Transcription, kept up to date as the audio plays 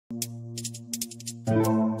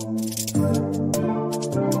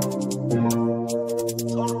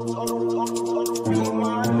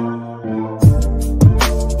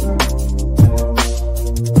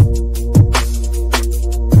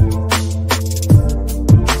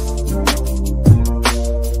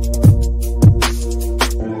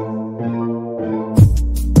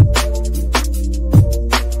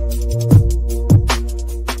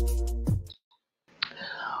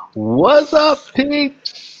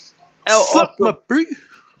Jkl Sup, my Awesome bro?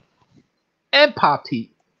 and Pop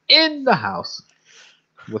Heat in the house.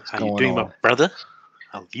 What's How going you doing, on? my brother?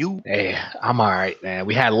 How you? Hey, I'm all right, man.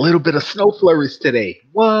 We had a little bit of snow flurries today.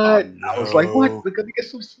 What? Oh I was like, what? no! We're gonna get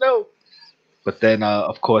some snow. But then,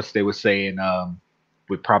 of course, they were saying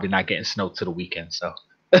we're probably not getting snow to the weekend. So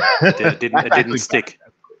It that's didn't actually stick. fine.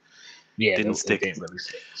 Yeah, Didn't it stick. didn't really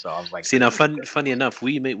stick. So I was like, See good. now, funny enough,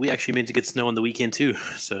 we actually meant to get snow on the weekend too.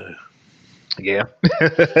 So Yeah.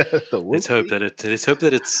 So we'll let's hope see. that it'll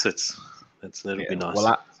be Yeah. nice.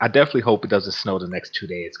 Well, I definitely hope it doesn't snow the next 2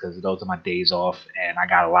 days because those are my days off and I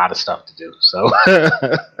got a lot of stuff to do. So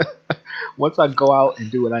once I go out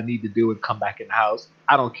and do what I need to do and come back in the house,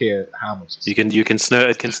 I don't care how much. You can snow.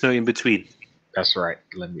 It can snow in between. That's right.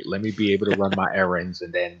 Let me be able to run my errands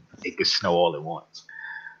and then it can snow all at once.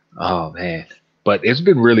 Oh man. But it's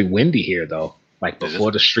been really windy here though. Like Is it?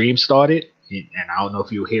 before the stream started, and I don't know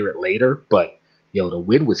if you'll hear it later, but yo, the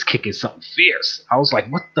wind was kicking something fierce. I was like,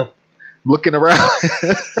 what the looking around.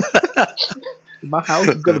 My house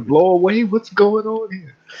is gonna blow away. What's going on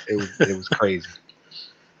here? It was crazy.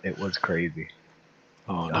 It was crazy.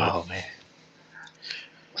 Oh no! Oh man.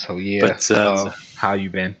 So yeah. But how you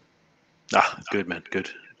been? good man, good.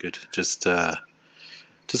 Just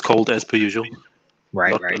cold as per usual.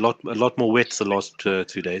 Right, A lot more wet the last 2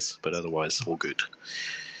 days, but otherwise all good.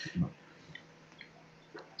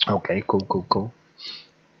 Okay, cool.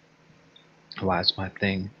 Why's my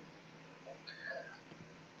thing?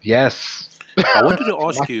 Yes. I wanted to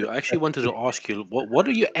ask you. I actually wanted to ask you what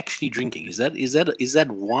are you actually drinking? Is that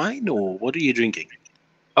wine or what are you drinking?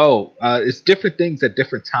 Oh, it's different things at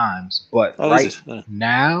different times, but Oh, right is it?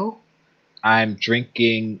 now I'm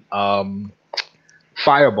drinking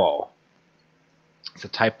Fireball. It's a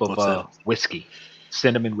type of What's that? whiskey,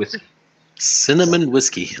 cinnamon whiskey. Cinnamon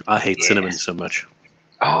whiskey. I hate Yeah. cinnamon so much.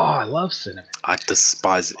 Oh, I love cinnamon. I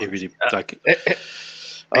despise everything. Like,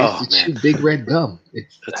 I used to chew big red gum.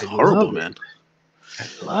 it's I horrible, love it. man. I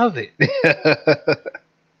love it.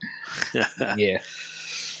 Yeah.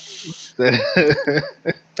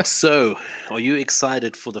 So, are you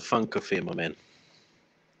excited for the Funko Fair, my man?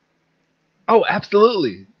 Oh,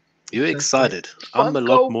 absolutely. You're excited. I'm a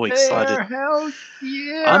lot more excited. Hell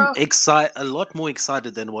yeah. I'm a lot more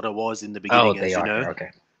excited than what I was in the beginning. Oh, they as you are. know, Okay.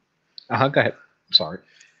 Go ahead. I'm sorry.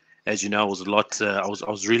 as you know, I was a lot. I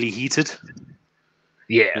was really heated.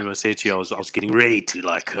 Yeah. Remember I said to you, I was getting ready to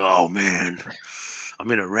like, oh man, I'm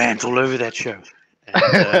gonna rant all over that show.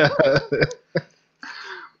 And,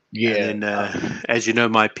 Yeah. And then, as you know,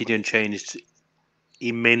 my opinion changed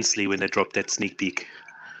immensely when they dropped that sneak peek.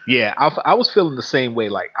 Yeah, I was feeling the same way.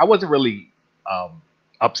 Like I wasn't really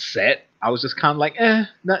upset. I was just kind of like,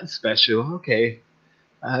 nothing special. Okay,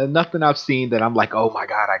 nothing I've seen that I'm like, oh my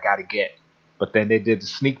god, I gotta get. But then they did the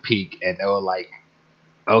sneak peek, and they were like,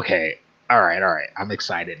 okay, all right, I'm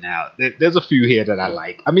excited now. There's a few here that I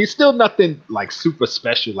like. I mean, still nothing like super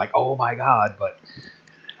special, like oh my god, but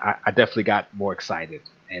I definitely got more excited.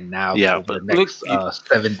 And now over the next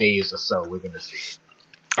 7 days or so, we're gonna see.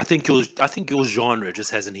 I think your genre just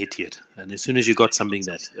hasn't hit yet, and as soon as you got something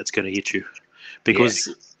that's going to hit you, because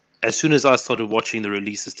as soon as I started watching the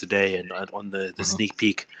releases today and on the sneak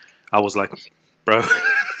peek, I was like, bro,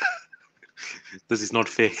 this is not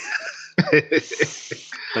fair.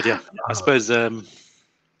 But yeah, I suppose.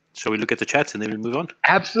 Shall we look at the chat and then we move on?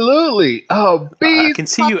 Absolutely. Oh, I can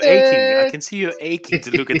see you aching. I can see you aching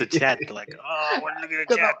to look at the chat. Like, oh, I want to look at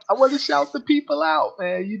the chat. I want to shout the people out,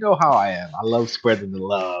 man. You know how I am. I love spreading the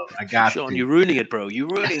love. I got Sean, to. you're ruining it, bro. You're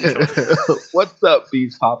ruining it. What's up,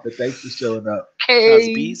 Bees Papa? Thanks for showing up. How's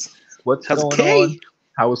Hey, Bees? what's How's going Kay? on?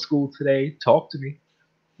 How was school today? Talk to me.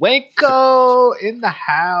 Wanko in the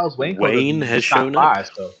house. Wanko Wayne has shown up.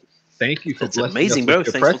 So thank you for That's blessing amazing, us bro. with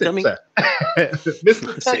your Thanks for presence, coming.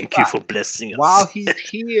 Mr. Thank you for blessing us. While he's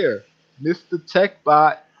here, Mr.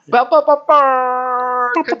 Techbot.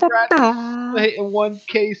 Congrats for hitting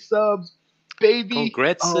 1K subs, baby.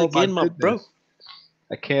 Congrats again, my bro.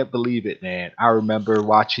 I can't believe it, man. I remember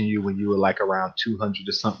watching you when you were like around 200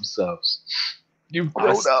 or something subs. You've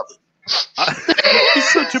grown up. He's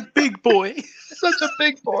such a big boy. Such a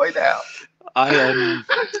big boy now.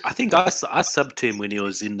 I think I subbed to him when he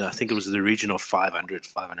was in, I think it was in the region of 500,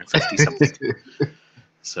 550 something.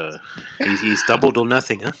 So he's doubled or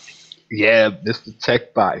nothing, huh? Yeah, Mr.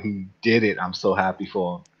 Techbot, he did it. I'm so happy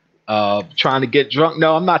for him. Trying to get drunk?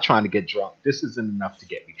 No, I'm not trying to get drunk. This isn't enough to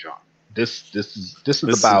get me drunk. This is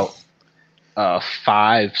about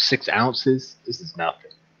 5-6 ounces. This is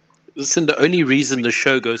nothing. Listen, the only reason the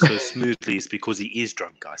show goes so smoothly is because he is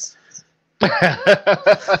drunk, guys.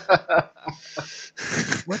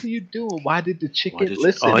 What are you doing? Why did the chicken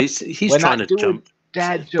listen? Oh, he's trying to jump.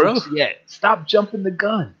 dad Bro. jokes yet. Stop jumping the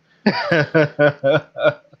gun.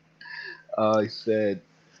 He said,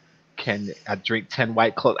 "Can I drink 10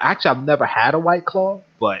 White Claws?" Actually, I've never had a White Claw,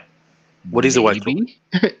 but What is a White Claw? maybe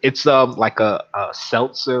it's like a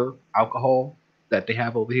seltzer alcohol that they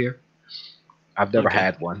have over here. I've never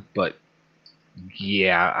had one, but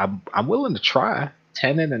yeah, I'm willing to try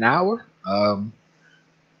 10 in an hour.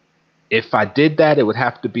 If I did that, it would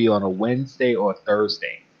have to be on a Wednesday or a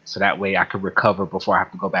Thursday, so that way I could recover before I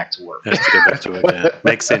have to go back to work. Have to go back to work. Yeah.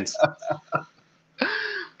 Makes sense.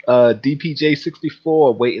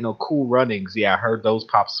 DPJ64 waiting on Cool Runnings. Yeah, I heard those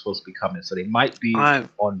pops are supposed to be coming, so they might be on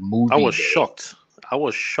movie. I was day. shocked. I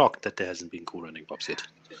was shocked that there hasn't been Cool Running Pops yet.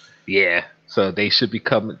 Yeah, so they should be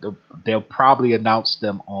coming. They'll probably announce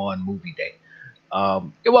them on movie day.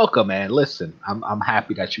 You're welcome, man. Listen, I'm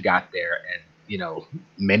happy that you got there, and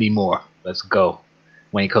many more. Let's go.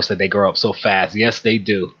 Wayne Co said they grow up so fast. Yes, they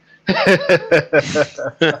do.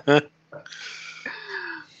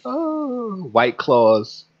 Oh, White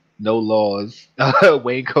Claws, no laws.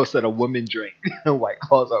 Wayne Co said a woman drink. White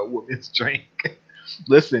Claws are a woman's drink.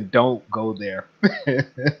 Listen, don't go there.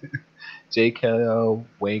 Jkl,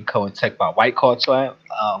 Wayne Co, and TechBot. White Claw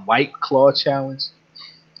challenge.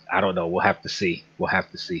 I don't know. We'll have to see.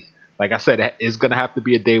 Like I said, it's gonna have to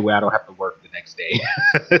be a day where I don't have to work the next day.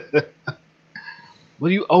 What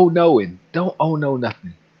do you owe knowing? Don't owe no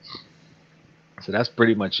nothing. So that's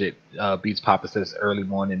pretty much it. Beats Poppin says early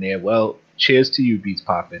morning there. Well, cheers to you, Beats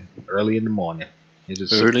Poppin. Early in the morning.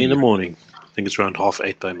 Early in the morning. I think it's around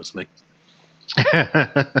 8:30 by mistake.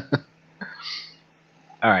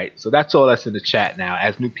 All right, so that's all that's in the chat now.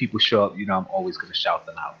 As new people show up, I'm always going to shout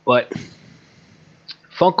them out. But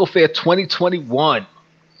Funko Fair 2021,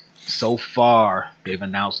 so far, they've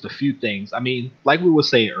announced a few things. I mean, like we were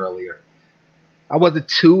saying earlier, I wasn't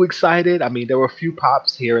too excited. I mean, there were a few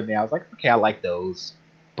pops here and there. I was like, okay, I like those.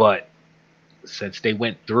 But since they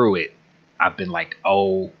went through it, I've been like,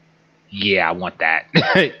 oh, yeah, I want that.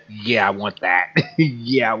 Yeah, I want that.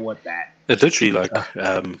 Yeah, I want that. It's literally like,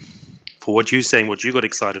 for what you're saying, what you got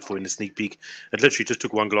excited for in the sneak peek, it literally just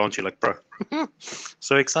took one glance. You're like, bro,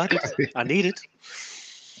 so excited. I need it.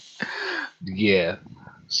 Yeah.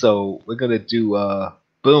 So we're going to do,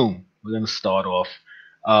 boom. We're going to start off.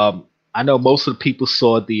 I know most of the people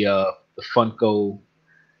saw the Funko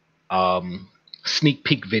sneak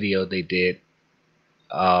peek video they did.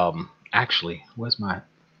 Actually, where's my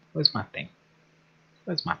thing?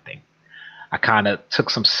 I kind of took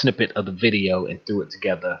some snippet of the video and threw it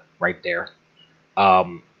together right there.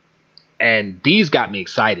 And these got me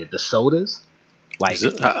excited. The sodas, like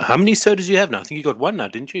how many sodas do you have now? I think you got one now,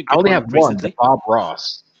 didn't you? I only have one, the Bob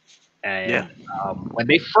Ross. And when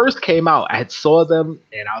they first came out, I had saw them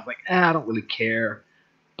and I was like, I don't really care.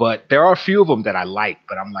 But there are a few of them that I like,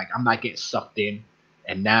 but I'm like, I'm not getting sucked in.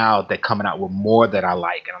 And now they're coming out with more that I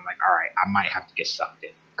like, and I'm like, all right, I might have to get sucked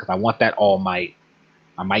in because I want that All Might.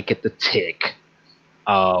 I might get the Tick.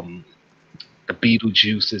 The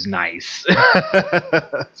Beetlejuice is nice.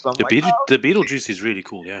 So the Beetlejuice is really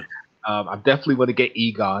cool, yeah. I definitely want to get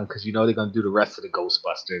Egon because they're gonna do the rest of the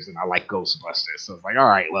Ghostbusters, and I like Ghostbusters. So it's like, all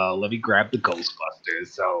right, well, let me grab the Ghostbusters.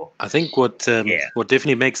 So I think what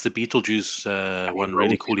definitely makes the Beetlejuice one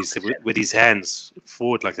really cool is with his hands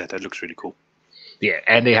forward like that. That looks really cool. Yeah,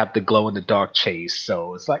 and they have the glow in the dark chase.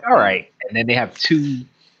 So it's like, all right, and then they have 2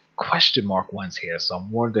 question mark ones here. So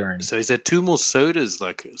I'm wondering. So is there 2 more sodas?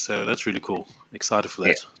 So that's really cool. Excited for that.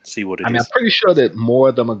 Yeah. See what it is. I'm pretty sure that more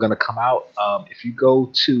of them are going to come out. If you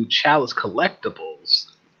go to Chalice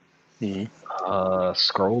Collectibles,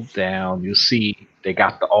 scroll down, you'll see they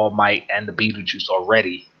got the All Might and the Beetlejuice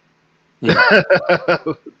already.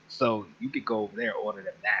 So you could go over there and order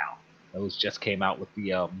them now. Those just came out with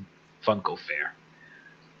the Funko Fair.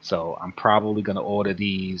 So I'm probably going to order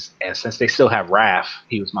these. And since they still have Raph,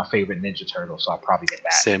 he was my favorite Ninja Turtle, so I'll probably get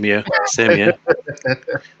that. Same here.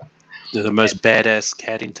 They're the most badass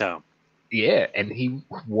cat in town. Yeah, and he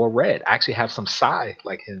wore red. I actually have some Psy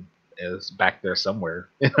like him is back there somewhere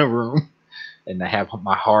in a room. And I have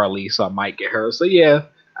my Harley, so I might get her. So yeah,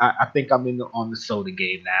 I think I'm on the soda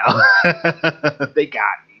game now. They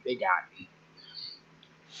got me.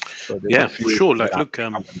 So yeah, for sure. Like, look,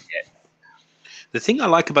 the thing I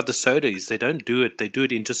like about the soda is they don't do it. They do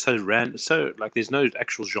it in just so random. So like, there's no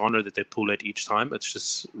actual genre that they pull at each time. It's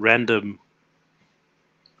just random.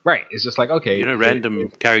 Right. It's just like, okay, random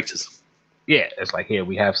characters. Yeah, it's like, here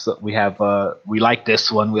we like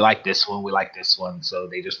this one, we like this one, we like this one. So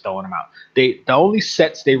they just throwing them out. The only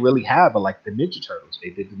sets they really have are like the Ninja Turtles. They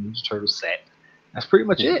did the Ninja Turtle set. That's pretty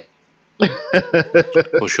much it.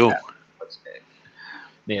 For sure.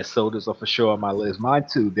 Yeah, sodas are for sure on my list. Mine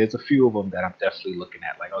too. There's a few of them that I'm definitely looking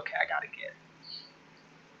at. Like, okay, I gotta get.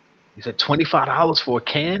 You said $25 for a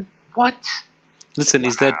can? What? Listen,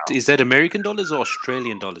 Wow. is that American dollars or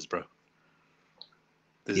Australian dollars, bro?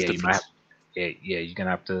 There's a Yeah, you might. difference. Yeah, you're gonna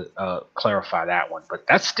have to clarify that one. But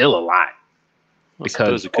that's still a lot I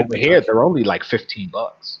because suppose it could over be. here they're only like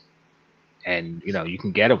 $15, and you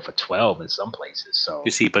can get them for 12 in some places. So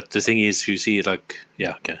You see, but the thing is, you see, like,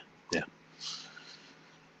 yeah, okay, yeah.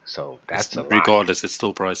 So that's a lot. Regardless, it's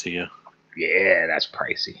still pricey, yeah. Yeah, that's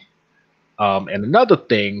pricey. And another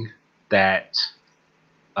thing that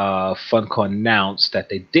Funko announced that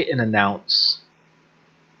they didn't announce.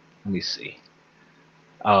 Let me see.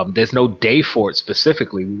 There's no day for it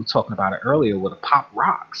specifically. We were talking about it earlier with the Pop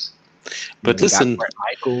Rocks. But listen, Bret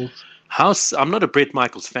Michaels. I'm not a Bret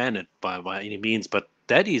Michaels fan by any means, but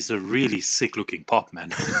that is a really sick looking pop,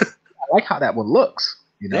 man. I like how that one looks.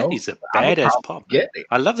 That is a badass pop, man.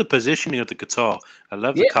 I love the positioning of the guitar. I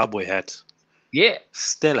love the cowboy hat. Yeah,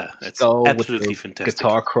 stellar. It's Skull absolutely with the fantastic.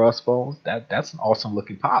 Guitar crossbones. That's an awesome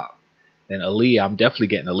looking pop. And Aaliyah, I'm definitely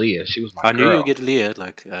getting Aaliyah. She was my girl. I knew you'd get Aaliyah.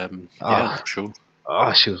 Like, yeah, for sure.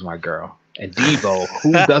 Oh, she was my girl. And Devo.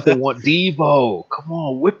 Who doesn't want Devo? Come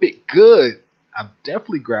on, whip it good. I'm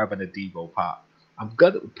definitely grabbing a Devo pop. I'm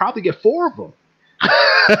gonna probably get 4 of them.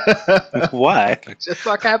 Why? Just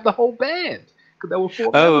so I can have the whole band. Because there were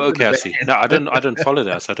 4. Oh, okay, I see. No, I don't follow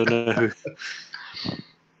that. So I don't know who.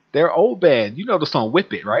 They're old band. You know the song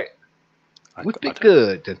 "Whip It," right? Whip it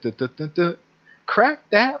good. Dun, dun, dun, dun, dun. Crack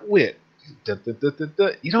that whip. Dun, dun, dun, dun,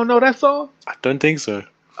 dun. You don't know that song? I don't think so.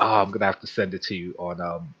 Oh, I'm gonna have to send it to you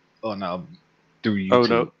on through YouTube. Oh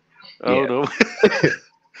no! Oh no!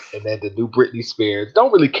 And then the new Britney Spears.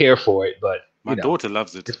 Don't really care for it, but my daughter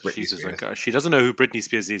loves it. She's just like, she doesn't know who Britney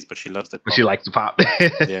Spears is, but she loves it. But she likes the pop.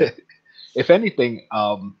 Yeah. If anything,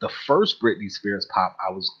 the first Britney Spears pop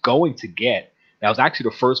I was going to get. That was actually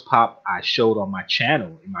the first pop I showed on my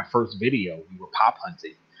channel in my first video. We were pop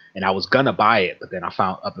hunting, and I was gonna buy it, but then I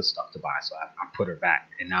found other stuff to buy, so I put her back.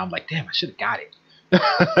 And now I'm like, damn, I should have got it.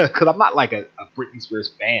 Because I'm not like a Britney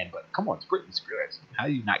Spears fan, but come on, it's Britney Spears. How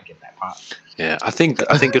do you not get that pop? Yeah, I think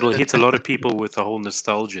it'll hit a lot of people with the whole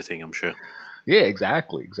nostalgia thing, I'm sure. Yeah,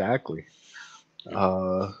 exactly.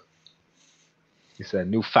 He said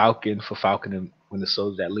new Falcon for Falcon and When the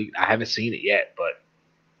Soldiers That Leaked. I haven't seen it yet, but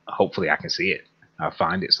hopefully I can see it. I'll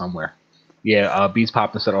find it somewhere. Yeah, Beats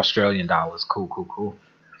Poppin' said Australian dollars. Cool.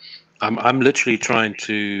 I'm literally trying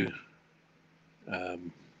to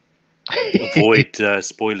avoid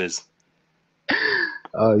spoilers.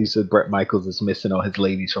 You said Bret Michaels is missing on his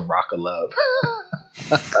ladies from Rock of Love.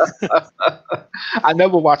 I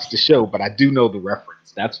never watched the show, but I do know the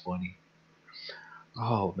reference. That's funny.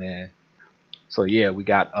 Oh man. So yeah, we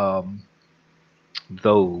got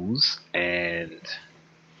those, and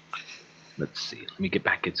let's see. Let me get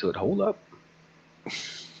back into it. Hold up.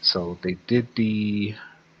 So they did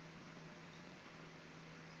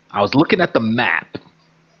I was looking at the map,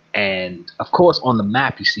 and of course on the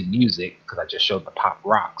map you see music because I just showed the Pop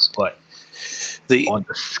Rocks, but on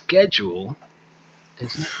the schedule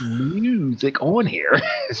there's no music on here.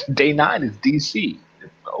 Day 9 is DC.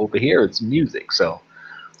 Over here it's music. So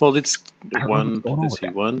well, it's 1,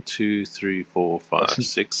 2, 3, 4, 5,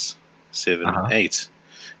 6, 7, 8.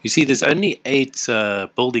 You see, there's only 8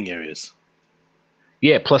 building areas.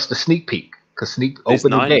 Yeah, plus the sneak peek because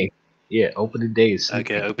opening day. Yeah, opening day is sneak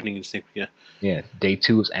peek. Opening and sneak peek. Yeah, day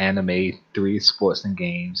 2 is anime, 3 is sports and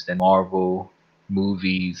games, then Marvel,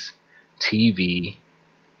 movies, TV,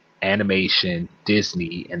 animation,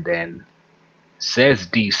 Disney, and then says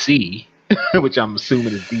DC, which I'm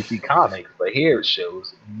assuming is DC Comics, but here it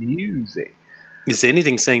shows music. Is there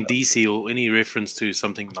anything saying DC or any reference to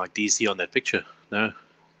something like DC on that picture? No.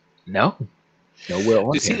 Nowhere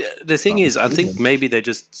on here. See, the thing is, I think maybe they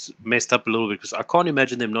just messed up a little bit because I can't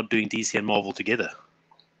imagine them not doing DC and Marvel together.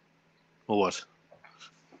 Or what?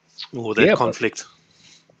 Or that conflict.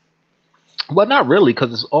 Well, not really,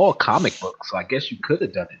 because it's all comic books. So I guess you could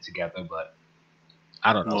have done it together, but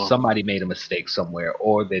I don't know. Well, somebody made a mistake somewhere,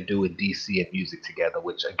 or they're doing DC and music together,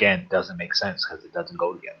 which again doesn't make sense because it doesn't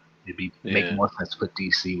go together. It'd make more sense to put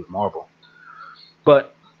DC with Marvel.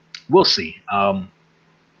 But we'll see.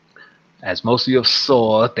 As most of you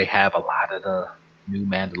saw, they have a lot of the new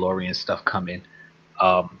Mandalorian stuff coming.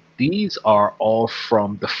 These are all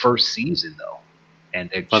from the first season, though,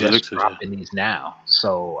 and they're just dropping these now.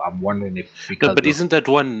 So I'm wondering if because. No, but isn't that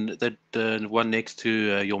one one next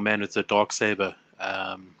to your man with the dark saber?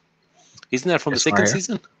 Isn't that from the second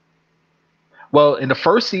season? Well, in the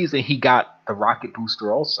first season, he got the rocket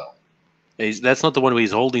booster also. That's not the one where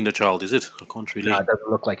he's holding the child, is it? I can't really. No, it doesn't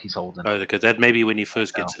look like he's holding. Oh, okay. That may be when he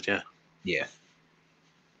first gets it. Yeah. Yeah.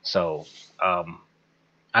 So,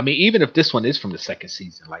 I mean, even if this one is from the second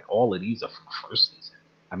season, like all of these are from the first season.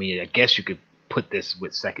 I mean, I guess you could put this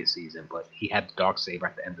with second season, but he had the Darksaber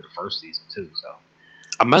at the end of the first season too. So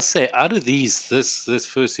I must say, out of these, this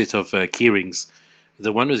first set of keyrings,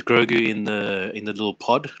 the one with Grogu in the little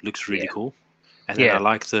pod looks really cool, and then I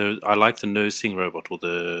like the nursing robot or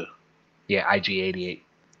the IG-88.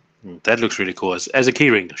 That looks really cool as a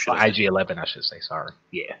keyring. IG-11, I should say. Sorry.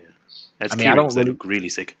 Yeah. I mean, they look really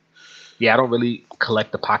sick. Yeah, I don't really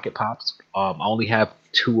collect the Pocket Pops. I only have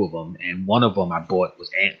 2 of them, and one of them I bought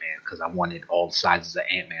was Ant-Man because I wanted all the sizes of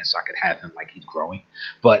Ant-Man so I could have him like he's growing.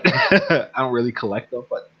 But I don't really collect them,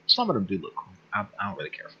 but some of them do look cool. I don't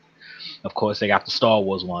really care for them. Of course, they got the Star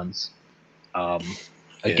Wars ones.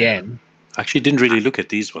 Again, I actually didn't really look at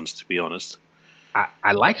these ones, to be honest.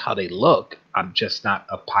 I like how they look. I'm just not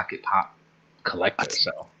a Pocket Pop collector.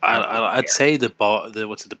 So I'd say the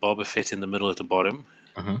Boba Fett in the middle at the bottom.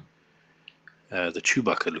 Mm-hmm. The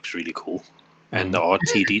Chewbacca looks really cool, and the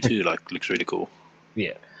R2-D2 looks really cool.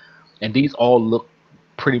 Yeah, and these all look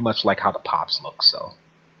pretty much like how the Pops look. So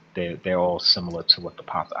they're all similar to what the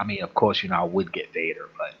Pops. I mean, of course, I would get Vader,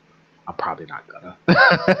 but I'm probably not gonna.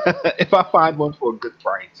 If I find one for a good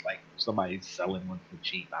price, like somebody's selling one for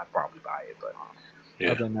cheap, I'd probably buy it. But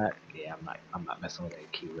other than that, I'm not messing with any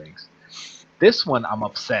key rings. This one I'm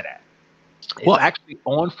upset at. It's actually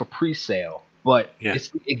on for pre-sale, but it's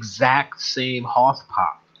the exact same Hoth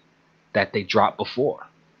Pop that they dropped before.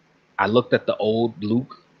 I looked at the old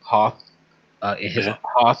Luke Hoth in his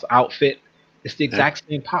Hoth outfit. It's the exact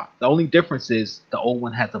same pop. The only difference is the old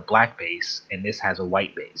one has a black base and this has a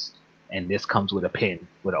white base. And this comes with a pin,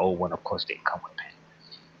 where the old one, of course, didn't come with a pin.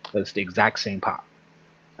 But it's the exact same pop.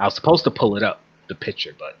 I was supposed to pull it up, the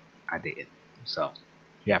picture, but I didn't. So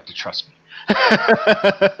you have to trust me.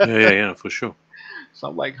 Yeah, for sure. So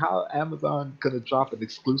I'm like, how Amazon gonna drop an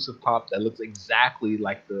exclusive pop that looks exactly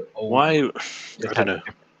like the old one? I don't know.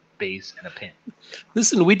 Base and a pin.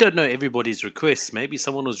 Listen, we don't know everybody's requests. Maybe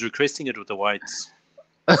someone was requesting it with a white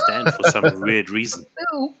stand for some weird reason.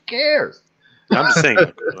 Who cares? I'm just saying,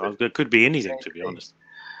 there could be anything, to be honest.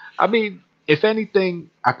 I mean, if anything,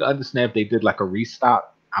 I could understand if they did like a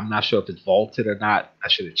restock. I'm not sure if it's vaulted or not. I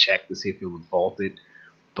should have checked to see if it was vaulted.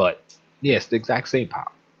 But yeah, it's the exact same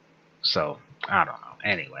pop. So I don't know.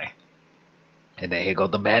 Anyway, and then here go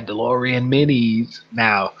the Mandalorian minis.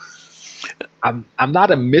 Now, I'm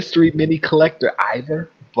not a mystery mini collector either,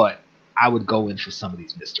 but I would go in for some of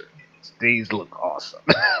these mystery minis. These look awesome,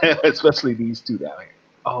 especially these 2 down here.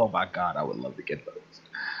 Oh my god, I would love to get those.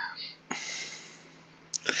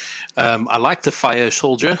 I like the Fire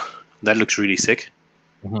Soldier. That looks really sick.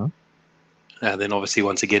 Mm-hmm. And then obviously,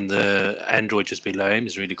 once again, the android just below him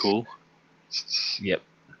is really cool. Yep.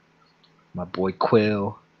 My boy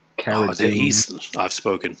Quill. I've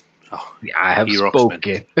spoken. Oh, yeah, I have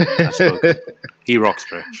spoken. I've spoken. He rocks,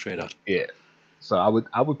 bro. Straight up. Yeah. So I would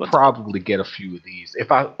probably get a few of these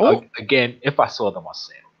if I saw them on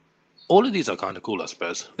sale. All of these are kind of cool, I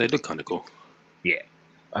suppose. They look kind of cool. Yeah.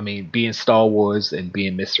 I mean, being Star Wars and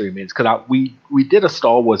being mystery minis, because we did a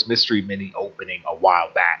Star Wars mystery mini opening a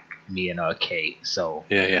while back, me and Kay. So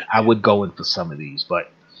I would go in for some of these,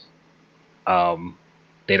 but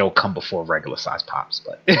they don't come before regular size pops.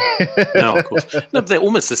 But no, of course, no, they're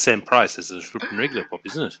almost the same price as a regular pop,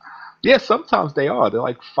 isn't it? Yeah, sometimes they are. They're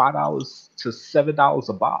like $5 to $7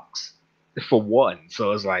 a box for one.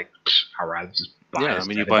 So it's like, I'd rather just buy. Yeah, I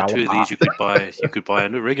mean, you buy 2 of these, you could buy a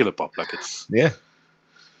regular pop. Like it's yeah.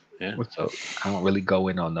 So I don't really go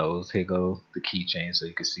in on those. Here go the keychain, so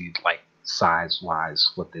you can see like size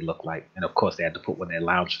wise what they look like. And of course, they had to put one of their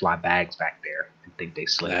lounge fly bags back there and think they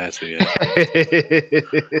slim. That's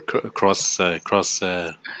cross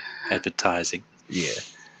advertising. Yeah,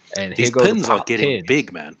 and these pins are getting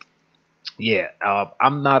big, man. Yeah,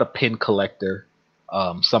 I'm not a pin collector.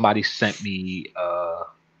 Somebody sent me.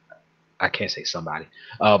 I can't say somebody.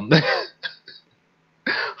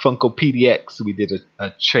 Funko PDX, we did a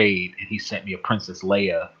trade, and he sent me a Princess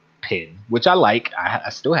Leia pin, which I like. I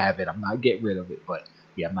still have it. I'm not getting rid of it, but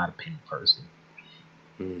yeah, I'm not a pin person.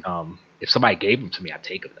 If somebody gave them to me, I'd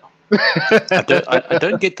take them though. I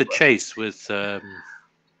don't get the chase with. With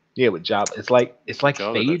Jabba, it's like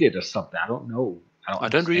Jabba faded or something. I don't know. I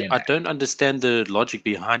don't understand the logic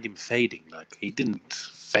behind him fading. Like he didn't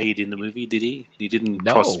fade in the movie, did he? He didn't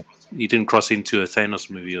cross. He didn't cross into a Thanos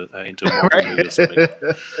movie or into a Marvel movie or something.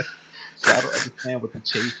 So I don't understand what the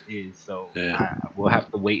chase is. So we'll have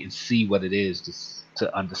to wait and see what it is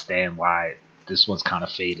to understand why this one's kind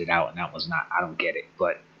of faded out and that one's not. I don't get it.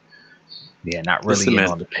 But Yeah, not really Listen, in man,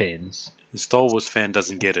 on the pins. the Star Wars fan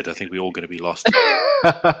doesn't get it. I think we're all going to be lost.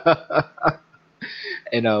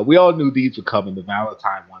 And we all knew these were coming, the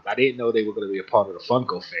Valentine ones. I didn't know they were going to be a part of the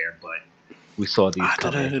Funko Fair, but we saw these I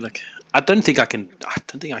don't coming. know. Like, I don't think I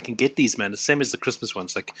can get these, man. The same as the Christmas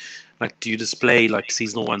ones. Like, do you display like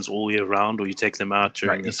seasonal ones all year round, or you take them out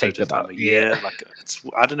during Right, a you take certain them time out. of Yeah. year? Like,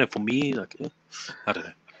 I don't know. For me, like, I don't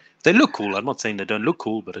know. They look cool. I'm not saying they don't look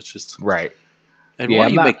cool, but it's just. Right. And Yeah, why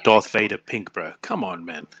I'm you not. make Darth Vader pink, bro? Come on,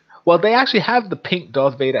 man. Well, they actually have the pink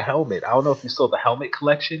Darth Vader helmet. I don't know if you saw the helmet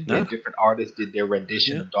collection, where No? different artists did their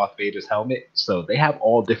rendition Yeah. of Darth Vader's helmet. So they have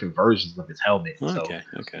all different versions of his helmet. So Okay.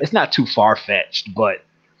 it's not too far fetched, but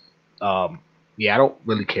yeah, I don't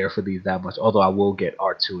really care for these that much. Although I will get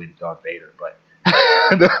R2 and Darth Vader, but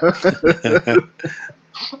I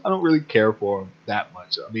don't really care for them that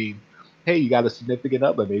much. I mean, hey, you got a significant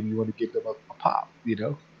other, maybe you want to give them a pop, you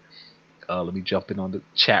know? Let me jump in on the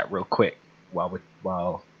chat real quick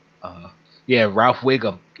yeah, Ralph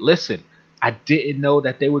Wiggum. Listen, I didn't know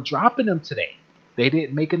that they were dropping them today. They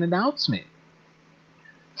didn't make an announcement.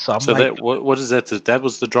 So I'm So like, that what is that? That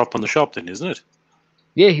was the drop on the shop, then, isn't it?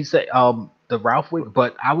 yeah, he said the Ralph Wiggum,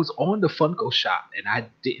 but I was on the Funko shop and I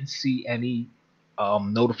didn't see any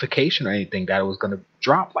notification or anything that it was gonna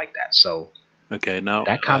drop like that. So Okay, now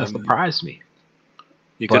that kind of surprised me.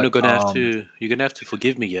 you're But gonna have to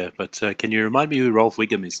forgive me here, but can you remind me who Ralph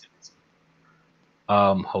Wiggum is?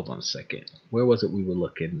 hold on a second. Where was it we were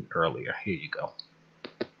looking earlier? Here you go.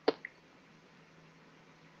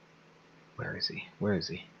 Where is he? Where is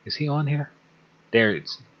he? Is he on here? There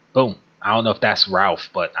it's boom. I don't know if that's Ralph,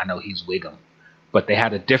 but I know he's Wiggum. But they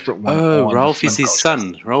had a different one. Oh, on Ralph the is his Funko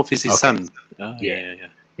son. shop. Ralph is his Okay. son. Oh, Yeah. yeah.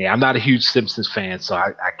 Yeah, I'm not a huge Simpsons fan, so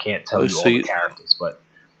I can't tell Oh, you all the characters. But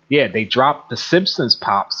yeah, they dropped the Simpsons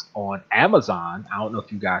pops on Amazon. I don't know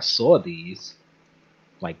if you guys saw these.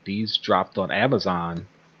 Like these dropped on Amazon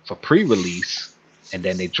for pre-release, and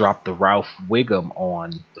then they dropped the Ralph Wiggum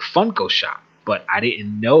on the Funko shop. But I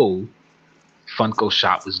didn't know Funko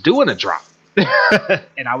shop was doing a drop.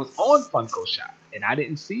 And I was on Funko shop and I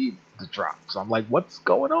didn't see the drop. So I'm like, what's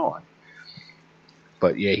going on?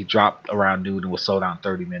 But yeah, he dropped around noon and was sold out in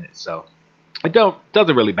 30 minutes. So it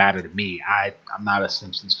doesn't really matter to me. I'm not a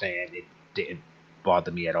Simpsons fan. It didn't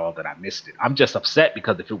bother me at all that I missed it. I'm just upset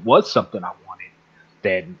because if it was something I wanted,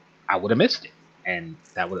 then I would have missed it. And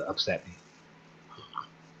that would have upset me.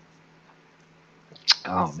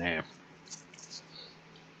 Oh man.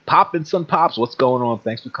 Pop and Sun Pops, what's going on?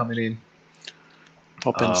 Thanks for coming in.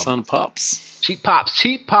 Pop and Sun Pops. Cheap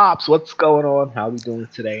Pops, what's going on? How are we doing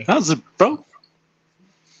today? How's it, bro?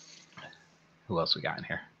 Who else we got in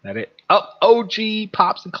here? That it? Oh, OG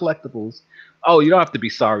Pops and Collectibles. Oh, you don't have to be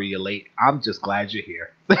sorry you're late. I'm just glad you're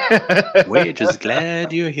here. We're just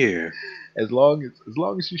glad you're here. As long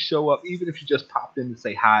as you show up, even if you just popped in to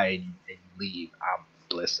say hi and you leave,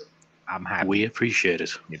 listen, I'm happy. We appreciate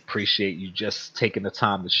it. We appreciate you just taking the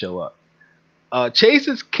time to show up.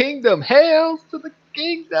 Chase's Kingdom, hail to the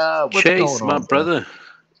kingdom. What's Chase, going on, my brother.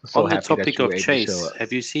 So on the topic of Chase, Chase,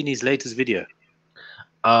 have you seen his latest video?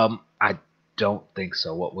 I don't think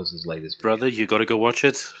so. What was his latest video? Brother, you got to go watch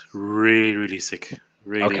it. Really, really sick.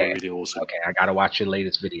 Really awesome. Okay, I got to watch your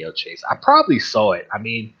latest video, Chase. I probably saw it. I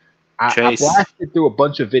mean, I blasted through a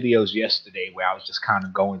bunch of videos yesterday where I was just kind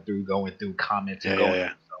of going through comments and going.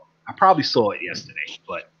 Yeah. So I probably saw it yesterday,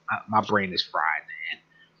 but my brain is fried, man.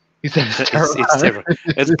 He said it's terrible.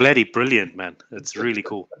 It's bloody brilliant, man. It's really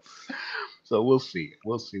cool. So we'll see.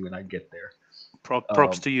 We'll see when I get there.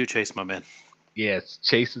 Props to you, Chase, my man. Yes,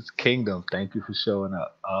 Chase's Kingdom. Thank you for showing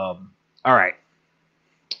up. All right.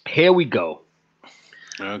 Here we go.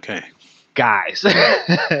 Okay. Guys.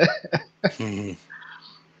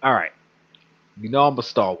 All right. You know I'm a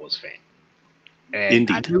Star Wars fan. And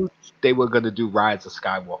Indeed. I knew they were going to do Rise of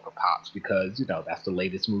Skywalker pops because, that's the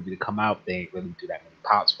latest movie to come out. They ain't really do that many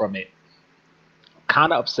pops from it.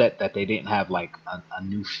 Kind of upset that they didn't have like a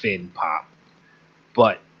new Finn pop.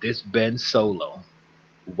 But this Ben Solo,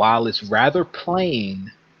 while it's rather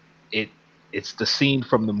plain, it's the scene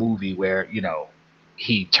from the movie where,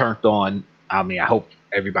 he turned on, I hope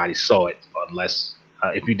everybody saw it, unless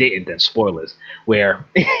if you didn't, then spoilers, where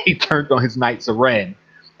he turned on his Knights of Ren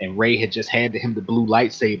and Rey had just handed him the blue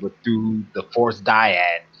lightsaber through the Force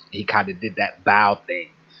dyad. He kind of did that bow thing.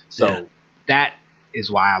 So that is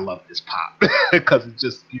why I love this pop, because it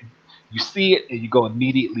just, you see it and you go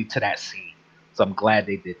immediately to that scene. So I'm glad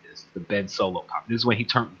they did this, the Ben Solo pop. This is when he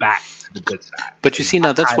turned back to the good side. But you see,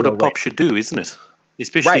 now that's what a pop should do, isn't it?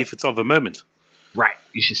 Especially if it's of a moment. Right.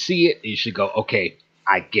 You should see it and you should go, okay,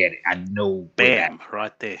 I get it. I know. Bam,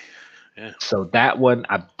 right there. Yeah. So that one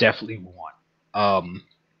I definitely want.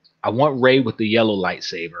 I want Ray with the yellow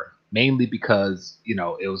lightsaber, mainly because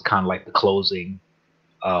it was kind of like the closing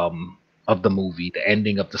of the movie, the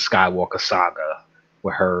ending of the Skywalker saga,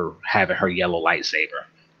 with her having her yellow lightsaber.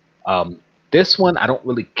 Um, this one I don't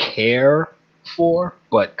really care for,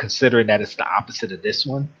 but considering that it's the opposite of this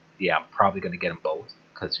one, yeah, I'm probably gonna get them both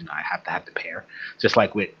because I have to have the pair, just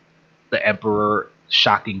like with the Emperor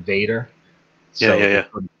shocking Vader. Yeah, So yeah, this yeah.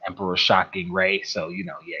 one, Emperor shocking Ray. So yeah,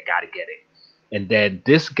 gotta get it. And then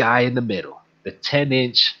this guy in the middle, the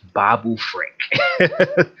 10-inch Babu Frick.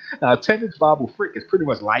 Now, 10-inch Babu Frick is pretty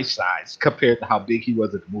much life size compared to how big he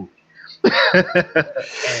was in the movie.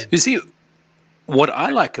 And You see, what I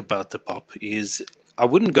like about the pop is I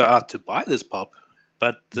wouldn't go out to buy this pop,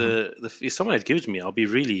 but Mhm. if someone had given it to me, I'll be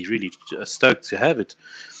really, really stoked to have it.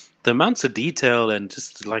 The amounts of detail and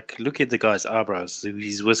just like look at the guy's eyebrows,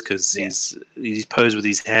 his whiskers, Yeah, his pose with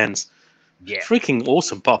his hands. yeah, Freaking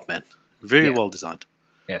awesome pop, man. Very yeah. well designed.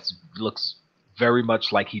 Yes, looks very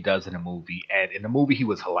much like he does in the movie. And in the movie, he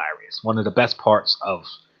was hilarious. One of the best parts of,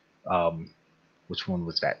 um, which one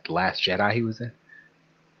was that? The Last Jedi he was in?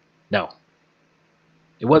 No,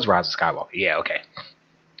 it was Rise of Skywalker. Yeah, okay.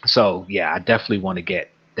 So yeah, I definitely want to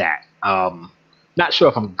get that. Not sure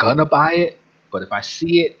if I'm gonna buy it, but if I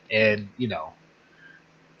see it, and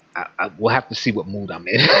we'll have to see what mood I'm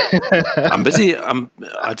in. I'm busy. I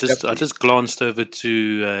Definitely. just glanced over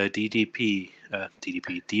to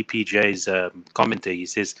DPJ's comment there. He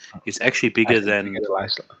says it's actually I bigger should figure than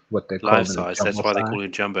what they're life calling it, a size. That's jumbo why they size. call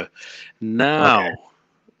it jumbo. Okay. Now,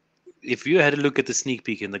 if you had a look at the sneak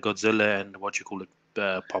peek in the Godzilla and what you call it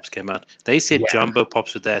pops came out, they said Yeah. jumbo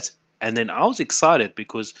pops with that, and then I was excited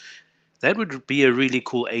because that would be a really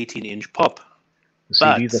cool 18-inch pop. See,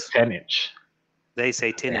 these are But 10-inch. they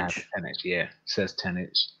say They have a 10-inch. 10-inch. Yeah, it says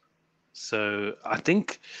 10-inch. So I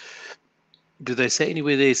think, do they say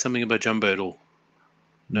anywhere there something about jumbo at all?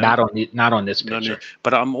 No, Not on this no, no. picture.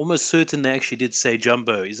 But I'm almost certain they actually did say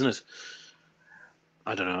jumbo, isn't it?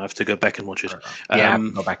 I don't know. I have to go back and watch I it. don't know. Yeah, I have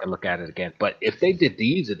to go back and look at it again. But if they did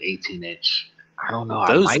these in 18-inch, I don't know.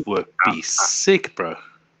 I Those might. would I, be sick, bro.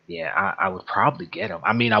 Yeah, I would probably get them.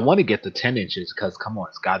 I mean, I want to get the 10 inches because come on,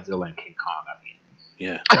 it's Godzilla and King Kong.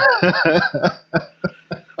 Yeah. I mean,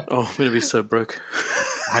 Oh, I'm gonna be so broke.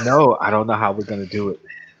 I know. I don't know how we're gonna do it,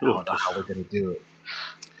 man. I Oh, don't know how we're gonna do it.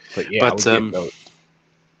 But yeah, I but would get those.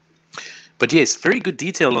 but yes, very good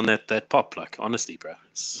detail on that pop. Like honestly, bro,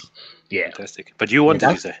 it's Yeah, fantastic. But you yeah. wanted to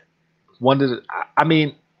That's say, one of the. I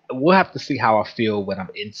mean, we'll have to see how I feel when I'm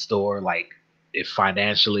in store. Like, if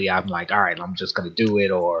financially I'm like, all right, I'm just gonna do it,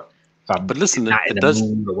 or if I'm but listen, not in the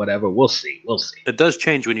mood or whatever. We'll see. We'll see. it does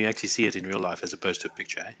change when you actually see it in real life as opposed to a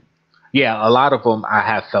picture. Eh? Yeah, a lot of them I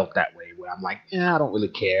have felt that way where I'm like, yeah, I don't really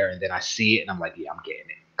care, and then I see it and I'm like, yeah, I'm getting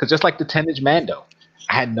it. Because just like the 10-inch Mando,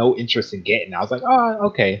 I had no interest in getting it. I was like, oh,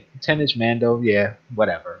 okay, 10-inch Mando, yeah,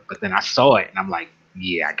 whatever. But then I saw it and I'm like,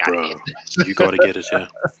 yeah, I gotta Bro, get this. you got to get it. Yeah.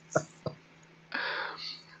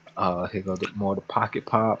 Here go more of the pocket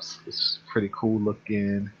pops. It's pretty cool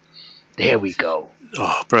looking. There we go.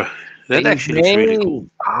 Oh, bro, that Phase actually looks really cool.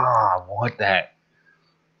 name. I want that.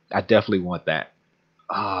 I definitely want that.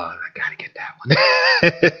 Oh, I gotta get that one.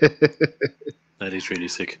 That is really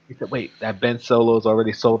sick. He said, wait, that Ben Solo's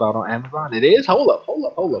already sold out on Amazon? It is? Hold up.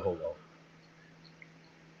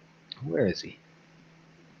 Where is he?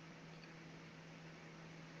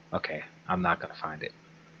 Okay, I'm not gonna find it.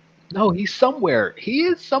 No, he's somewhere. He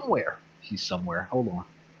is somewhere. He's somewhere. Hold on.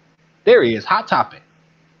 There he is. Hot Topic.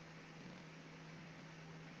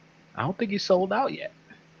 I don't think he's sold out yet.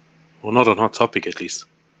 Well, not on Hot Topic at least.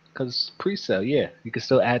 Because pre-sale, yeah. You can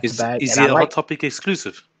still add to bag. Is And he I a like. Hot Topic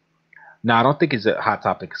exclusive? No, I don't think it's a Hot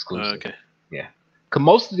Topic exclusive. Okay. Yeah. Because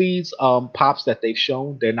most of these pops that they've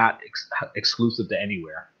shown, they're not exclusive to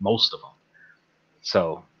anywhere. Most of them.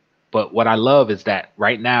 So, but what I love is that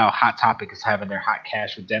right now, Hot Topic is having their Hot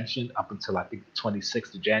Cash redemption up until I think the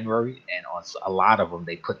 26th of January, and on a lot of them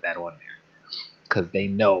they put that on there because they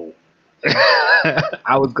know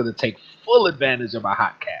I was gonna take full advantage of my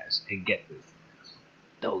Hot Cash and get this.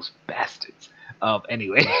 Those bastards.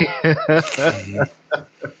 Anyway.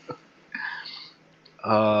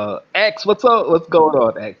 X, what's up? What's going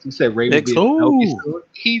on, X? You said Ray will be a Kenobi XO. soon.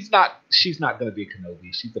 He's not. She's not gonna be a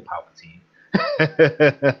Kenobi. She's the Palpatine.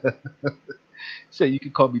 So you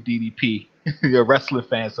can call me DDP. You're a wrestling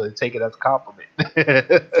fan, so take it as a compliment.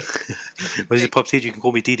 What is it, Pop said? You can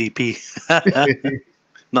call me DDP.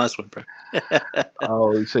 Nice one, bro.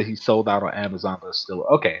 Oh, he said he sold out on Amazon, but still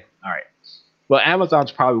okay. All right. Well,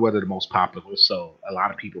 Amazon's probably one of the most popular, so a lot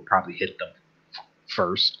of people probably hit them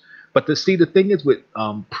first. But the thing is with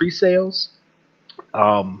pre-sales,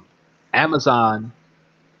 Amazon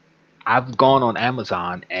I've gone on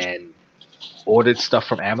Amazon and ordered stuff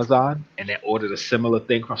from Amazon, and then ordered a similar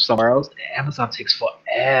thing from somewhere else. And Amazon takes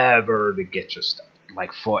forever to get your stuff,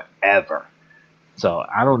 like forever. So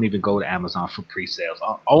I don't even go to Amazon for pre-sales.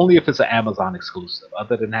 Only if it's an Amazon exclusive.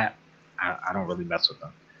 Other than that, I don't really mess with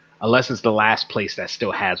them, unless it's the last place that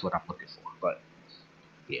still has what I'm looking for. But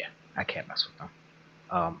yeah, I can't mess with them.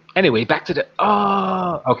 Anyway, back to the.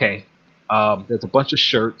 Oh, okay. There's a bunch of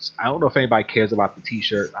shirts. I don't know if anybody cares about the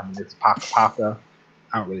T-shirt. I mean, it's Paka Paka.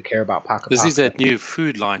 I don't really care about Paka This Paka. is that new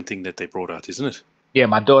food line thing that they brought out, isn't it? Yeah,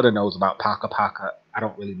 my daughter knows about Paka Paka. I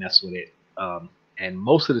don't really mess with it. And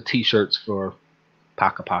most of the T-shirts for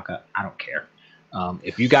Paka Paka, I don't care.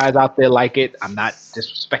 If you guys out there like it, I'm not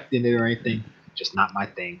disrespecting it or anything. Just not my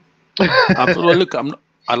thing. Well, look,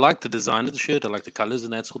 I like the design of the shirt. I like the colors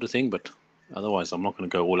and that sort of thing, but otherwise, I'm not going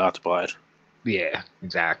to go all out to buy it. Yeah,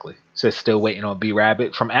 exactly. So still waiting on B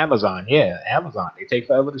Rabbit from Amazon. Yeah, Amazon. They take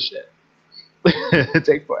forever to ship. They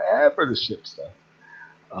take forever to ship stuff.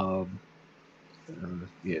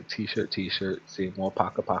 Yeah, T-shirt. See more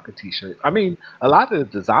Paka Paka T-shirt. I mean, a lot of the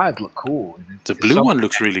designs look cool. The blue one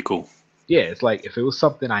looks really cool. Yeah, it's like if it was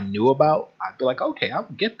something I knew about, I'd be like, okay, I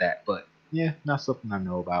would get that. But yeah, not something I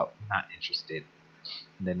know about. Not interested.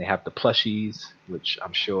 And then they have the plushies, which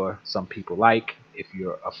I'm sure some people like. If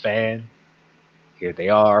you're a fan, here they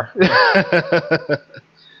are.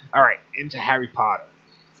 All right, into Harry Potter.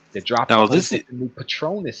 They're dropping the new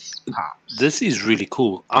Patronus pops. This is really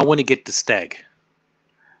cool. I want to get the stag.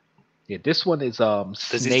 Yeah, this one is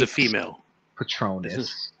This is the female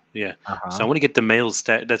Patronus. Yeah. So I want to get the male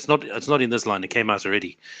stag. It's not in this line. It came out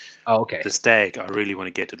already. Oh, okay. The stag, I really want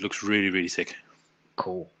to get. It looks really, really sick.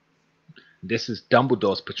 Cool. This is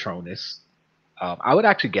Dumbledore's Patronus. I would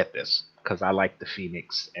actually get this because I like the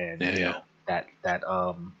Phoenix and know, that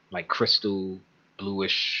like crystal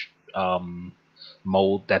bluish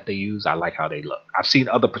mold that they use. I like how they look. I've seen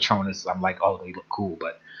other Patronus. I'm like, oh, they look cool,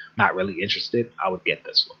 but not really interested. I would get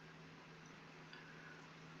this one.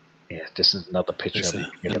 Yeah, this is another picture it's of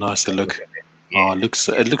a nicer look. Yeah. Oh, it looks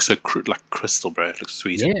like crystal, bro. It looks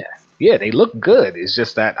sweet. Yeah, they look good. It's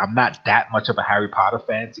just that I'm not that much of a Harry Potter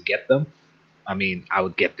fan to get them. I mean, I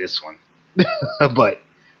would get this one, but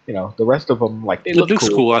you know, the rest of them, like they look cool. It looks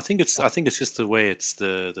cool. I think it's just the way it's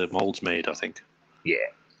the mold's made. I think. Yeah.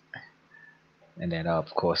 And then,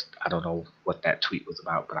 of course, I don't know what that tweet was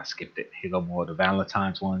about, but I skipped it. Here go more of the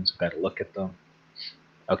Valentine's ones. Better look at them.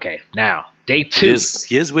 Okay, now day 2.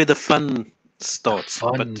 Here's where the fun starts.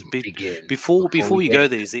 Begins. Before we go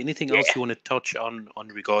there, is there anything else you want to touch on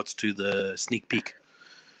regards to the sneak peek?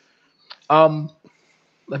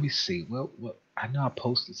 Let me see. Well, I know I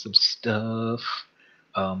posted some stuff.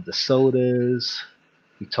 The sodas.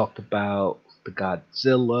 We talked about the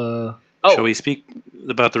Godzilla. Oh, shall we speak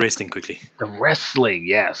about the wrestling quickly? The wrestling,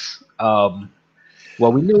 yes. Well,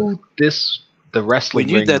 we knew the wrestling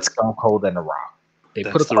ring was Stone Cold and The Rock. They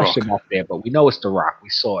put a question mark there, but we know it's The Rock. We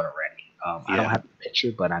saw it already. I don't have the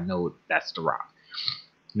picture, but I know that's The Rock.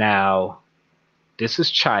 Now, this is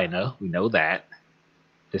China. We know that.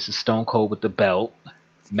 This is Stone Cold with the belt.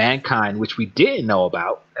 Mankind, which we didn't know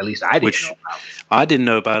about. At least I didn't know about. I didn't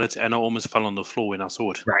know about it, and I almost fell on the floor when I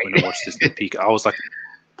saw it. Right. When I watched this sneak peek, I was like,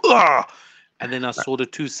 "Ah!" And then I saw the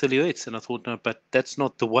 2 silhouettes, and I thought, no, but that's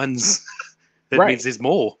not the ones. That means there's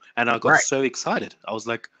more. And I got so excited. I was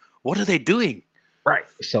like, what are they doing? Right.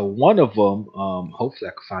 So one of them, hopefully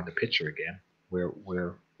I can find the picture again.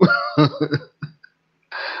 Where because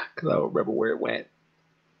I don't remember where it went.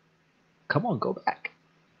 Come on, go back.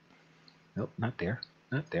 Nope, not there.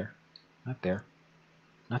 Not there. Not there.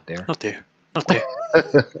 Not there. Not there. Not there.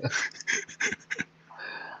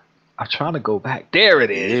 I'm trying to go back. There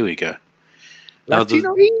it is. There we go. Now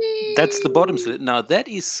that's the bottom slit. Now that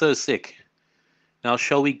is so sick. Now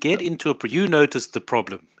shall we get into you noticed the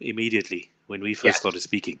problem immediately when we first started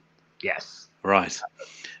speaking. Yes. Right.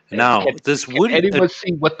 Now this would anyone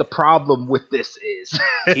see what the problem with this is?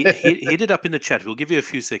 hit it up in the chat. We'll give you a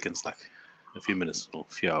few seconds, like a few minutes or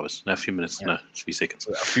a few hours. No, a few minutes. No, a few seconds.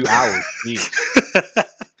 A few hours. You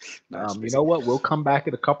know what? We'll come back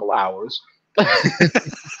in a couple hours.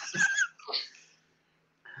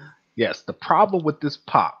 Yes, the problem with this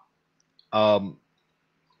pop,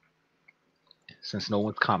 since no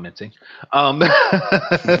one's commenting,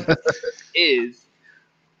 is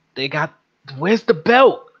they got, where's the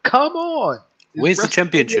belt? Come on. Where's the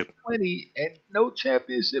championship? 20 and no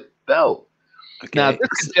championship belt. Okay. Now, this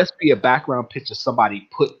could just be a background picture somebody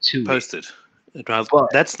posted. But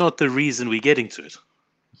that's not the reason we're getting to it.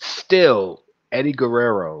 Still, Eddie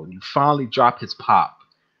Guerrero, you finally dropped his pop.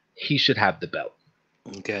 He should have the belt.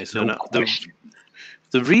 Okay, so now,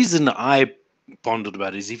 the reason I pondered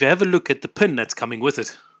about is if you have a look at the pin that's coming with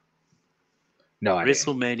it. No idea.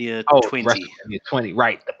 WrestleMania Oh, 20. WrestleMania 20.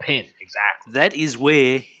 Right, the pin. Exactly. That is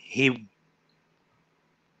where he When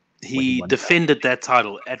he won defended that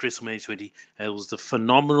title at WrestleMania 20. It was the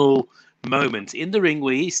phenomenal moment in the ring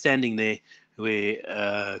where he's standing there,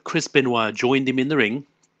 where Chris Benoit joined him in the ring.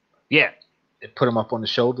 Yeah. They put him up on the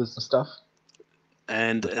shoulders and stuff.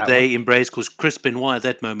 And they embraced, because Chris Benoit at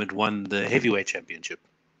that moment won the heavyweight championship.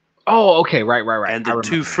 Oh, okay. Right. And the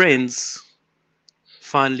two friends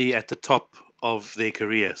finally at the top of their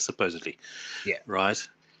career, supposedly. Yeah. Right?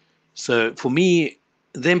 So for me,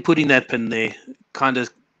 them putting that pin there kind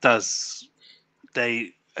of does...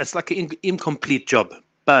 It's like an incomplete job.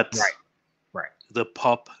 But right. The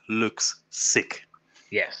pop looks sick.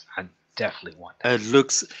 Yes, I definitely want that. It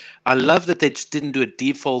looks... I love that they just didn't do a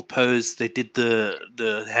default pose. They did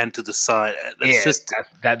the hand to the side.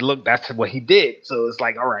 That's what he did. So it's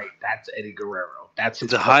like, all right, that's Eddie Guerrero. That's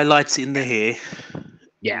the highlights in the hair.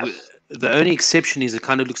 Yes. The only exception is it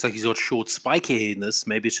kind of looks like he's got short spiky hair in this.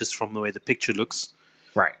 Maybe it's just from the way the picture looks.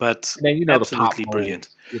 Right. But then, absolutely the pop brilliant.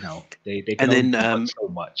 Mold, they can only do so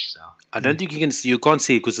much. So I don't think you can't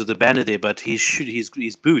see it because of the banner there, but his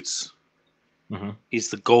boots is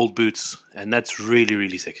the gold boots, and that's really,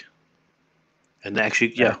 really sick. And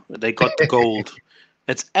actually, they got the gold.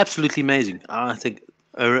 It's absolutely amazing. I think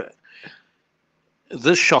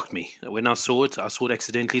this shocked me when I saw it. I saw it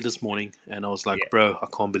accidentally this morning, and I was like, bro, I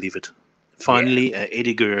can't believe it. Finally,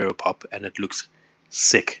 Eddie Guerrero pop, and it looks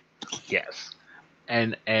sick. Yes.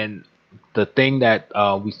 And the thing that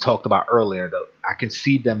we talked about earlier, though, I can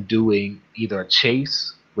see them doing either a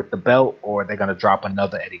chase with the belt, or they're going to drop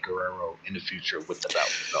another Eddie Guerrero in the future with the belt.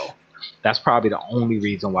 So that's probably the only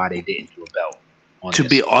reason why they didn't do a belt. To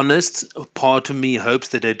be honest, part of me hopes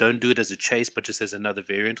that they don't do it as a chase, but just as another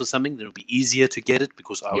variant or something. It'll be easier to get it,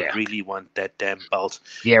 because I would really want that damn belt.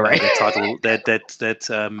 Yeah, right. That title,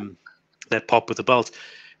 that pop with the belt.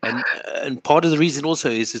 And part of the reason also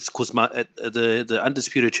is it's because the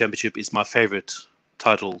Undisputed Championship is my favorite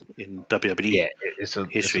title in WWE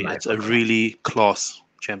history. It's a really class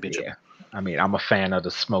championship. Yeah. I mean, I'm a fan of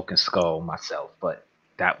the Smoking Skull myself, but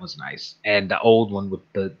that was nice. And the old one with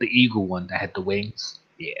the eagle one that had the wings.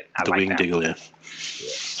 Yeah, the wing deagle, yeah.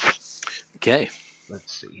 Okay.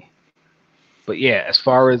 Let's see. But yeah, as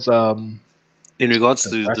far as in regards to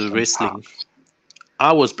the wrestling,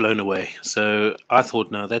 I was blown away. So I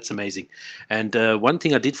thought, no, that's amazing. And one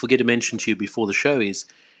thing I did forget to mention to you before the show is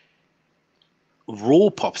Raw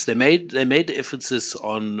pops. They made the emphasis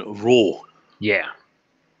on Raw. Yeah.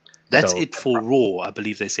 That's it for Raw, I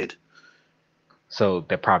believe they said. So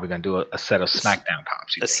they're probably going to do a set of SmackDown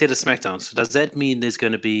pops. A set of SmackDowns. So does that mean there's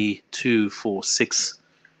going to be 2, 4, 6,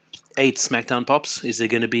 8 SmackDown pops? Is there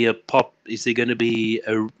going to be a pop? Is there going to be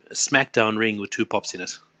a SmackDown ring with 2 pops in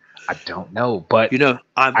it? I don't know, but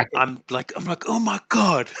I'm like, oh my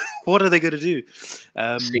god, what are they going to do?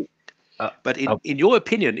 But in your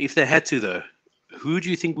opinion, if they had to, though, who do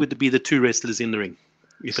you think would be the 2 wrestlers in the ring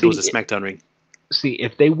if it was a SmackDown ring? See,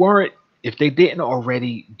 if they didn't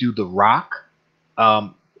already do The Rock,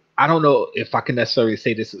 I don't know if I can necessarily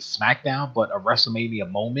say this is SmackDown, but a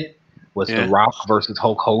WrestleMania moment was The Rock versus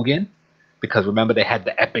Hulk Hogan. Because remember, they had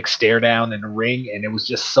the epic stare down in the ring, and it was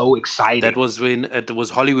just so exciting. That was when it was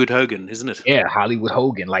Hollywood Hogan, isn't it? Yeah, Hollywood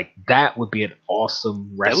Hogan. Like, that would be an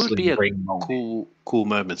awesome wrestling ring moment. Cool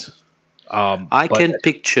moment. I can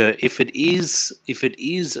picture if it is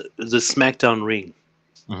the SmackDown ring.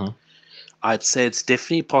 I'd say it's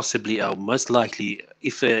definitely, possibly, most likely,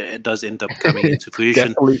 if it does end up coming into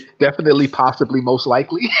fruition. definitely, possibly, most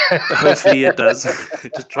likely. Hopefully it does.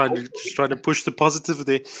 just trying to push the positive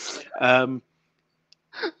there.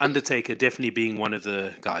 Undertaker definitely being one of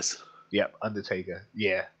the guys. Yep, Undertaker.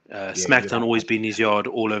 Yeah. SmackDown always been his yard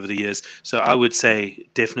all over the years. So I would say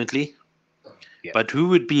definitely. Yeah. But who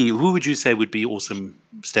would you say would be awesome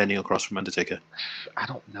standing across from Undertaker? I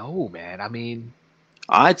don't know, man. I mean,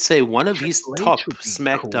 I'd say one of his top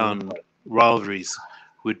SmackDown rivalries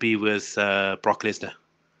would be with Brock Lesnar.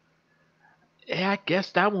 Yeah, I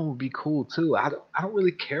guess that one would be cool too. I don't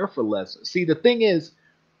really care for Lesnar. See, the thing is,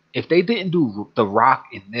 if they didn't do The Rock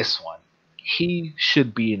in this one, he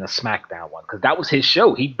should be in a SmackDown one, because that was his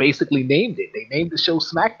show. He basically named it. They named the show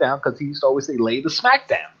SmackDown because he used to always say, "Lay the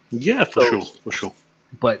SmackDown." Yeah, for sure.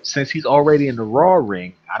 But since he's already in the Raw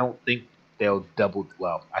ring, I don't think they'll double.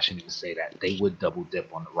 Well, I shouldn't even say that. They would double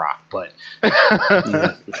dip on The Rock, but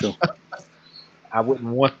yeah, for sure. I wouldn't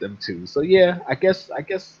want them to. So yeah, I guess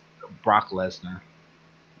Brock Lesnar,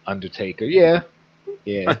 Undertaker. Yeah,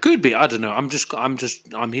 Yeah. It could be. I don't know. I'm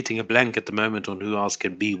hitting a blank at the moment on who else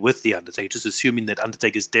can be with the Undertaker. Just assuming that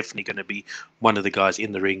Undertaker is definitely going to be one of the guys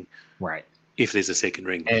in the ring. Right. If there's a second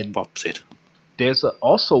ring And pop set. there's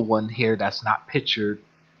also one here that's not pictured.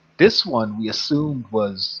 This one we assumed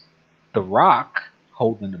was The Rock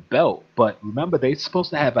holding the belt, but remember they're supposed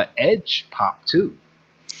to have an Edge pop too.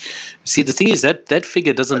 See, the thing is that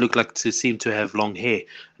figure doesn't look like to seem to have long hair.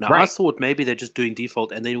 Now, I Right. thought maybe they're just doing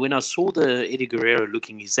default, and then when I saw the Eddie Guerrero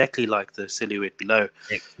looking exactly like the silhouette below,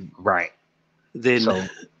 Right. then So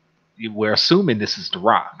we're assuming this is The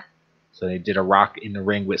Rock. So they did a Rock in the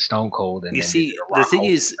ring with Stone Cold, and you then see, they did a the Rock thing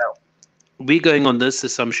holding is, the belt. we're going on this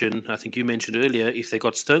assumption. I think you mentioned earlier, if they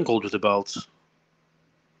got Stone Cold with the belt,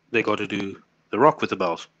 they got to do the Rock with the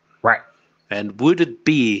belt. Right. And would it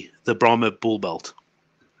be the Brahma Bull belt?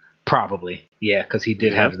 Probably, yeah, because he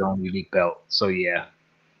did have his own unique belt. So yeah,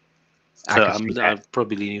 So I'm I'm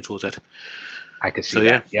probably leaning towards that. I could see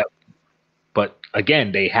that. Yep. But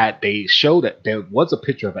again, they showed that there was a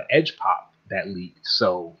picture of an Edge pop that leaked.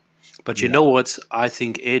 So, but you know what? I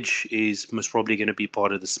think Edge is most probably going to be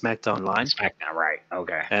part of the SmackDown line. SmackDown, right?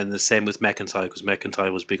 Okay. And the same with McIntyre, because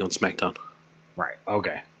McIntyre was big on SmackDown. Right.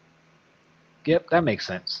 Okay. Yep, that makes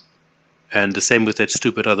sense. And the same with that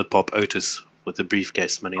stupid other pop, Otis, with the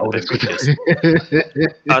briefcase, Money in the Bank briefcase.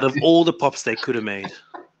 Out of all the pops they could have made,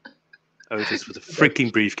 Otis with a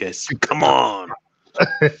freaking briefcase. Come on.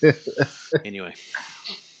 Anyway.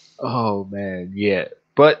 Oh man, yeah.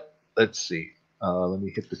 But let's see. Let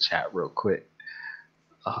me hit the chat real quick.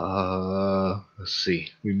 Let's see.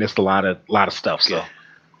 We missed a lot of stuff, so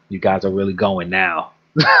you guys are really going now.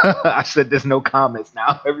 I said there's no comments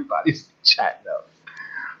now. Everybody's chatting up.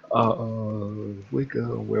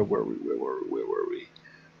 Where were we?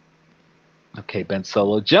 Okay, Ben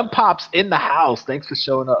Solo. Gem Pops in the house. Thanks for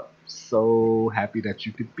showing up. So happy that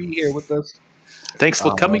you could be here with us. Thanks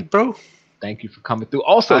for coming, bro. Thank you for coming through.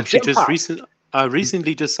 Also, I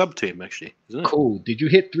recently just subbed to him, actually. Cool. Did you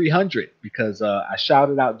hit 300? Because I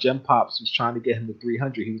shouted out Gem Pops was trying to get him to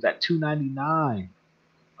 300. He was at 299.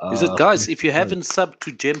 Is it, guys? If you haven't subbed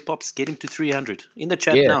to Gem Pops, get him to 300 in the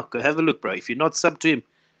chat now. Go have a look, bro. If you're not subbed to him,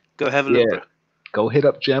 go have a look, bro. Go hit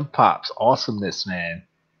up Gem Pops. Awesomeness, man.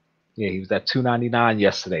 Yeah, he was at 299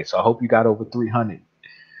 yesterday. So I hope you got over 300.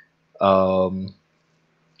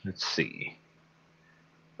 Let's see.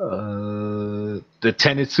 The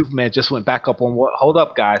Tenant Superman just went back up on what? Hold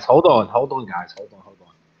up, guys. Hold on, guys. Hold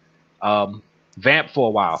on. Vamp for a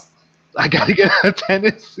while. I gotta get a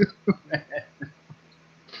Tenant Superman.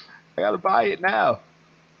 I gotta buy it now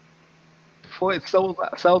before it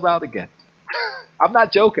sells out again. I'm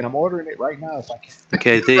not joking. I'm ordering it right now if I can.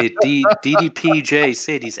 Okay, the DDPJ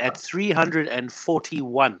said he's at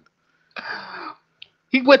 341.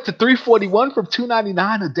 He went to 341 from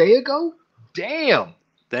 299 a day ago. Damn.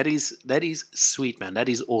 That is sweet, man. That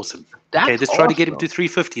is awesome. That's okay, let's try to get him to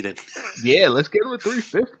 350 then. Yeah, let's get him to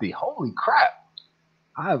 350. Holy crap.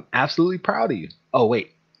 I'm absolutely proud of you. Oh,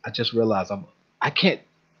 wait. I just realized I can't.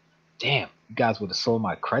 Damn. You guys would have sold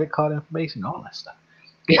my credit card information, all that stuff.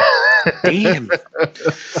 Damn.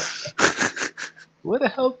 Where the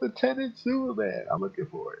hell's the Tenant Superman? I'm looking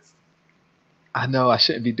for it. I know I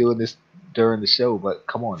shouldn't be doing this during the show, but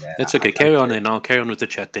come on, man. That's okay. Carry on, then. I'll carry on with the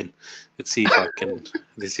chat then. Let's see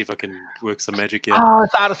if I can work some magic here. Oh,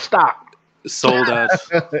 it's out of stock. Sold out.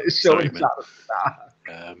 It's showing it's out of stock.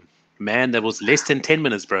 Man, that was less than 10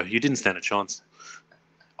 minutes, bro. You didn't stand a chance.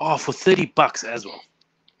 Oh, for $30 as well.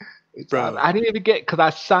 Bro, I didn't even get because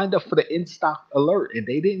I signed up for the in-stock alert and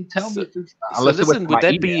they didn't tell me. So listen, would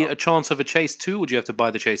that be a chance of a chase too? Or would you have to buy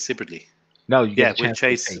the chase separately? No, you get with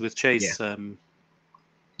chase.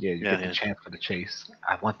 Yeah, you get a chance for the chase.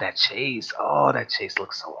 I want that chase. Oh, that chase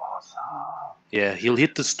looks so awesome. Yeah, he'll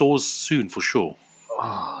hit the stores soon for sure.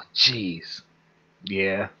 Oh, jeez.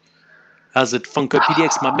 Yeah. How's it, Funko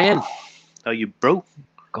PDX, my man? How you, bro?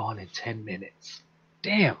 Gone in 10 minutes.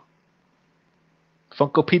 Damn.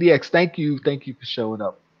 Funko PDX, thank you for showing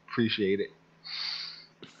up. Appreciate it.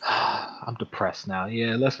 I'm depressed now.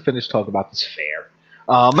 Yeah, let's finish talking about this fair.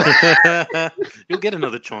 You'll get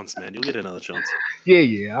another chance, man. You'll get another chance.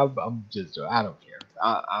 Yeah. I'm just. I don't care.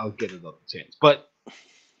 I'll get another chance. But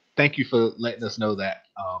thank you for letting us know that.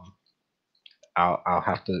 I'll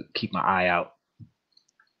have to keep my eye out.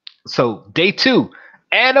 So day 2,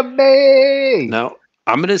 anime. Now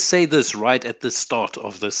I'm gonna say this right at the start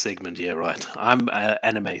of this segment here, right? I'm an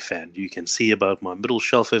anime fan. You can see about my middle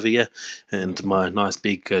shelf over here and my nice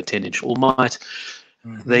big 10-inch All Might.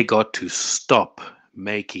 Mm-hmm. They got to stop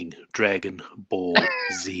making Dragon Ball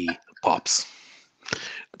Z pops.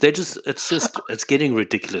 It's getting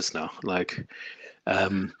ridiculous now. Like,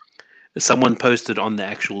 someone posted on the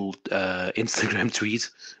actual Instagram tweet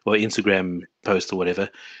or Instagram post or whatever.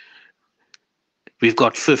 We've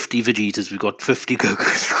got 50 Vegetas, we've got 50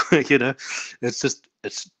 Gokus. You know,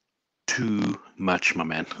 it's too much, my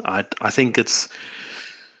man. I think it's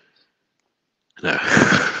no.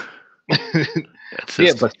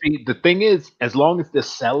 Yeah, but see, the thing is, as long as they're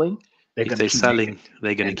selling, if they're selling,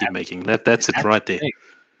 they're going to keep making. That's it right there.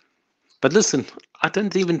 But listen, I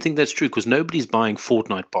don't even think that's true because nobody's buying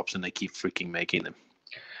Fortnite pops and they keep freaking making them.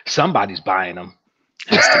 Somebody's buying them.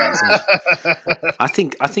 Has to be, isn't it? I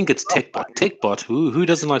think it's TechBot. TechBot, who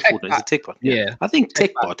doesn't like Fortnite? It's a TechBot. Yeah. I think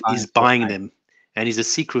TechBot is buying them, and he's a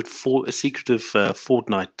secretive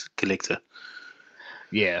Fortnite collector.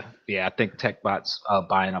 Yeah, I think TechBot's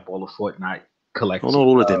buying up all the Fortnite collectors. Well, not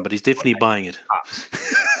all of them, but he's definitely buying it.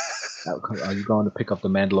 Are you going to pick up the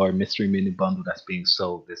Mandalorian Mystery Mini bundle that's being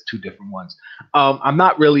sold? There's 2 different ones. I'm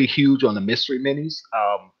not really huge on the Mystery Minis.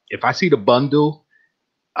 If I see the bundle,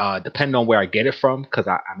 depending on where I get it from, because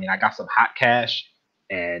I got some hot cash,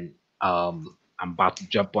 and I'm about to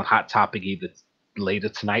jump on Hot Topic either later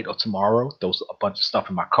tonight or tomorrow. Those a bunch of stuff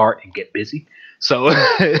in my cart and get busy. So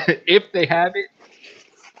if they have it,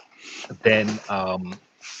 then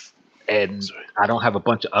and I don't have a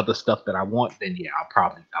bunch of other stuff that I want, then yeah, I'll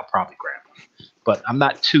probably grab one. But I'm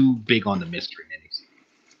not too big on the mystery minis.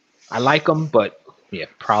 I like them, but yeah,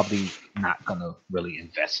 probably not gonna really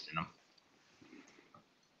invest in them.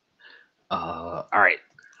 All right.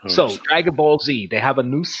 So Dragon Ball Z, they have a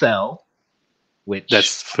new cell, which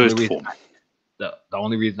that's first form. The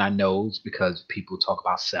only reason I know is because people talk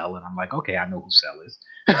about Cell, and I'm like, okay, I know who Cell is.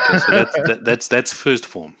 Okay, so that's first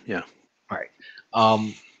form, yeah. All right.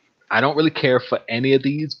 I don't really care for any of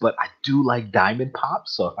these, but I do like Diamond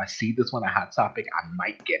Pops. So if I see this one at Hot Topic, I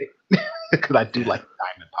might get it because I do like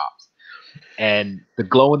Diamond Pops. And the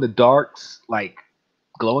glow in the darks, like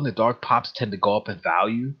glow in the dark pops, tend to go up in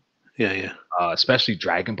value. Yeah. Especially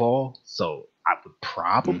Dragon Ball. So I would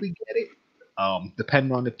probably get it,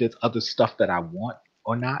 depending on if there's other stuff that I want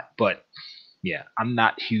or not. But yeah, I'm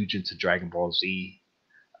not huge into Dragon Ball Z,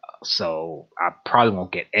 so I probably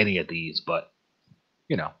won't get any of these. But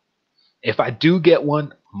you know, if I do get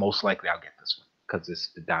one, most likely I'll get this one because it's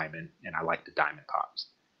the diamond, and I like the Diamond Pops.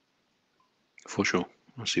 For sure.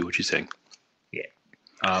 I see what you're saying.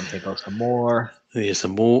 Yeah. Here goes some more. There's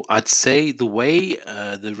some more. I'd say the way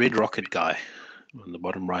the Red Rocket guy on the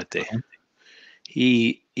bottom right there,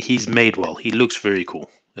 he's made well. He looks very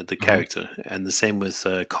cool, the character. And the same with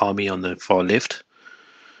Kami on the far left.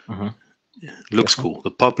 Yeah, looks cool.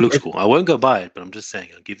 The pop looks cool. I won't go buy it, but I'm just saying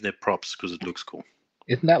I'll give them props because it looks cool.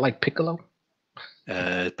 Isn't that like Piccolo?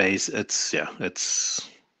 It's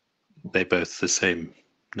they're both the same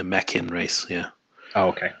Namekian race, yeah. Oh,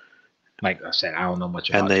 okay. Like I said, I don't know much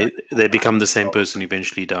about and they become the same person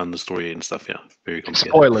eventually down the story and stuff, yeah. Very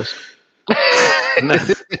complicated. Spoilers. No,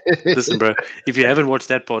 listen, bro, if you haven't watched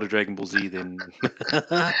that part of Dragon Ball Z, then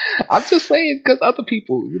I'm just saying because other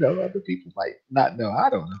people might not know. I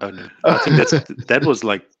don't know. Oh no. I think that was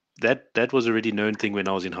like that was already known thing when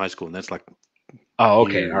I was in high school, and that's like all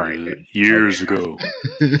right. Years ago.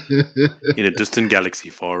 In a distant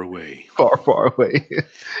galaxy far away. Far away.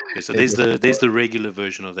 Okay, so there's the regular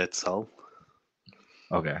version of that cell.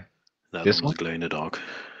 Okay. This one was glow in the dark.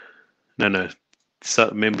 No. So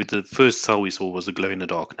remember the first cell we saw was a glow in the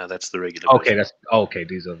dark. Now that's the regular version.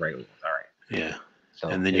 These are regular ones. All right. Yeah. So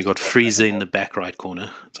and then you got Frieza in the back right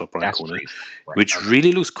corner, top right corner, which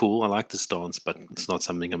really looks cool. I like the stance, but it's not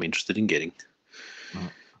something I'm interested in getting.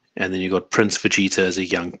 And then you got Prince Vegeta as a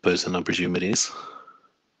young person, I presume it is.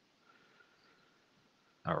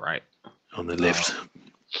 All right. On the left.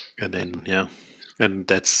 And then, yeah. And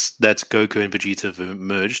that's Goku and Vegeta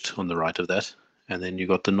merged on the right of that. And then you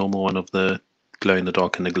got the normal one of the glow in the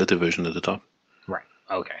dark and the glitter version at the top. Right.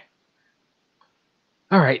 Okay.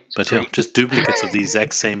 All right. But yeah, just duplicates of the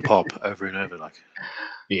exact same pop over and over. Like.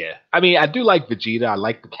 Yeah. I mean, I do like Vegeta. I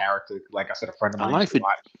like the character. Like I said, a friend of mine. I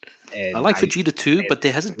like Vegeta too, but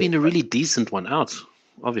there hasn't been a really decent one out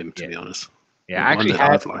of him, to be honest. Yeah, I actually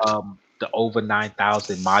had the over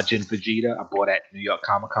 9,000 Majin Vegeta. I bought at New York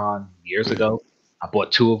Comic Con years ago. I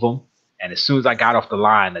bought 2 of them, and as soon as I got off the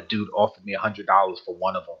line, the dude offered me $100 for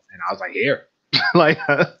one of them, and I was like, "Here." Like,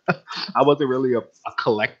 I wasn't really a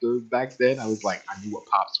collector back then. I was like, I knew what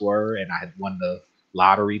pops were, and I had won the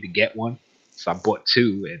lottery to get one, so I bought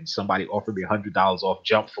 2, and somebody offered me $100 off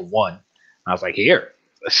jump for one. And I was like, "Here."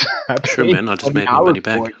 Sure, man. I just made my money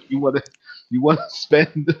back. You want to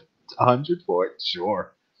spend 100 for it?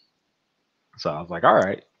 Sure. So I was like, all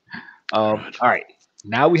right. All right.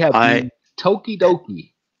 Now we have the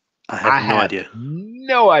Tokidoki. I have no idea.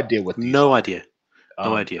 No idea what these are. idea.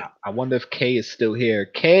 No idea. I wonder if Kay is still here.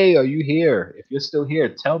 Kay, are you here? If you're still here,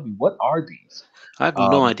 tell me, what are these? I have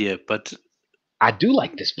no idea, but I do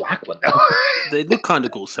like this black one though. they look kind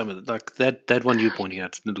of cool. Some of them, like that one you're pointing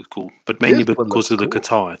at, it looks cool, but This mainly one because looks of the cool.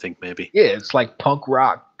 guitar, I think maybe. Yeah, it's like punk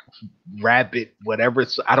rock, rabbit, whatever.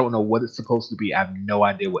 I don't know what it's supposed to be. I have no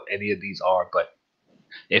idea what any of these are. But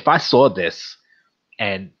if I saw this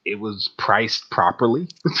and it was priced properly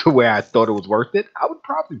to where I thought it was worth it, I would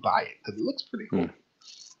probably buy it because it looks pretty cool.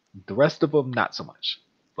 The rest of them, not so much.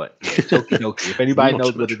 But yeah, Tokidoki. If anybody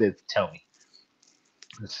knows what it is, tell me.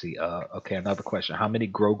 Let's see. Okay, another question. How many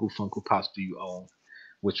Grogu Funko Pops do you own?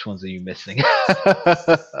 Which ones are you missing?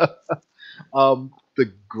 The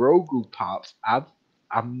Grogu Pops.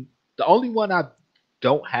 I'm the only one I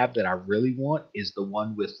don't have that I really want is the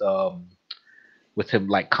one with him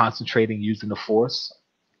like concentrating using the Force.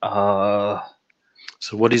 So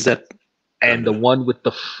what is that? And the one with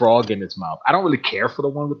the frog in his mouth. I don't really care for the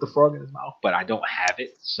one with the frog in his mouth, but I don't have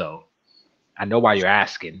it, so I know why you're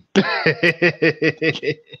asking.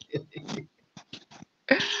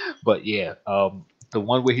 But yeah, the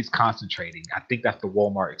one where he's concentrating, I think that's the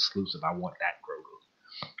Walmart exclusive. I want that Grogu.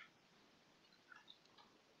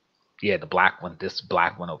 Yeah, the black one. This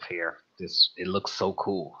black one over here. It looks so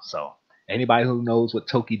cool. So anybody who knows what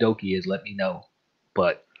Tokidoki is, let me know.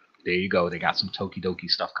 But there you go. They got some Tokidoki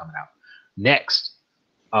stuff coming out. Next,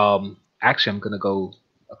 actually, I'm gonna go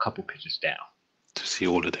a couple pictures down to see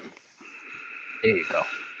all of them. There you go.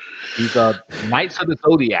 These are Knights of the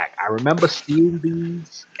Zodiac. I remember seeing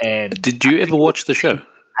these. And did you ever watch the show?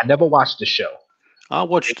 I never watched the show. I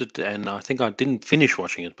watched it, and I think I didn't finish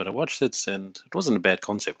watching it, but I watched it, and it wasn't a bad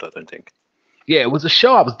concept, I don't think. Yeah, it was a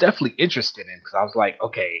show I was definitely interested in because I was like,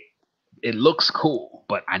 okay, it looks cool,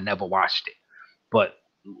 but I never watched it. But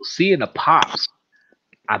seeing the pops,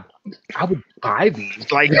 I would buy these.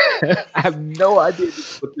 Like, I have no idea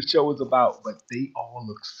what the show is about, but they all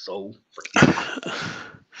look so freaking.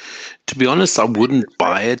 To be honest, I wouldn't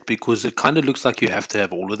buy it because it kind of looks like you have to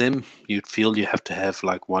have all of them. You'd feel you have to have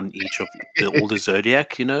like one each of all the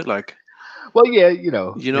Zodiac, like. Well, yeah, you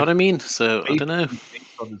know what I mean. So I don't know.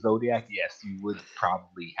 Based on the Zodiac, yes, you would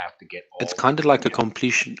probably have to get all. It's kind of like a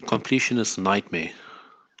completionist nightmare,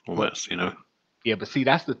 almost. Yeah, but see,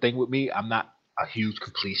 that's the thing with me. I'm not a huge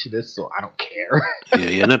completionist, so I don't care.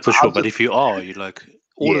 Yeah, no, for sure. But if you are, you're like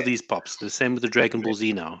all of these pops. The same with the Dragon Ball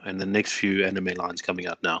Z now, and the next few anime lines coming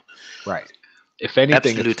out now. Right. If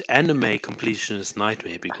anything, absolute anime completionist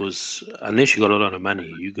nightmare because unless you got a lot of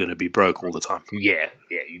money, you're gonna be broke all the time. Yeah,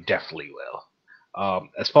 you definitely will.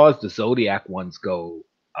 As far as the Zodiac ones go,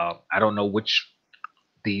 I don't know which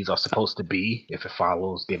these are supposed to be. If it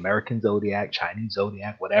follows the American Zodiac, Chinese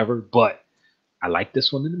Zodiac, whatever. But I like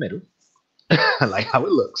this one in the middle. I like how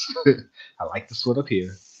it looks. I like this one up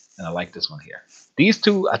here, and I like this one here. These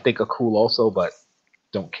two I think are cool also, but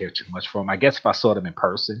don't care too much for them. I guess if I saw them in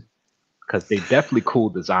person, because they're definitely cool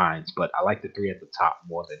designs, but I like the three at the top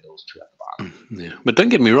more than those two at the bottom. Yeah, but don't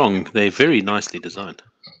get me wrong, they're very nicely designed.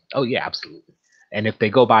 Oh yeah, absolutely. And if they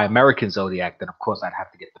go by American Zodiac, then of course I'd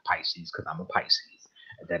have to get the Pisces because I'm a Pisces,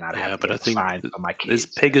 and then I'd have to get the sign for my kids. There's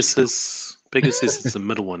Pegasus. Pegasus is the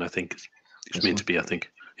middle one, I think. It's meant to be, I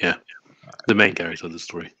think. Yeah. The main character of the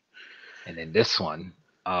story. And then this one,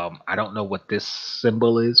 I don't know what this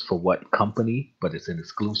symbol is for what company, but it's an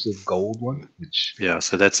exclusive gold one. Which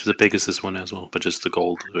so that's the Pegasus one as well, but just the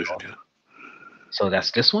gold version. Yeah. So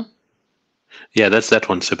that's this one. Yeah, that's that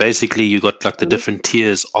one. So basically, you got like the different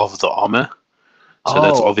tiers of the armor. So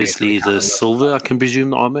that's obviously the silver, I can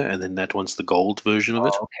presume, the armor, and then that one's the gold version of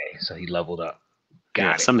it. Okay, so he leveled up.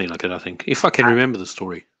 Got it. Something like that, I think. If I can remember the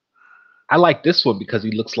story. I like this one because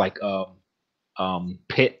he looks like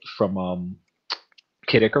Pitt from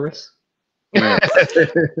Kid Icarus.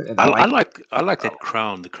 I like that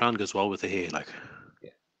crown. The crown goes well with the hair, like.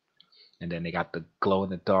 Yeah. And then they got the glow in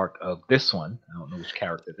the dark of this one. I don't know which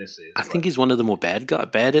character this is. I think he's one of the more bad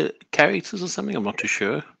characters or something. I'm not too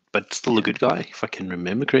sure, but still a good guy, if I can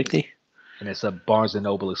remember correctly. And it's a Barnes &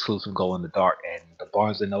 Noble exclusive glow in the dark. And the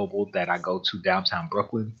Barnes & Noble that I go to downtown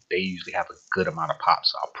Brooklyn, they usually have a good amount of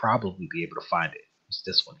pops. So I'll probably be able to find it. It's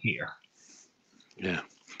this one here. Yeah.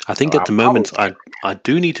 I think at the moment I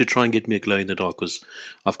do need to try and get me a glow in the dark because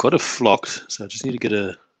I've got a flocked, so I just need to get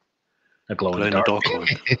a glow in the dark one.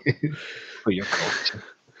 For your culture.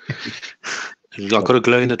 I've got a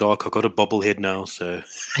glow in the dark. I've got a bobblehead now, so.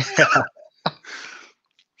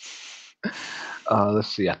 Let's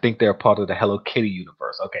see. I think they're part of the Hello Kitty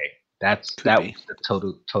universe. Okay, that was the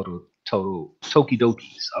total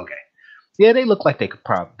Tokidokis. Okay, yeah, they look like they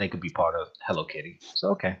could be part of Hello Kitty. So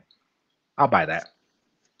okay, I'll buy that.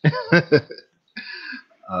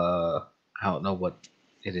 I don't know what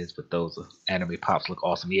it is, but those anime pops look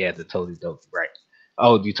awesome. Yeah, they're totally dope. Right.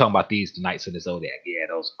 Oh, you talking about these, the Knights of the Zodiac? Yeah,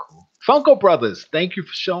 those are cool. Funko Brothers, thank you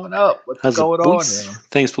for showing up. What's How's it, going on, boys? man?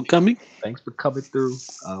 Thanks for coming. Thanks for coming through.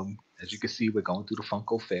 As you can see, we're going through the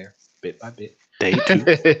Funko Fair bit by bit. Day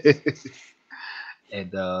 2.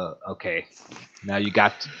 And okay, now you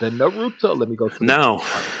got the Naruto. Let me go to Now,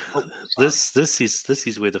 sorry. this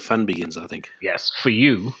is where the fun begins. I think. Yes, for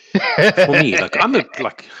you. For me, like I'm a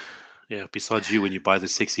like. Yeah, besides you, when you buy the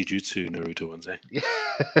sexy jutsu Naruto ones, eh?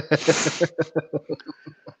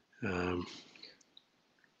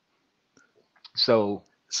 So,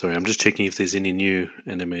 sorry, I'm just checking if there's any new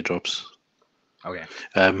anime drops. okay.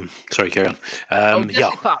 Sorry, carry on.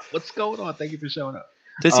 Jesse Pop, what's going on? Thank you for showing up.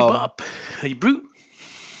 Jesse Pop, hey, brute.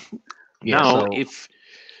 Yeah, now, so,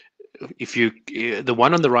 if you the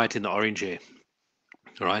one on the right in the orange hair,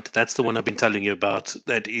 all right, that's the one I've been telling you about.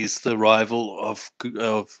 That is the rival of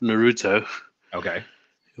Naruto. Okay.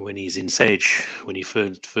 When he's in Sage, when he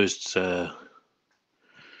first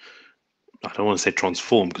I don't want to say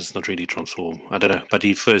transform because it's not really transform. I don't know, but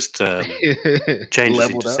he first changes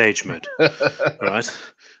into Sage mode, right?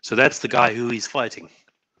 So that's the guy who he's fighting.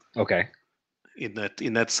 Okay. In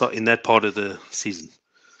that part of the season,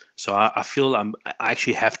 so I feel I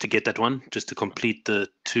actually have to get that one just to complete the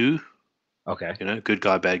 2. Okay. You know, good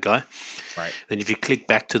guy, bad guy. Right. Then if you click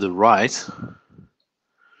back to the right,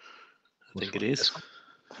 I think it is.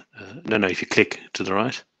 No, if you click to the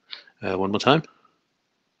right, one more time.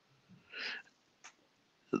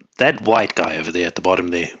 That white guy over there at the bottom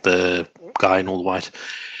there, the guy in all white,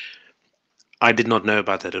 I did not know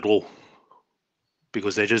about that at all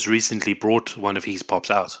because they just recently brought one of his pops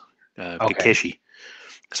out, Kakashi.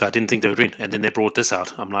 So I didn't think they would win. And then they brought this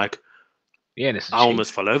out. I'm like, yeah, I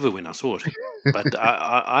almost fell over when I saw it. But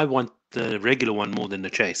I want the regular one more than the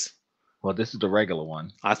chase. Well, this is the regular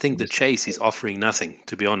one. I think the chase is offering nothing,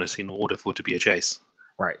 to be honest, in order for it to be a chase.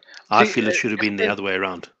 Right. I feel it should have been the other way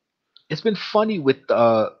around. It's been funny with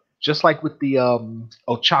just like with the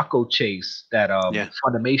Ochako chase that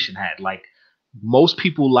Funimation had. Like most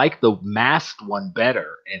people like the masked one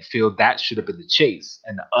better and feel that should have been the chase,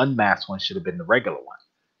 and the unmasked one should have been the regular one.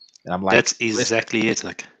 And I'm like, that's exactly it.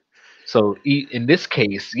 Like, so in this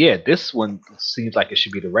case, yeah, this one seems like it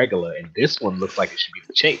should be the regular, and this one looks like it should be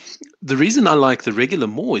the chase. The reason I like the regular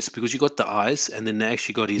more is because you got the eyes, and then they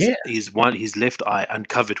actually got his left eye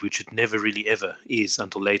uncovered, which it never really ever is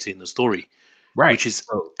until later in the story. Right. Which is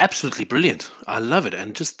absolutely brilliant. I love it.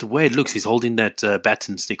 And just the way it looks, he's holding that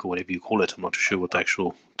baton stick or whatever you call it. I'm not sure what the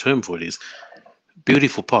actual term for it is.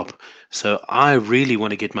 Beautiful pop. So I really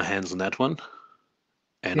want to get my hands on that one.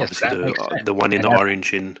 And obviously the one in the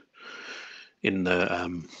orange in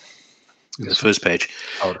the first page.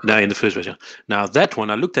 No, in the first page. Now that one,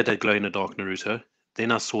 I looked at that glow in the dark Naruto.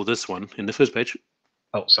 Then I saw this one in the first page.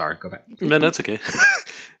 Oh, sorry. Go back. No, that's okay.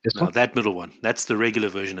 That middle one. That's the regular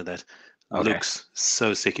version of that. Looks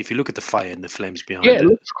so sick. If you look at the fire and the flames behind it. Yeah, it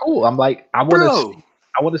looks cool. I'm like, I want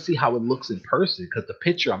to see how it looks in person because the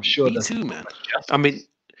picture, I'm sure. Me too, man. I mean,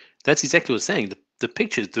 that's exactly what I was saying. The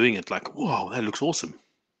picture is doing it like, whoa, that looks awesome.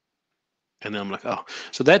 And then I'm like, oh.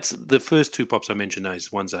 So that's the first 2 pops I mentioned now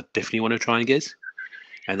is ones I definitely want to try and guess.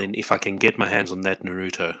 And then if I can get my hands on that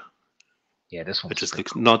Naruto. Yeah, this one. It just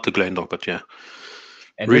looks, not the Glen Dog, but yeah.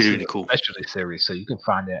 And really, really cool. Especially series, so you can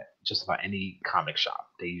find it just about any comic shop.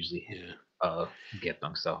 They usually get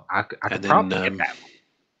them. So I could probably get that one.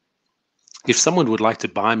 If someone would like to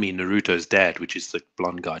buy me Naruto's dad, which is the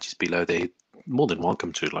blonde guy just below there, more than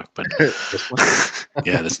welcome to. Like, but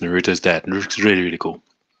yeah, that's Naruto's dad. It's really, really cool.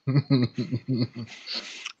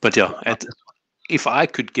 But yeah, if I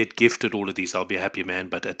could get gifted all of these, I'll be a happy man.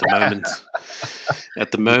 But at the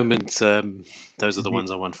moment, those are the ones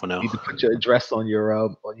I want for now. You need to put your address on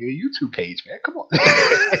your YouTube page, man. Come on.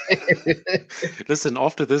 Listen,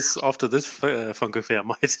 after this Funko Fair, I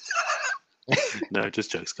might. No,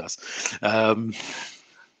 just jokes, guys.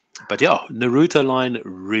 But yeah, Naruto line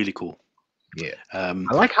really cool. Yeah, I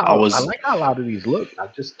like how a lot of these look. I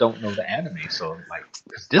just don't know the anime, so like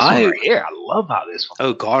this one right here, I love how this one.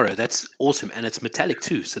 Oh, Gara, that's awesome, and it's metallic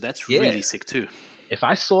too, so that's really sick too. If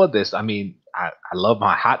I saw this, I mean, I love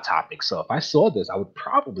my Hot Topic, so if I saw this, I would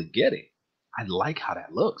probably get it. I like how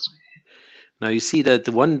that looks, man. Now you see that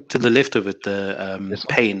the one to the left of it, the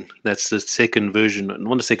Pain, that's the second version,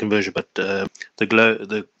 not the second version, but the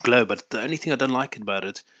glow. But the only thing I don't like about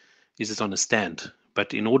it is it's on a stand.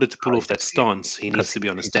 But in order to pull off that stance, he needs to be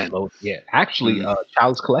on a stand. Yeah, actually,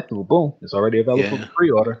 Child's Collectible, boom, it's already available for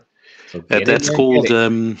pre-order. So that's called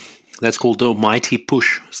the Mighty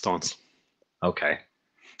Push stance. Okay.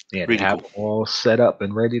 Yeah, really they have cool. all set up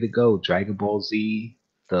and ready to go. Dragon Ball Z,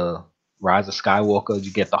 the Rise of Skywalker,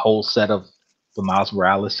 you get the whole set of the Miles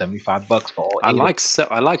Morales, $75 for all I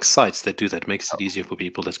eight. like sites that do that. Makes it easier for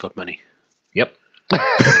people that's got money. Yep.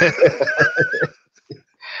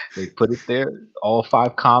 They put it there. All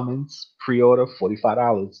 5 commons pre-order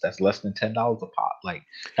 $45. That's less than $10 a pop. Like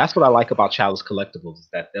that's what I like about Chalice Collectibles is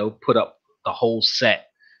that they'll put up the whole set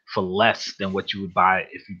for less than what you would buy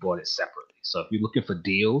if you bought it separately. So if you're looking for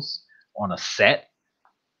deals on a set,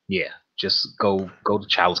 yeah, just go to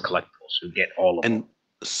Chalice Collectibles. You'll get all of them.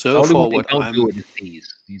 So far, what don't do it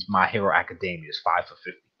is these My Hero Academia is 5 for $50,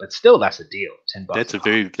 but still that's a deal.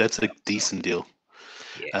 $10. That's a decent deal.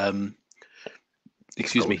 Yeah.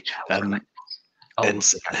 Excuse me. I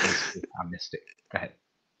missed it. Go ahead.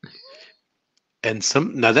 And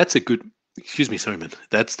that's a good. Excuse me, sorry, man.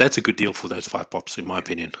 That's a good deal for those 5 pops, in my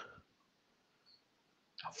opinion.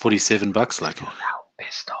 $47, like.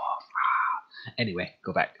 Pissed off. Anyway,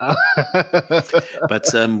 go back. But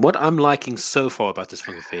what I'm liking so far about this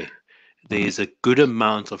Funko Fair, there's a good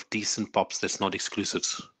amount of decent pops that's not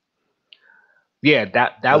exclusives. Yeah,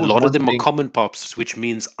 that was a lot of them are common pops, which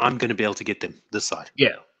means I'm going to be able to get them this side.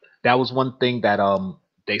 Yeah, that was one thing that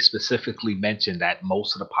they specifically mentioned, that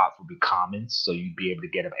most of the pops would be commons, so you'd be able to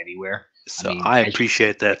get them anywhere. So I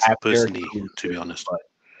appreciate that personally, to be honest. But,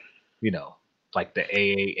 you know, like the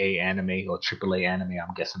AAA anime or AAA anime,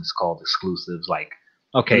 I'm guessing it's called exclusives. Like,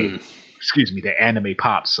 okay, excuse me, they're anime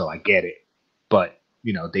pops, so I get it. But,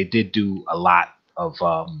 you know, they did do a lot of,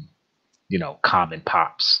 you know, common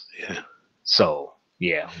pops. Yeah. So,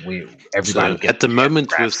 yeah, everybody. So at the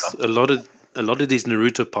moment, with a lot of these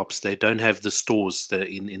Naruto pops, they don't have the stores that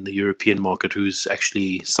in the European market who's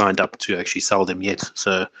actually signed up to actually sell them yet.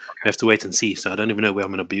 So we have to wait and see. So I don't even know where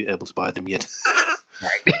I'm going to be able to buy them yet.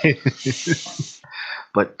 Right.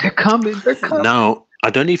 But they're coming. Now, I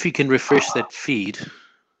don't know if you can refresh that feed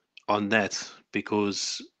on that,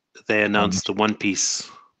 because they announced the One Piece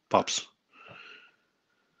pops.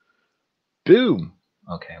 Boom.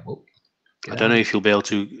 Okay. Well, I don't know if you'll be able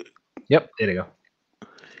to. Yep. There they go.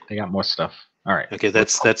 They got more stuff. All right. Okay,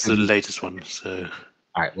 that's the latest one. So.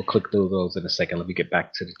 All right, we'll click through those in a second. Let me get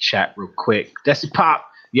back to the chat real quick. Desi Pop,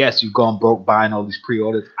 yes, you've gone broke buying all these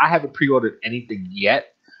pre-orders. I haven't pre-ordered anything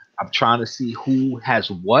yet. I'm trying to see who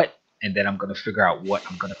has what, and then I'm going to figure out what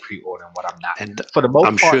I'm going to pre-order and what I'm not. And for the most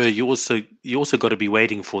I'm part, sure you also got to be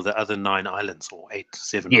waiting for the other 9 islands or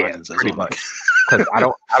 7 islands as pretty well. much. Because I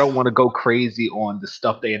don't want to go crazy on the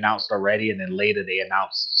stuff they announced already, and then later they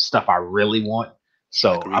announce stuff I really want.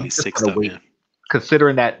 So like really I'm just going to wait. Yeah.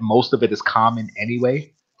 Considering that most of it is common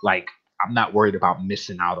anyway, like I'm not worried about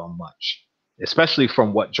missing out on much, especially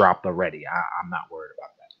from what dropped already. I'm not worried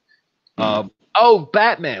about that. Oh,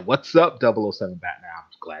 Batman, what's up, 007 Batman? I'm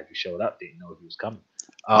glad you showed up. Didn't know he was coming.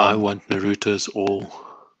 I want Naruto's all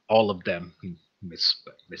of them.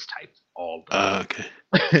 Mistyped all of them.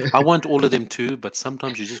 Okay. I want all of them too, but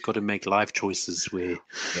sometimes you just got to make life choices where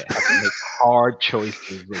have to make hard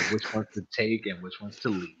choices of which ones to take and which ones to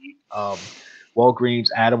leave. Walgreens,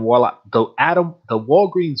 Adam Warlock. The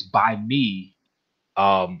Walgreens by me,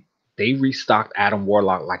 they restocked Adam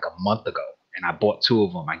Warlock like a month ago, and I bought 2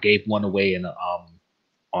 of them. I gave one away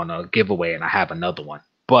on a giveaway, and I have another one.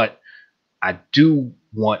 But I do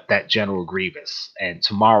want that General Grievous, and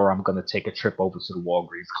tomorrow I'm gonna take a trip over to the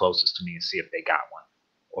Walgreens closest to me and see if they got one,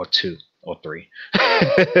 or 2, or 3.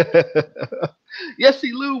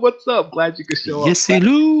 Yesy Lou, what's up? Glad you could show up. Yesy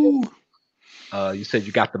Lou. You said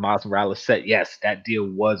you got the Miles Morales set. Yes, that deal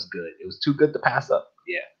was good. It was too good to pass up.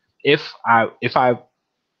 Yeah. If I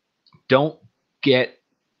don't get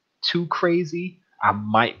too crazy, I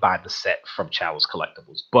might buy the set from Chalice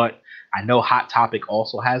Collectibles. But I know Hot Topic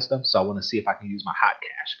also has them, so I want to see if I can use my hot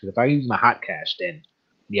cash. Because if I use my hot cash, then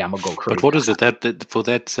yeah, I'm gonna go crazy. But what is it that for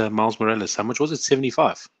that Miles Morales? How much was it?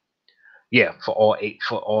 75. Yeah, for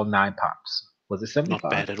all 9 pops. Was it 75?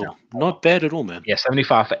 Not bad at all. Not bad at all, man. Yeah,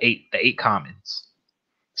 75 for the 8 commons.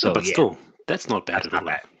 So, no, but still, that's not bad at all.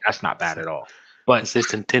 That's not bad at all. But it's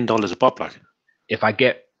less than $10 a pop, like. If I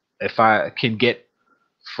can get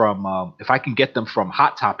them from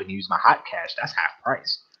Hot Topic and use my hot cash, that's half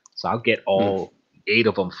price. So I'll get all 8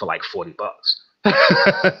 of them for like $40.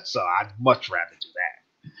 So I'd much rather do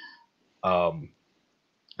that.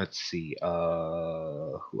 Let's see. Who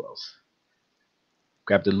else?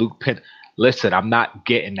 Grab the Luke pin. Listen, I'm not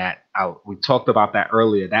getting that out. We talked about that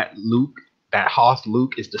earlier. That Hoth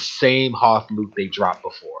Luke is the same Hoth Luke they dropped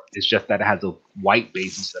before. It's just that it has a white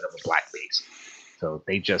base instead of a black base. So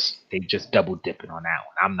they just double dipping on that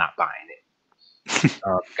one. I'm not buying it.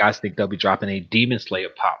 Guys think they'll be dropping a Demon Slayer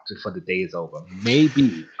pop before the day is over.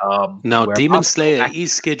 Maybe. Now, Demon Slayer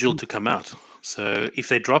is scheduled to come out. So if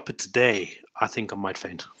they drop it today, I think I might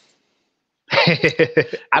faint.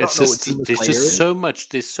 I don't know what Demon there's Slayer just is,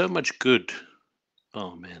 there's so much good.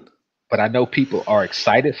 Oh man. but I know people are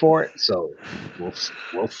excited for it, so we'll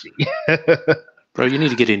see. Bro, you need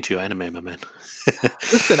to get into your anime, my man.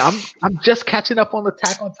 Listen, I'm just catching up on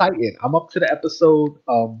Attack on Titan. I'm up to the episode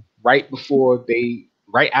right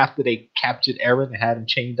after they captured Eren and had him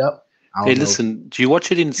chained up. I Hey, don't know. listen, do you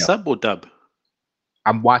watch it in sub or dub?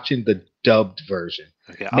 I'm watching the dubbed version.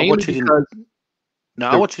 Okay, I Mainly watch it because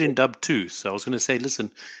I watch it in dub too. So I was going to say,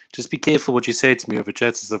 listen, just be careful what you say to me over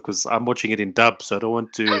chats and stuff because I'm watching it in dub, so I don't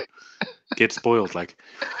want to get spoiled. Like,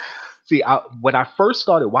 see, when I first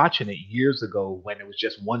started watching it years ago, when it was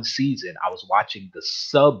just one season, I was watching the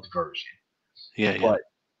sub version. yeah.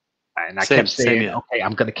 And I Same, kept saying, yeah. okay,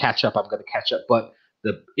 I'm going to catch up. But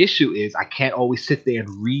the issue is I can't always sit there and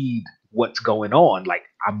read what's going on. Like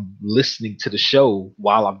I'm listening to the show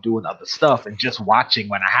while I'm doing other stuff and just watching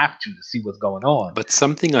when I have to see what's going on. But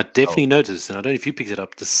something I definitely noticed, and I don't know if you picked it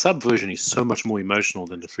up, the sub version is so much more emotional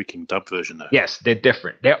than the freaking dub version, though. Yes, they're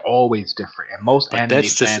different. They're always different. And most anime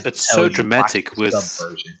that's just, fans it's tell so you dramatic watch the with sub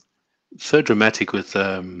version. So dramatic with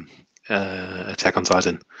Attack on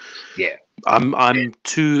Titan. Yeah. I'm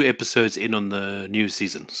 2 episodes in on the new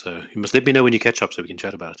season, so you must let me know when you catch up so we can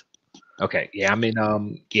chat about it. Okay. Yeah. I mean,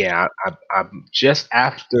 I'm just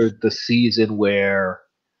after the season where,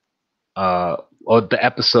 or the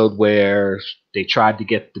episode where they tried to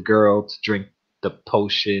get the girl to drink the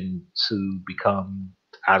potion to become.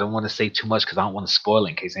 I don't want to say too much because I don't want to spoil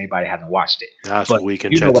it in case anybody hasn't watched it. So we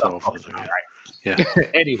can you know chat what I'm off. talking about, right? Yeah.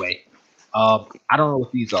 Anyway, I don't know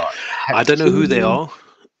what these are. I don't know who they are,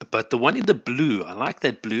 but the one in the blue, I like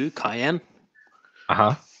that blue, Cayenne.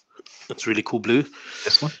 Uh-huh. It's really cool blue.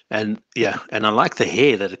 This one? And yeah, and I like the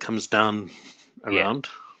hair that it comes down around.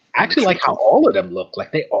 I actually like how all of them look.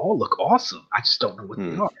 Like they all look awesome. I just don't know what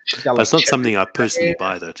they are. She's got, but it's not something I personally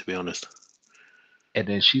buy, though, to be honest. And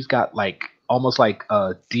then she's got like almost like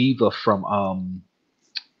a Diva from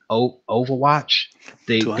Overwatch.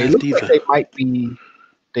 They look Diva? like they might be.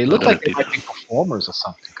 They look like they might be performers or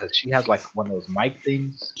something because she has like one of those mic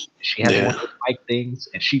things. She has one of those mic things,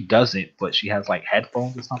 and she doesn't, but she has like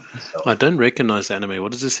headphones or something. So I don't recognize the anime.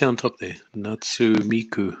 What does it say on top there?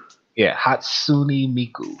 Natsumiku. Yeah, Hatsune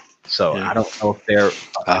Miku. So I don't know if they're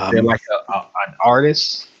like an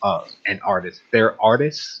artist, They're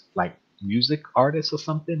artists, like music artists or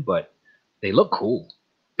something, but they look cool.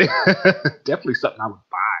 Definitely something I would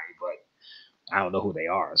buy, but I don't know who they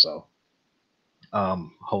are. So,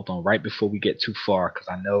 hold on, right before we get too far, because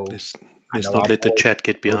I know. Let's not let the chat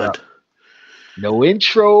get behind. No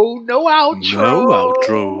intro, no outro. No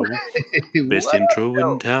outro. Best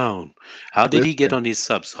intro in town. How did he get on his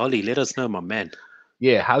subs? Holly, let us know, my man.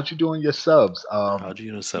 Yeah, how'd you do on your subs? How'd you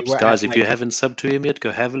do your subs? Guys, if you haven't subbed to him yet,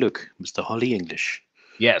 go have a look. Mr. Holly English.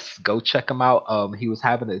 Yes, go check him out. He was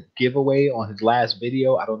having a giveaway on his last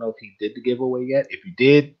video. I don't know if he did the giveaway yet. If you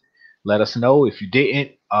did, let us know. If you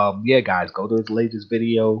didn't, yeah, guys, go to his latest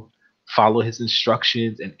video, follow his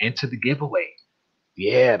instructions, and enter the giveaway.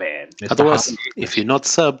 Yeah, man. Mr. Otherwise, if you're not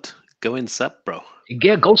subbed, go and sub, bro.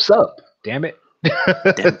 Yeah, go sub. Damn it.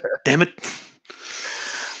 Damn it.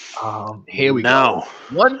 Here we go.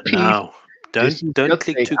 One Piece. Now, don't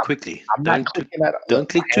click too quickly. Don't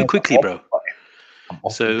click too quickly, bro.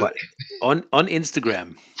 So on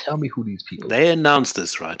Instagram, tell me who these people. They announced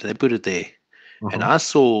this, right? They put it there, and I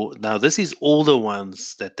saw. Now this is all the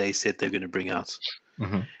ones that they said they're going to bring out,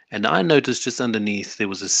 and I noticed just underneath there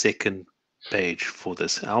was a second page for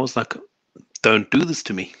this. I was like, "Don't do this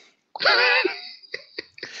to me,"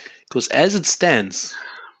 because as it stands,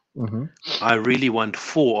 I really want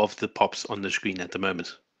 4 of the pops on the screen at the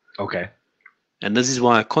moment. Okay, and this is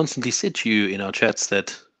why I constantly said to you in our chats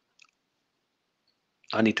that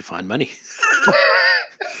I need to find money.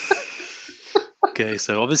 Okay,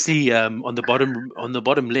 so obviously on the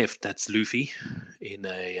bottom left, that's Luffy in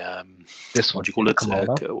a this one. What do you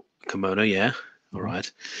call it? Kimono, yeah. All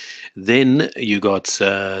right. Then you got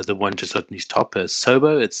the one just on his top,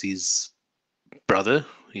 Sobo. It's his brother.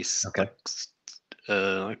 He's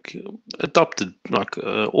like adopted, like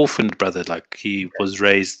orphaned brother. Like he was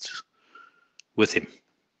raised with him.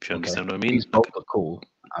 If you understand what I mean. These both look cool.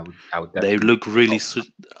 I would they look really.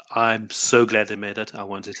 I'm so glad they made it. I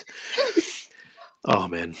want it. Oh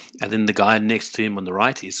man! And then the guy next to him on the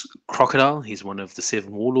right is Crocodile. He's one of the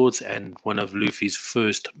 7 warlords and one of Luffy's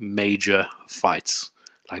first major fights,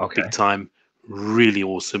 like big time. Really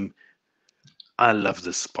awesome. I love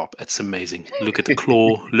this pop. It's amazing. Look at the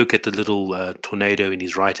claw. Look at the little tornado in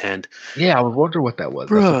his right hand. Yeah, I was wondering what that was.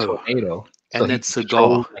 Bro. That's a tornado. And that's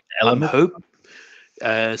Cigar.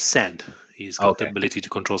 I'm sand. He's got the ability to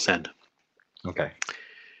control sand. Okay.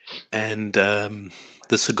 And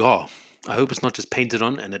the cigar. I hope it's not just painted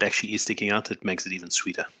on and it actually is sticking out. It makes it even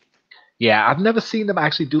sweeter. Yeah, I've never seen them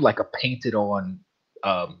actually do like a painted on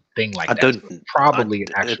thing I like that. So it's don't. probably an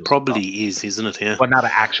It actual cigar. probably is, isn't it? Yeah. Well, not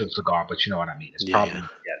an actual cigar, but you know what I mean. It's Yeah, probably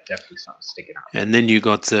yeah. definitely something sticking out. And then you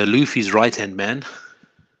got Luffy's right hand man.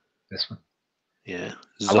 This one. Yeah,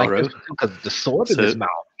 I like this Zorro. one too because the sword in his So mouth.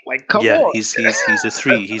 Like, come yeah, on. he's a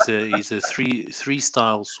three. He's a three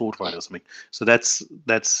style sword fighter or something. So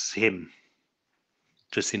that's him,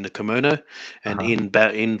 just in the kimono and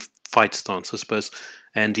in fight stance, I suppose.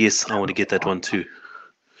 And yes, I want to get that one too.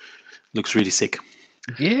 Looks really sick.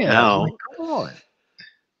 Yeah, like Now, come on.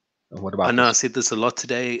 And what I about know I this? said this a lot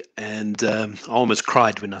today, and I almost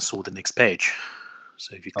cried when I saw the next page.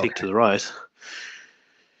 So if you click Okay. to the right,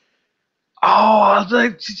 Oh,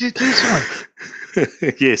 this one.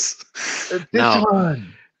 yes. This Now,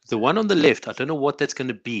 one. the one on the left, I don't know what that's going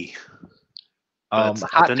to be, but I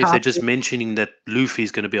Hot don't know if they're just topic. mentioning that Luffy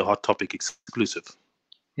is going to be a Hot Topic exclusive.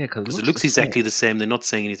 Yeah, because it Because it looks the looks same. exactly the same. They're not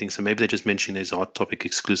saying anything, so maybe they're just mentioning there's a Hot Topic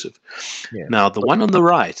exclusive. Yeah. Now, the one on the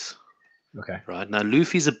right, Okay. right now,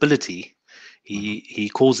 Luffy's ability, he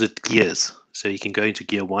calls it gears. So he can go into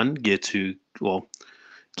gear 1, gear 2, well,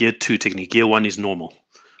 gear 2 technically. Gear 1 is normal.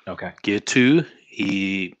 Okay. Gear 2,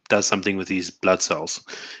 he does something with his blood cells.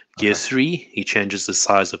 Gear Okay. 3, he changes the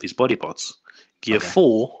size of his body parts. Gear Okay.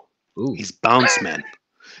 4, Ooh. he's Bounce Man.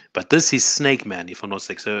 But this is Snake Man, if I'm not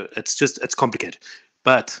mistaken. So it's complicated.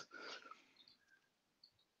 But,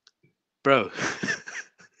 bro,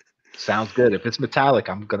 Sounds good. If it's metallic,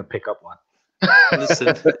 I'm gonna pick up one. listen,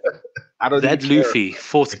 I don't even that care. Luffy,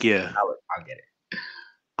 fourth If it's gear, metallic, I'll get it.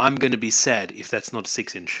 I'm going to be sad if that's not a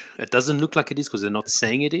 6-inch. It doesn't look like it is because they're not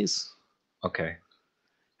saying it is. Okay.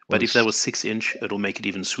 But Well, if that was 6-inch, it'll make it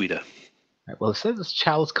even sweeter. it says it's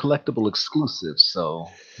Chalice Collectible exclusive, so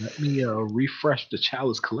let me refresh the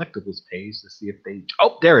Chalice Collectibles page to see if they.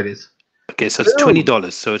 Oh, there it is. Okay, so it's Dude.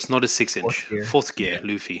 $20. So it's not a Fourth 6-inch. gear. Fourth gear,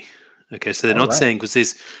 Yeah. Luffy. Okay, so they're All not right. saying because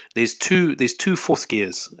there's two fourth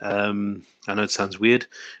gears. I know it sounds weird.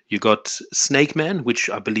 You got Snake Man, which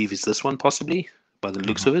I believe is this one possibly by the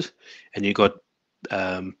looks of it, and you got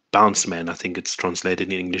Bounce Man. I think it's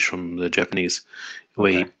translated in English from the Japanese,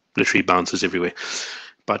 where Okay. he literally bounces everywhere.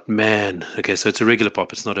 But man, okay, so it's a regular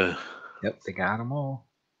pop. It's not a. Yep, they got them all.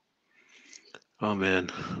 Oh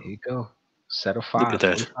man, There you go. Set of look at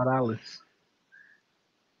five, that. $45.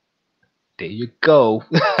 There you go.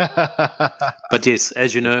 But yes,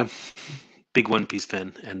 as you know, big One Piece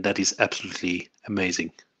fan, and that is absolutely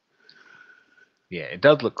amazing. Yeah, it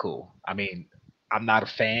does look cool. I mean, I'm not a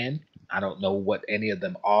fan. I don't know what any of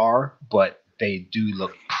them are, but they do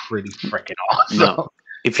look pretty freaking Now, awesome.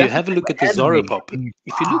 if you That's the have a thing look with at the Zorro anime. Pop,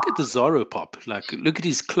 if you look at the Zorro Pop, like look at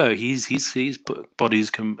his clothes, his body's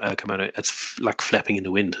kimono, it's like flapping in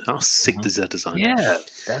the wind. How sick Mhm. is that design? Yeah,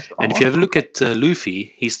 that's And if you have a awesome. look at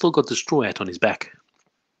Luffy, he's still got the straw hat on his back.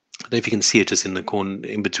 I don't know if you can see it just in the corner,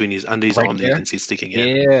 in between his under his Right arm. There you there. can see it sticking. Yeah,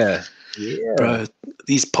 Yeah, yeah. bro,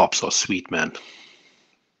 these pops are sweet, man.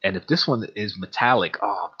 And if this one is metallic,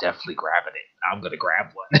 oh, I'm definitely grabbing it. I'm gonna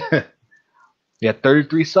grab one. Yeah,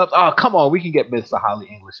 33 subs. Oh, come on, we can get Mr. Holly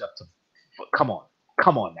English up to. Come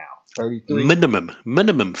on now, 33.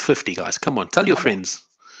 Minimum 50, guys. Come on, tell your Come on. friends.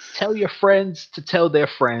 Tell your friends to tell their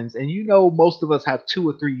friends, and you know most of us have 2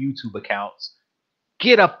 or 3 YouTube accounts.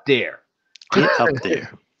 Get up there. Get up there.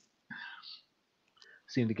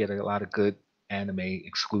 Seem to get a lot of good anime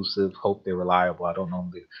exclusive. Hope they're reliable. I don't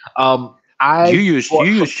know. I You bought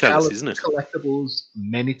from use Chalice, Chalice isn't it? Collectibles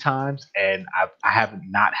many times, and I have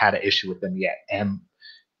not had an issue with them yet. And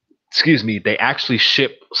excuse me, they actually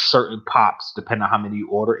ship certain pops depending on how many you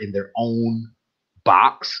order in their own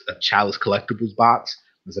box, a Chalice Collectibles box.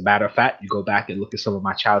 As a matter of fact, you go back and look at some of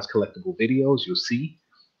my Chalice Collectible videos, you'll see.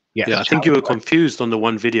 Yes, Yeah, I think you Chalice were confused on the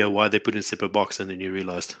one video why they put in a separate box, and then you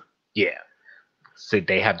realized. Yeah. So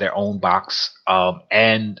they have their own box.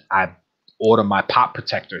 And I order my pop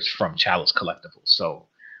protectors from Chalice Collectibles. So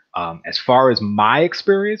as far as my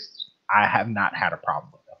experience, I have not had a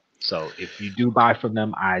problem with them. So if you do buy from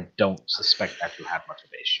them, I don't suspect that you'll have much of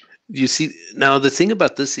an issue. You see, now the thing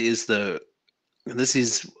about this is this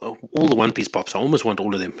is all the One Piece pops. I almost want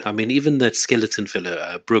all of them. I mean, even that skeleton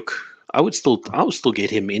filler, Brook. I would still get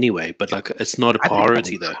him anyway, but like, it's not a I think that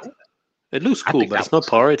priority looks though. cool. It looks I cool, think but that it's not looks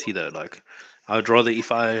cool. priority though. Like, I'd rather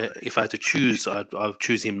if I had to choose, I'd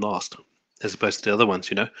choose him last as opposed to the other ones.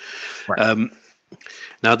 You know. Right.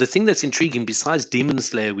 Now, the thing that's intriguing, besides Demon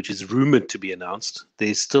Slayer, which is rumored to be announced,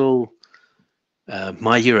 there's still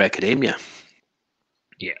My Hero Academia.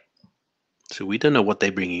 Yeah. So we don't know what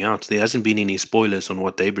they're bringing out. There hasn't been any spoilers on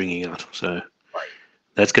what they're bringing out. So Right.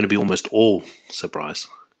 that's going to be almost all surprise.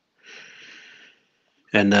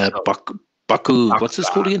 And So, Baku, what's this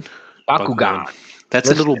called Bakugan. again? Bakugan. That's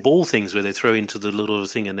the little Listen, ball things where they throw into the little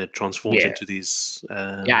thing and it transforms yeah. into these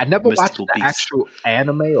Yeah, I never watched mystical the beasts. actual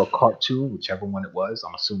anime or cartoon, whichever one it was.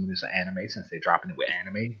 I'm assuming it's an anime since they're dropping it with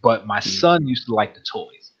anime. But my son used to like the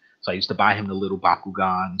toys. So I used to buy him the little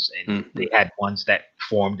Bakugans, and they had ones that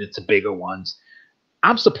formed into bigger ones.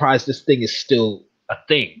 I'm surprised this thing is still a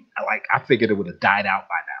thing. I figured it would have died out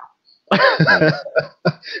by now.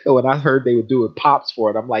 And when I heard they were doing pops for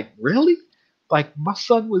it, I'm like, really? Like my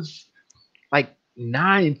son was like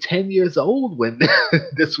 9, 10 years old when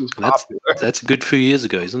this was popular. That's a good few years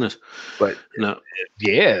ago, isn't it? But No,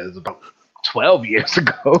 yeah, it was about 12 years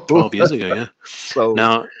ago. 12 years ago, yeah. So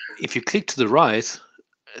Now, if you click to the right,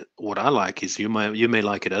 what I like is you may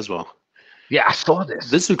like it as well. yeah, I saw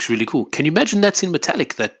this. This looks really cool. Can you imagine that's in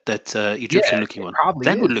metallic? That Egyptian looking one.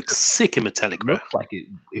 That would look sick in metallic, bro. Looks like it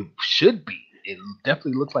should be. It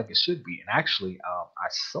definitely looks like it should be. And actually, I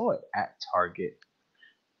saw it at Target.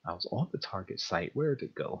 I was on the Target site. Where did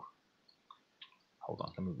it go? Hold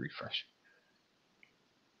on, let me refresh.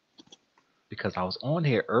 Because I was on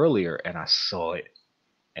here earlier and I saw it,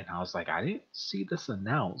 and I was like, I didn't see this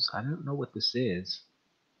announced. I don't know what this is.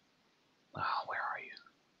 Oh, where are you?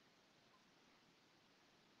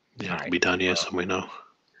 Yeah, it'll be down here somewhere now.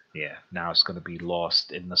 Yeah, now it's going to be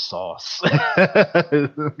lost in the sauce.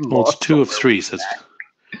 Well, it's 2 of 3, so it's...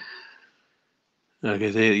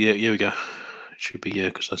 Okay, there, yeah, here we go. It should be here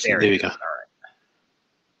because I see. There we go. All right.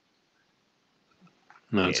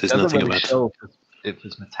 No, it says nothing about show if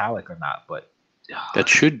it's metallic or not, but that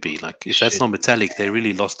should be like if that's not metallic, they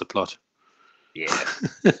really lost the plot. Yeah.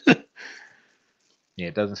 Yeah,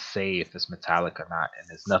 it doesn't say if it's metallic or not, and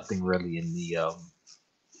there's nothing really in the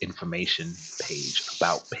information page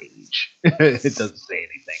about page. It doesn't say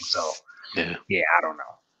anything, so yeah, I don't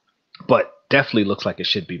know, but definitely looks like it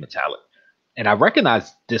should be metallic. And I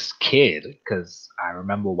recognize this kid because I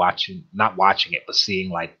remember not watching it, but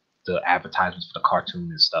seeing like the advertisements for the cartoon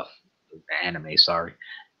and stuff, the anime, sorry,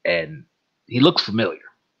 and he looks familiar.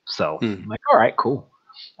 So I'm like, all right, cool.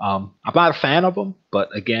 I'm not a fan of him, but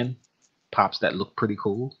again, pops that look pretty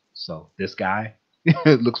cool. So this guy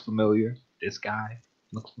looks familiar. This guy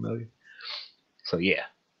looks familiar. So yeah,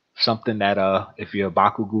 something that if you're a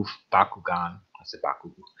Bakugan, I said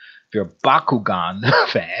Bakugan. If you're a Bakugan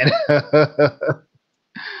fan,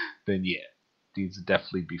 then yeah, these would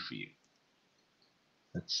definitely be for you.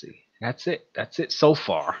 Let's see. That's it so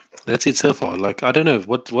far. That's it so far. Like I don't know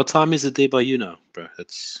what time is it there by you now, bro?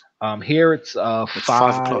 It's here it's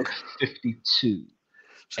 5:52.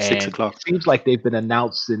 6 o'clock. It seems like they've been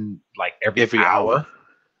announcing like every hour.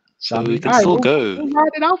 So we can still go. We'll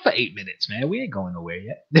ride it out for 8 minutes, man. We ain't going nowhere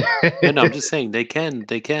yet. Yeah, no, I'm just saying they can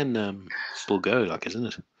still go, like, isn't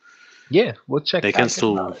it? Yeah, we'll check. They can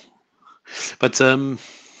still, but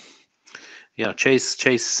yeah.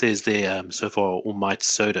 Chase says they so far All Might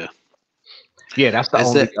Soda. Yeah, that's the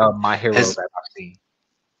only My Hero that I've seen.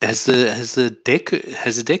 Has the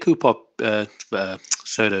Deku Pop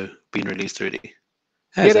soda been released already?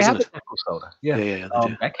 Yeah, they have the Deku soda. Yeah.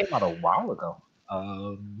 That came out a while ago.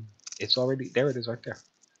 It's already there. It is right there.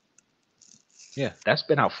 Yeah, that's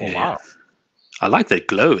been out for a while. I like that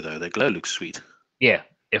glow though. That glow looks sweet. Yeah,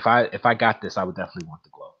 if I got this, I would definitely want the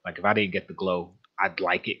glow. Like if I didn't get the glow, I'd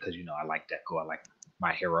like it because I like Deku. I like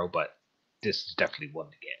My Hero, but this is definitely one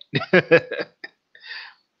to get.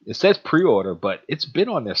 It says pre-order, but it's been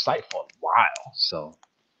on their site for a while. So,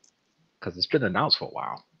 because it's been announced for a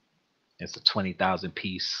while, it's a 20,000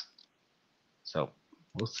 piece. So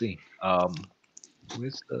we'll see.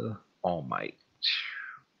 Where's the All Might?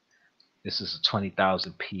 This is a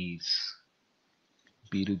 20,000 piece.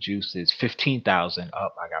 Beetlejuice is 15,000. Oh,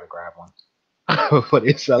 I gotta grab one. But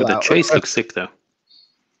it's the chase looks sick though.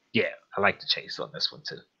 Yeah, I like the chase on this one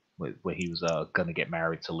too. Where he was gonna get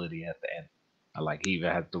married to Lydia at the end. I like he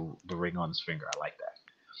even had the ring on his finger. I like that.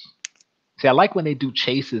 See, I like when they do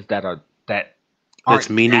chases that's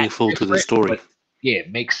meaningful to the story. Yeah,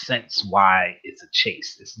 it makes sense why it's a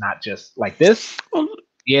chase. It's not just like this. Well,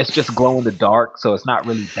 yeah, it's just glow in the dark, so it's not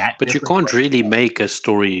really that. But you can't really make a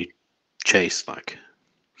story chase like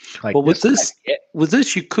well, with this,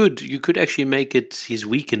 you could actually make it his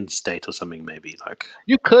weakened state or something, maybe. Like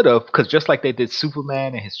you could have, because just like they did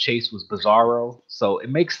Superman, and his chase was Bizarro, so it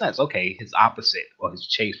makes sense. Okay, his opposite or his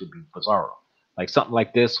chase would be Bizarro, like something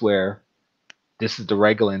like this where this is the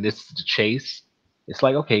regular and this is the chase. It's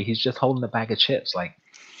like, okay, he's just holding a bag of chips. Like,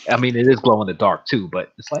 I mean, it is glow in the dark too,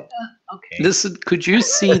 but it's like, okay. Listen, could you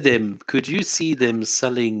see them? Could you see them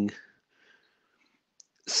selling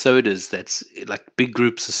sodas that's like big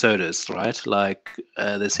groups of sodas, right? Like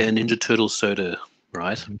they say a Ninja Turtle soda,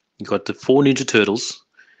 right? You got the 4 Ninja Turtles,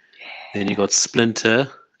 then you got Splinter,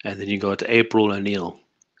 and then you got April O'Neil.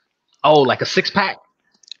 Oh, like a 6-pack?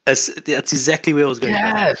 That's exactly where I was going.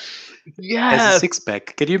 Yes. As a Yes.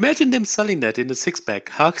 6-pack. Can you imagine them selling that in a 6-pack?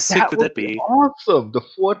 How sick That would would that be? awesome. The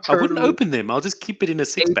 4 I wouldn't turtles, open them. I'll just keep it in a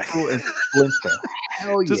 6-pack. April and Splinter.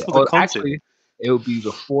 Hell Just yeah. for the Or concept. actually, it would be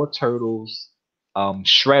the 4 turtles,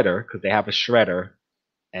 Shredder, because they have a Shredder,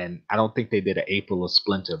 and I don't think they did an April or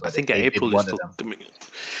Splinter, I but think they did April is one of still them. doing it.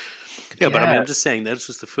 Yeah, but I mean, Yeah, I'm just saying that's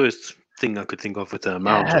just the first thing I could think of with the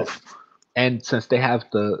amount yes. of. And since they have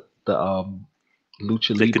the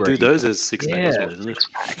Lucha They could Libre, do those as 6-pack as yeah, well, isn't it?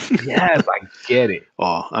 6-pack. Yes, I get it.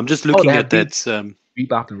 Oh, I'm just Oh, they looking have at that.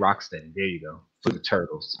 Bebop and Rocksteady. There you go for the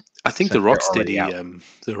turtles. I think the Since they're already out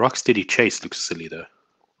Rocksteady chase looks silly though.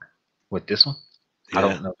 with this one, I Yeah,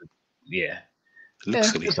 don't know. Yeah, it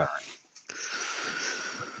looks silly. it's alright.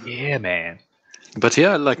 Yeah, man. But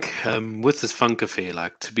yeah, like with this Funko Fair,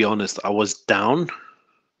 like to be honest, I was down,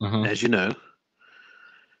 Hmm. as you know,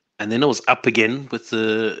 and then I was up again with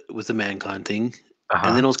the Mankind thing,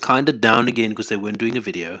 and then I was kind of down again because they weren't doing a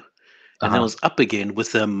video, and then I was up again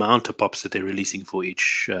with the amount of pops that they're releasing for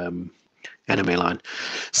each anime line.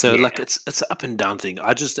 So Yeah. like it's up and down thing.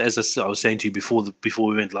 I just, as I was saying to you before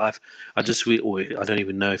we went live, I just or I don't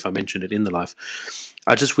even know if I mentioned it in the live.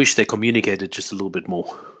 I just wish they communicated just a little bit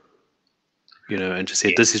more, and just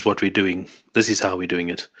said this is what we're doing, this is how we're doing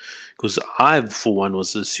it. Because I, for one,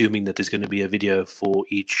 was assuming that there's going to be a video for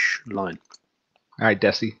each line. All right,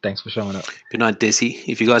 Desi, thanks for showing up. Good night, Desi.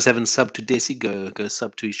 If you guys haven't subbed to Desi, go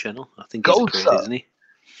sub to his channel. I think he's a creator, isn't he?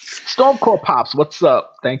 Stormcore Pops, what's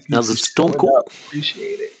up? Thank you. How's it, Stormcore?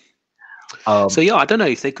 Appreciate it. So yeah, I don't know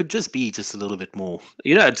if they could just be just a little bit more.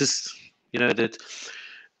 That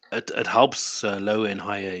it helps lower and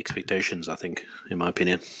higher expectations. I think, in my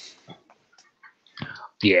opinion.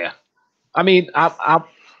 Yeah, I mean,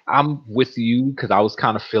 I'm with you because I was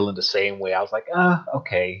kind of feeling the same way. I was like,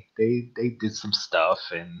 okay, they did some stuff,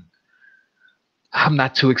 and I'm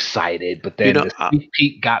not too excited. But then the sneak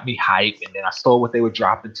peek got me hype, and then I saw what they were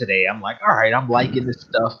dropping today. I'm like, all right, I'm liking this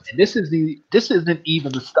stuff, and this isn't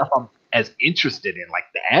even the stuff I'm as interested in, like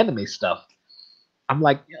the anime stuff. I'm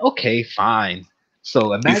like, okay, fine.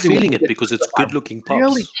 So imagine you're feeling it because it's good looking pops.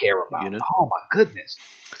 Really care about. Oh my goodness.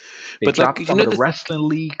 They dropped some of the wrestling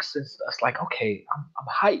leaks and stuff. It's like, okay, I'm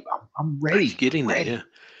hype. I'm ready. Getting there, yeah.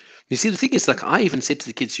 You see, the thing is, like, I even said to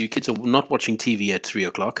the kids, "You kids are not watching TV at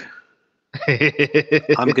 3:00.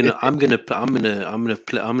 I'm gonna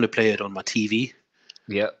play it on my TV.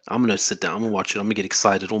 Yeah. I'm gonna sit down and watch it. I'm gonna get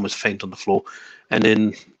excited, almost faint on the floor, and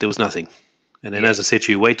then there was nothing. And then, as I said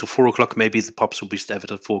to you, wait till 4:00. Maybe the pops will be stabbed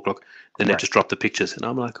at 4:00. Then they just drop the pictures, and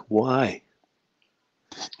I'm like, why?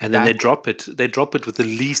 And then they drop it. They drop it with the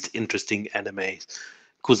least interesting anime,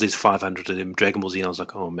 because there's 500 of them. Dragon Ball Z. And I was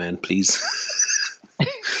like, oh man, please.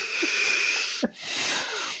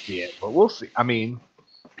 Yeah, but we'll see. I mean,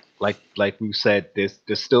 like we said, there's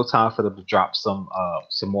still time for them to drop some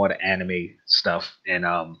more of the anime stuff, and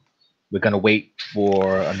we're gonna wait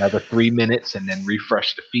for another 3 minutes and then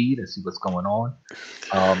refresh the feed and see what's going on.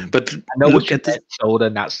 But I know what you meant, Soda,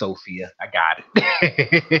 not Sophia. I got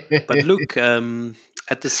it. But look,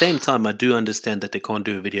 at the same time, I do understand that they can't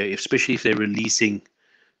do a video, especially if they're releasing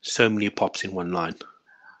so many pops in one line.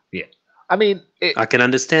 Yeah, I mean, I can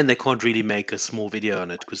understand they can't really make a small video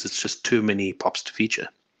on it because it's just too many pops to feature,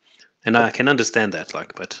 and I can understand that.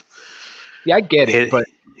 But yeah, I get it. But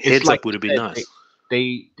heads up would have been nice.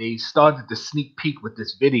 They started the sneak peek with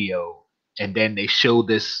this video, and then they show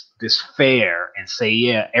this fair and say,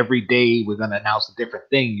 yeah, every day we're gonna announce a different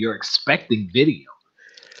thing. You're expecting video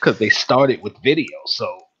because they started with video.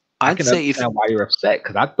 So I can understand why you're upset,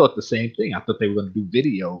 because I thought the same thing. I thought they were gonna do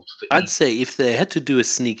videos. I'd say if they had to do a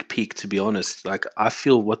sneak peek, to be honest, like I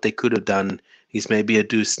feel what they could have done is maybe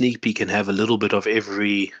do a sneak peek and have a little bit of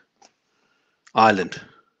every island.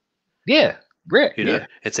 Yeah.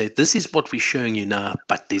 And say, this is what we're showing you now,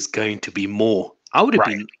 but there's going to be more. I would have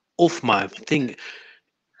been off my thing,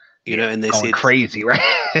 and they said crazy, right?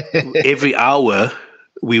 every hour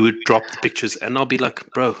we would drop the pictures, and I'll be like,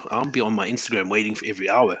 bro, I'll be on my Instagram waiting for every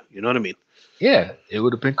hour. You know what I mean? Yeah, it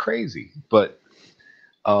would have been crazy. But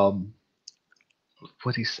what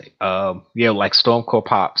did he say? Yeah, like Stormcore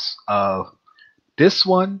Pops. This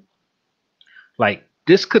one, like,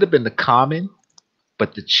 this could have been the common,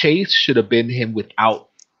 but the chase should have been him without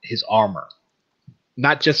his armor,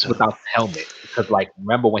 not just without the helmet. Because, like,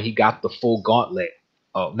 remember when he got the full gauntlet?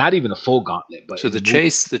 Oh, not even a full gauntlet, but so the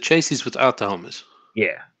chase is without the helmet.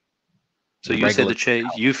 Yeah. So you said the chase.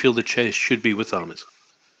 You feel the chase should be with helmet?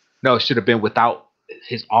 No, it should have been without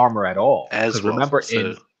his armor at all. As well. Remember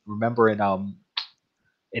in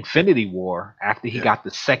Infinity War, after he got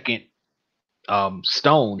the second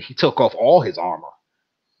stone, he took off all his armor.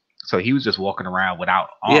 So he was just walking around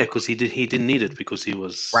without armor. Yeah, because he didn't need it because he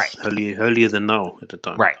was Right. holier than thou at the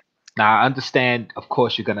time. Right. Now I understand, of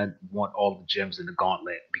course, you're gonna want all the gems in the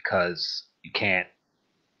gauntlet because you can't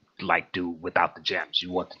like do without the gems.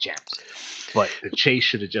 You want the gems. But the chase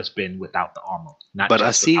should have just been without the armor, not But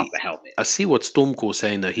just without the helmet. I see what Stormcore's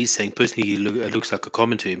saying though. He's saying personally it looks like a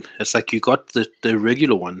comment to him. It's like you got the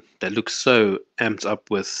regular one that looks so amped up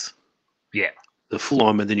with the full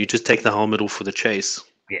armor, then you just take the helmet off for the chase.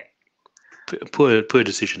 Yeah. Poor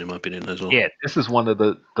decision in my opinion as well. Yeah, this is one of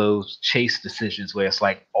those chase decisions where it's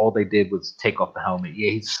like all they did was take off the helmet.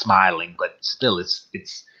 Yeah, he's smiling, but still it's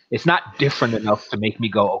not different enough to make me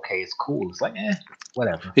go, okay, it's cool. It's like,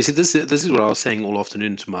 whatever. You see, this is what I was saying all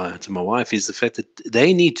afternoon to my wife, is the fact that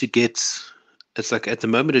they need to get. It's like at the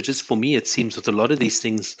moment, it just for me, it seems that a lot of these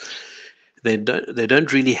things, they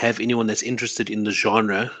don't really have anyone that's interested in the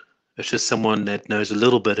genre. It's just someone that knows a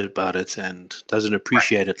little bit about it and doesn't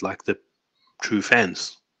appreciate it like the true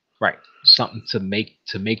fans. Right. Something to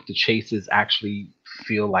make the chases actually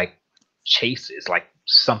feel like chases, like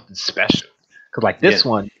something special. Because like this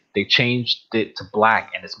one, they changed it to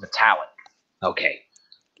black and it's metallic. Okay.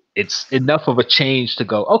 It's enough of a change to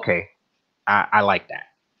go, okay, I like that.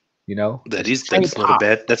 You know? That's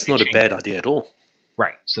not a bad idea at all.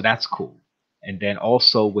 Right. So that's cool. And then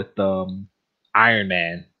also with Iron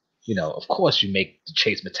Man, you know, of course you make the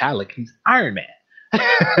chase metallic. He's Iron Man.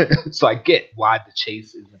 So I get why the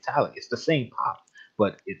chase is metallic. It's the same pop,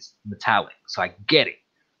 but it's metallic. So I get it.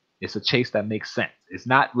 It's a chase that makes sense. It's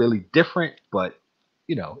not really different, but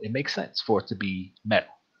you know, it makes sense for it to be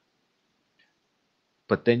metal.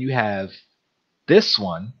 But then you have this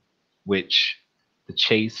one, which the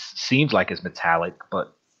chase seems like it's metallic,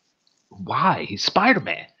 but why? He's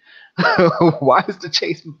Spider-Man. Why is the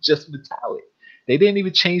chase just metallic? They didn't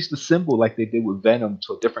even change the symbol like they did with Venom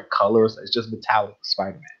to a different colors. It's just metallic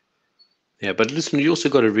Spider-Man. Yeah, but listen, you also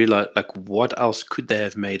got to realize, like, what else could they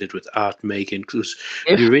have made it without making? Because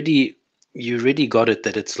you already got it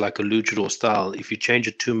that it's like a luchador style. If you change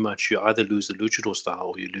it too much, you either lose the luchador style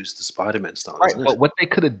or you lose the Spider-Man style. Right, but what they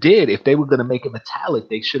could have did, if they were going to make it metallic,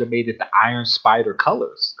 they should have made it the Iron Spider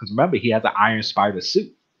colors. Because remember, he has an Iron Spider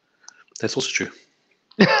suit. That's also true.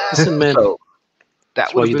 Listen, man. So,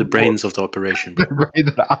 that's why you're the brains of the operation. The brains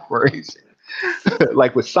of the operation.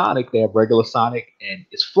 Like with Sonic, they have regular Sonic and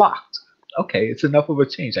it's flocked. Okay, it's enough of a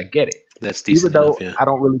change. I get it. That's decent. Even though enough, I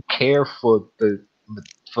don't really care for the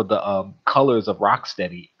colors of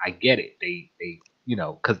Rocksteady, I get it. They you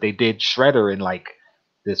know, because they did Shredder in like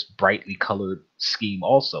this brightly colored scheme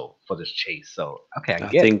also for this chase. So okay,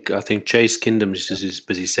 I think Chase Kingdom is just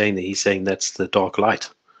busy saying that he's saying that's the dark light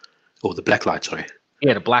or the black light. Sorry.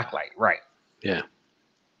 Yeah, the black light. Right. Yeah.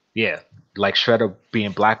 Yeah, like Shredder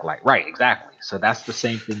being black light. Right. Exactly. So that's the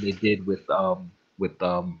same thing they did with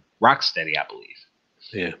Rocksteady, I believe.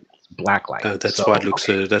 Yeah. Black light. That's why it looks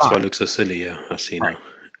why it looks so silly. Yeah, I see now.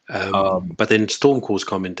 But then Stormcore's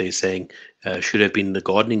comment there saying should have been the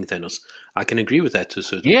gardening Thanos. I can agree with that to a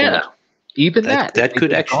certain point. Even that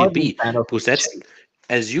could actually be Thanos, because that's,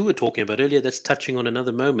 as you were talking about earlier, that's touching on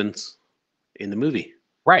another moment in the movie.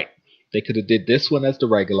 Right. They could have did this one as the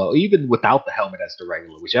regular, or even without the helmet as the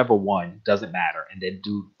regular, whichever one, doesn't matter, and then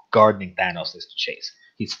do gardening Thanos as the chase.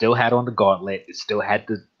 He still had on the gauntlet. It still had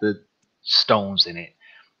the stones in it,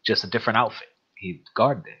 just a different outfit. He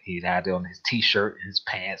gardened it. He had it on his t-shirt and his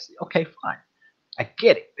pants. Okay, fine. I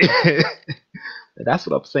get it. That's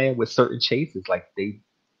what I'm saying with certain chases. Like they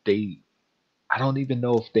I don't even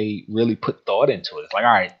know if they really put thought into it. It's like,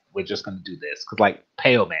 all right, we're just gonna do this. Cause like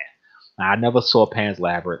Pale Man. Now, I never saw Pan's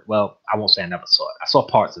Labyrinth. Well, I won't say I never saw it. I saw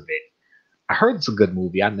parts of it. I heard it's a good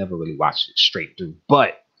movie. I never really watched it straight through.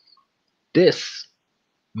 But this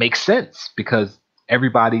makes sense because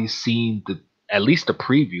everybody's seen at least the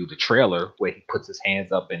preview, the trailer, where he puts his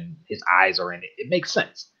hands up and his eyes are in it. It makes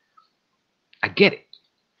sense. I get it.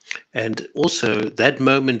 And also that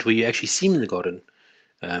moment where you actually see him in the garden,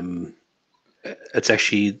 it's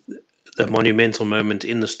actually the monumental moment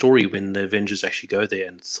in the story when the Avengers actually go there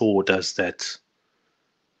and Thor does that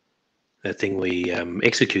thing where he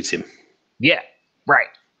executes him. Yeah, right.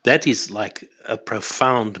 That is like a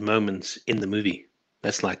profound moment in the movie.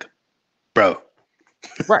 That's like, bro.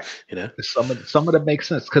 Right. You know, some of them make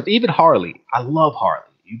sense because even Harley, I love Harley.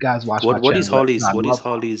 You guys watch what is Harley's? What is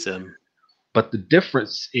Harley's? But the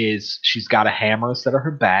difference is she's got a hammer instead of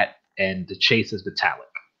her bat, and the chase is metallic.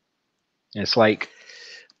 And it's like,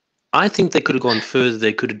 I think they could have gone further.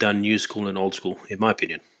 They could have done new school and old school, in my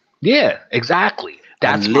opinion. Yeah, exactly.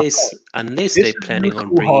 That's unless they're planning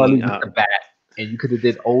on bringing out the bat and you could have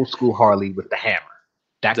did old school Harley with the hammer.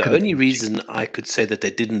 That The could have only been. reason I could say that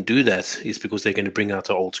they didn't do that is because they're going to bring out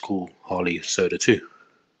the old school Harley soda too.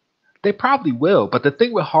 They probably will, but the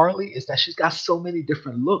thing with Harley is that she's got so many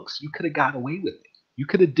different looks. You could have got away with it. You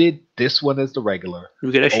could have did this one as the regular,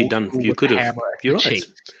 You could actually old done. school You with could the have. hammer as You're the right.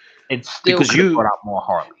 chase, and still Because could have brought out more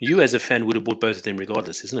Harley. you as a fan would have bought both of them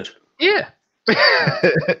regardless, isn't it? Yeah.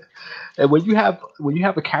 And when you have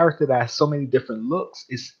a character that has so many different looks,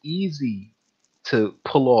 it's easy to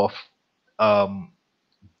pull off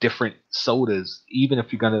different sodas. Even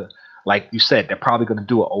if you're gonna, like you said, they're probably gonna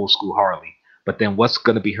do an old school Harley. But then what's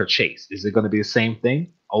gonna be her chase? Is it gonna be the same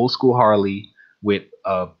thing? Old school Harley with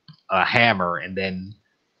a hammer, and then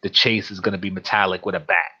the chase is gonna be metallic with a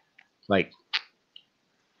bat. Like,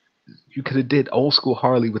 you could have did old school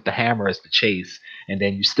Harley with the hammer as the chase, and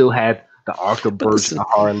then you still had the Arkham version of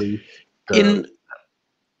Harley. Go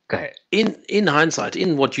ahead. In hindsight,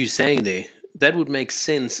 in what you're saying there, that would make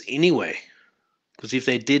sense anyway. Because if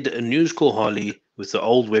they did a new school Harley with the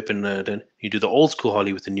old weapon, then you do the old school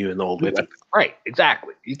Harley with the new and the old weapon. Right,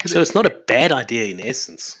 exactly. So it's not a bad idea in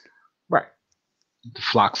essence. Right. The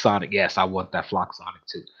Flock Sonic, yes, I want that Flock Sonic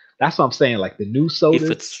too. That's what I'm saying. Like the new soda.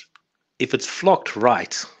 If it's flocked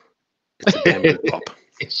right, it's a damn good pop.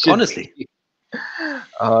 Honestly.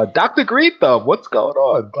 Dr. Green Thumb, what's going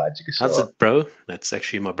on? Glad you can show How's up. it, bro? That's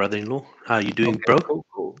actually my brother-in-law. How are you doing, bro?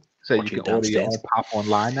 Cool. So you can order your own pop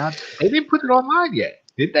online now. They didn't put it online yet,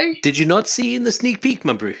 did they? Did you not see in the sneak peek,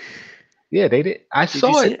 my bro? Yeah, they did. I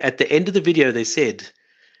saw it. At the end of the video. They said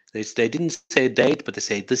they didn't say a date, but they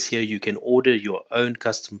said this year you can order your own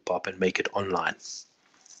custom pop and make it online.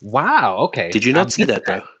 Wow. Okay. Did you not see that,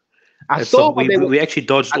 bro? I saw. We actually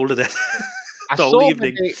dodged all of that. I saw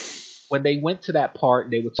when they went to that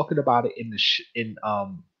part. They were talking about it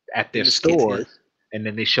at their stores, and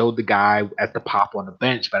then they showed the guy at the pop on the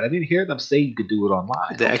bench. But I didn't hear them say you could do it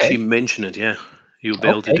online. They actually mention it. Yeah, you'll be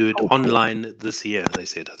able to do it online this year. They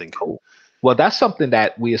said, I think. Cool. Well, that's something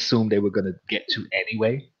that we assumed they were going to get to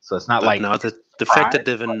anyway. So it's not like now the fact that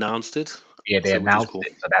they've announced it. Yeah, they announced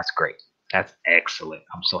it, so that's great. That's excellent.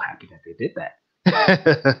 I'm so happy that they did that.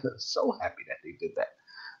 So happy that they did that.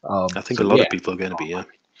 I think a lot of people are going to be. Yeah.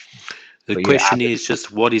 The question is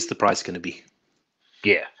just what is the price going to be?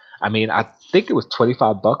 Yeah, I mean, I think it was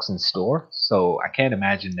 $25 in store, so I can't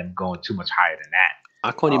imagine them going too much higher than that.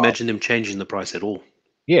 I can't imagine them changing the price at all.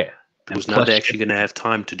 Yeah, because now they're actually going to have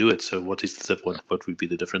time to do it. So what would be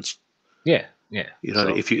the difference? Yeah. You know,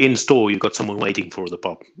 if you're in store, you've got someone waiting for the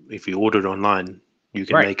pop. If you order it online, you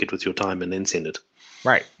can make it with your time and then send it.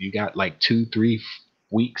 Right. You got like 2-3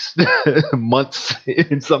 weeks, months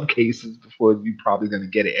in some cases before you're probably going to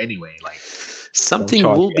get it anyway. Like something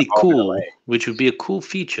will be cool, which would be a cool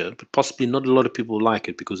feature, but possibly not a lot of people like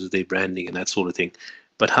it because of their branding and that sort of thing.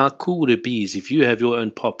 But how cool would it be is if you have your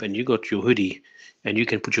own pop and you got your hoodie and you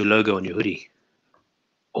can put your logo on your hoodie?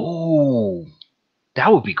 Oh,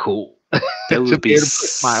 that would be cool. That would be to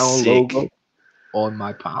put my own logo on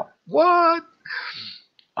my pop. What?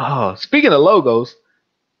 Oh, speaking of logos,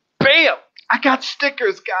 bam! I got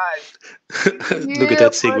stickers, guys. Look at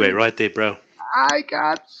that segue right there, bro. I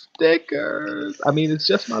got stickers. I mean, it's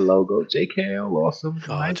just my logo, Jkl Awesome.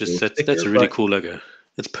 That's a really cool logo.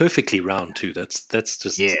 It's perfectly round too. That's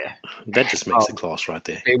just that just makes it class right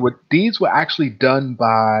there. These were actually done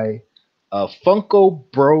by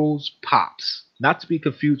Funko Bros Pops, not to be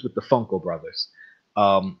confused with the Funko Brothers.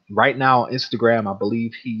 Right now on Instagram, I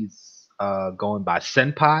believe he's going by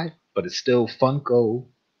Senpai, but it's still Funko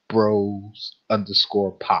Bros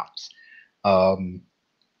 _Pops.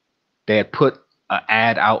 They had put an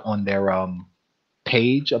ad out on their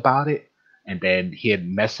page about it, and then he had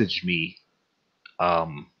messaged me,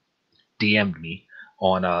 DM'd me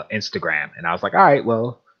on Instagram, and I was like, all right,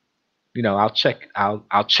 well, you know, I'll check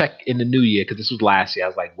in the new year, because this was last year. I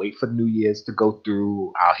was like, wait for New Year's to go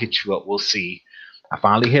through. I'll hit you up. We'll see. I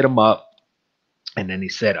finally hit him up, and then he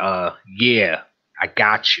said, yeah, I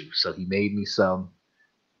got you. So he made me some.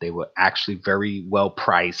 They were actually very well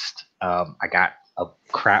priced. I got a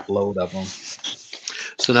crap load of them.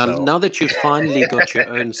 So now that you finally got your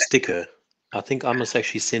own sticker, I think I must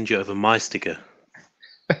actually send you over my sticker.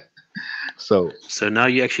 So now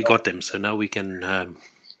you actually got them. So now we can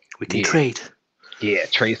trade. Yeah,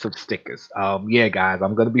 trade some stickers. Yeah, guys,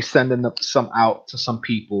 I'm gonna be sending some out to some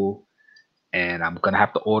people, and I'm gonna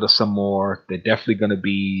have to order some more. They're definitely gonna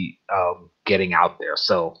be getting out there.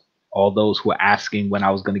 So all those who are asking when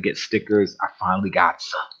I was gonna get stickers, I finally got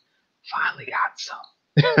some.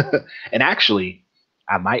 And actually,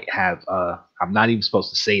 I might have. I'm not even supposed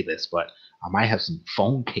to say this, but I might have some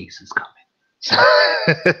phone cases coming.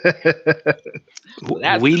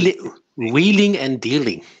 Wheeling and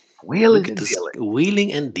dealing. Wheeling Look at and this. dealing.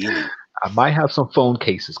 Wheeling and dealing. I might have some phone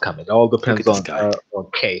cases coming. It all Look depends at this guy.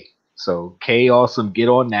 on K. So K Awesome, get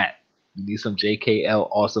on that. You need some Jkl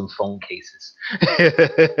Awesome phone cases.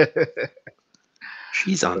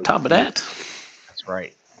 She's on top of that. That's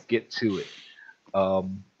right. Get to it.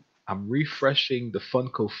 I'm refreshing the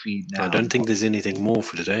Funko feed now. I don't think there's anything more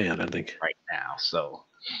for today. I don't think. Right now. So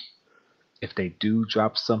if they do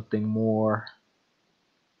drop something more.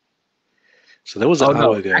 So that was an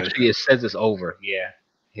hour ago. Actually, it says it's over. Yeah.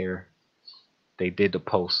 Here. They did the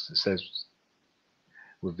post. It says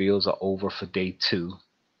reveals are over for day 2.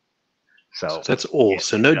 So that's all.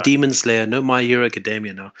 So no Demon Slayer, no My Hero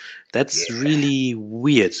Academia now. That's really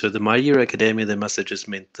weird. So the My Hero Academia, they must have just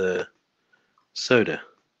meant the soda.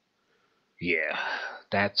 Yeah,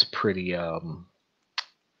 that's pretty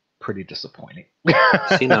disappointing.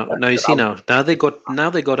 See now, now they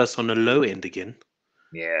got us on the low end again.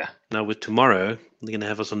 Yeah. Now with tomorrow, they're gonna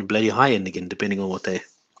have us on the bloody high end again, depending on what they.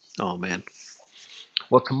 Oh man.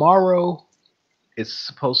 Well, tomorrow is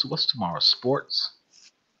supposed to. What's tomorrow? Sports.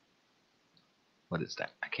 What is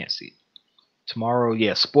that? I can't see it. Tomorrow,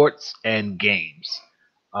 yeah, sports and games.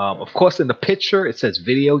 Of course, in the picture it says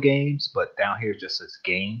video games, but down here it just says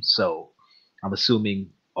games. So I'm assuming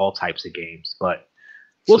all types of games, but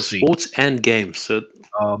we'll see. Sports and games. So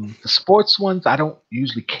the sports ones I don't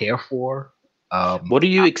usually care for. What are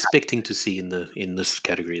you expecting to see in this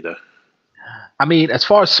category, though? I mean, as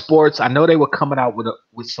far as sports, I know they were coming out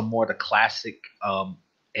with some more of the classic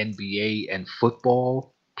NBA and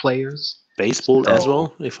football players. Baseball as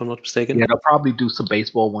well, if I'm not mistaken. Yeah, they'll probably do some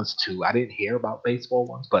baseball ones too. I didn't hear about baseball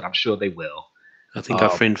ones, but I'm sure they will. I think our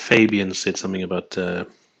friend Fabian said something about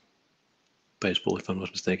baseball, if I'm not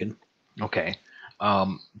mistaken. Okay.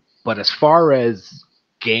 But as far as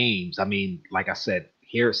games, I mean, like I said,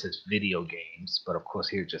 here it says video games, but of course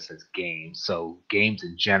here it just says games. So games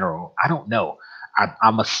in general, I don't know.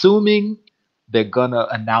 I'm assuming they're gonna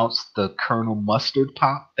announce the Colonel Mustard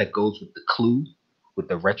Pop that goes with the Clue, with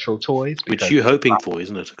the retro toys. Which you're hoping for,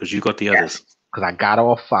 isn't it? Because you got the others. Because I got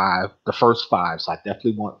all 5, the first 5, so I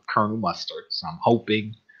definitely want Colonel Mustard. So I'm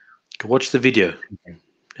hoping. Watch the video.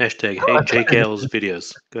 Hashtag Jkl's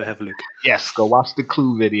videos. Go have a look. Yes, go watch the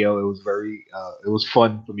Clue video. It was it was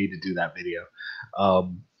fun for me to do that video.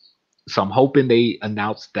 So I'm hoping they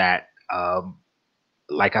announce that.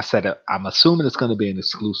 Like I said, I'm assuming it's going to be an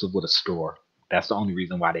exclusive with a store. That's the only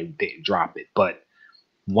reason why they didn't drop it. But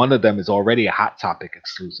one of them is already a Hot Topic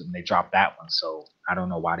exclusive, and they dropped that one. So I don't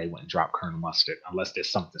know why they wouldn't drop Colonel Mustard unless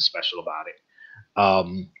there's something special about it.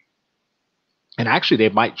 And actually, they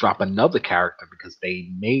might drop another character because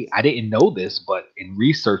I didn't know this, but in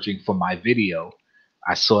researching for my video,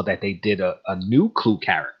 I saw that they did a new Clue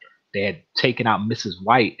character. They had taken out Mrs.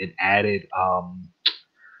 White and added,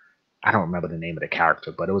 I don't remember the name of the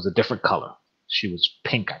character, but it was a different color. She was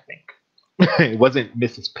pink, I think. It wasn't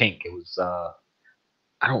Mrs. Pink. It was,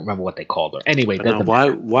 I don't remember what they called her. Anyway,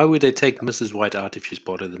 why would they take Mrs. White out if she's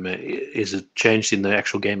part of the? Is it changed in the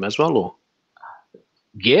actual game as well, or?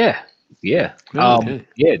 Yeah. Okay.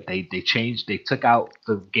 Yeah, they changed. They took out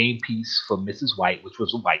the game piece for Mrs. White, which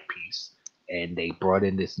was a white piece, and they brought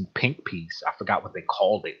in this pink piece. I forgot what they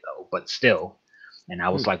called it though, but still. And I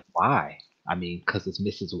was like, why? I mean, because it's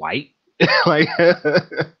Mrs. White. like,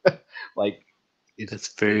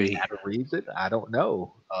 that's very. Is that a reason? I don't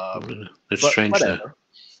know. It's strange.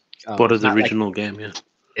 Part of the original game, yeah.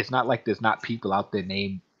 It's not like there's not people out there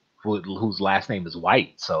named whose last name is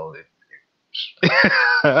White, so.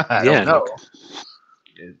 I don't know.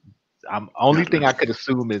 Only thing I could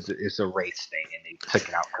assume is it's a race thing, and they took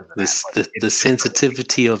it out because of the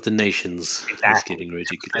sensitivity of the nations is getting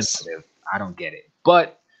ridiculous. I don't get it,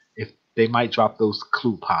 but if they might drop those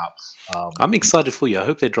Clue Pops, I'm excited for you. I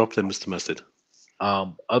hope they drop them, Mr. Mustard.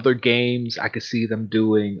 Other games I could see them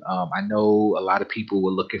doing. I know a lot of people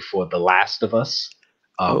were looking for The Last of Us.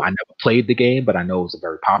 I never played the game, but I know it was a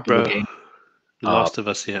very popular game. Last of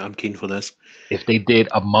Us, yeah, I'm keen for this. If they did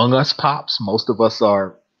Among Us Pops, most of us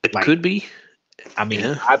are. It could be. I mean,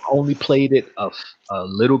 I've only played it a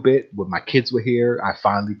little bit when my kids were here. I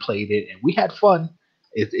finally played it, and we had fun.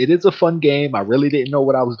 It is a fun game. I really didn't know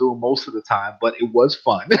what I was doing most of the time, but it was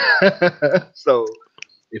fun. So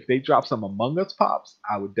if they drop some Among Us Pops,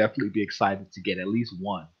 I would definitely be excited to get at least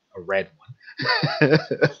one, a red one.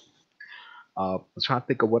 I'm trying to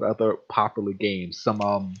think of what other popular games.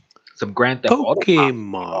 Some Grand Theft Auto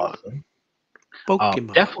Pokemon.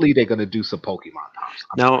 Pokemon. Definitely they're going to do some Pokemon Pops.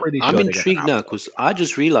 I'm intrigued now because I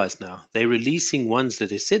just realized now they're releasing ones that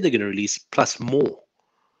they said they're going to release plus more.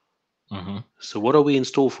 Mm-hmm. So what are we in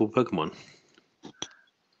store for Pokemon?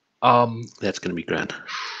 That's going to be grand.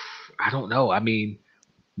 I don't know. I mean,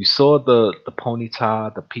 you saw the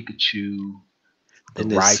Ponyta, the Pikachu, the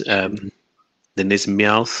Then there's Raichu,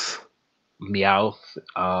 Meowth. Meowth.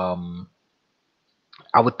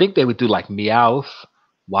 I would think they would do like Meowth,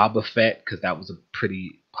 Wobbuffet, because that was a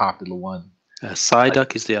pretty popular one.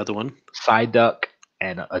 Psyduck is the other one. Psyduck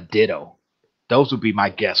and a Ditto. Those would be my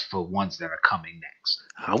guess for ones that are coming next.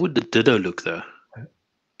 How would the Ditto look though?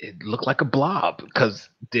 It looked like a blob because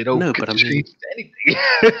Ditto No, could but I mean, change to anything.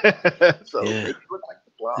 So yeah, make it look like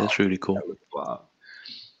the blob. that's really cool. That looks blob.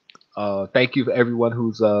 Thank you for everyone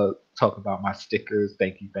who's talking about my stickers.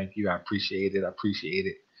 Thank you. I appreciate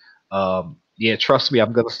it. Yeah, trust me,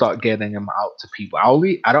 I'm gonna start getting them out to people.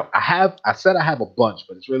 I said I have a bunch,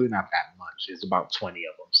 but it's really not that much. It's about 20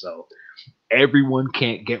 of them. So everyone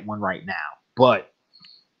can't get one right now, but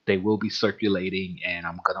they will be circulating, and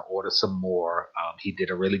I'm gonna order some more. He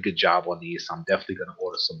did a really good job on these, so I'm definitely gonna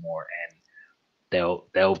order some more, and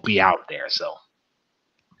they'll be out there. So,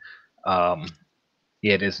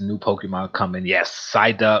 yeah, there's a new Pokemon coming. Yes,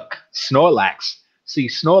 Psyduck, Snorlax. See,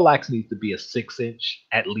 Snorlax needs to be a 6-inch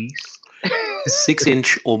at least.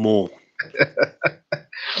 6-inch or more.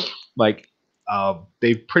 Like,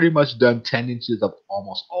 they've pretty much done 10 inches of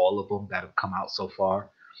almost all of them that have come out so far.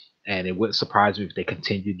 And it wouldn't surprise me if they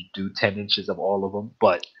continue to do 10 inches of all of them.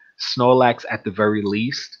 But Snorlax, at the very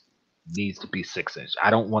least, needs to be 6-inch. I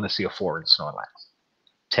don't want to see a 4-inch Snorlax.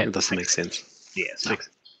 It doesn't make sense. Yeah, 6.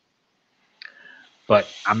 But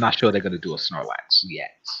I'm not sure they're going to do a Snorlax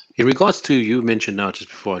yet. In regards to, you mentioned now just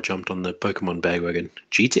before I jumped on the Pokemon bandwagon,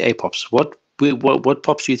 GTA pops. What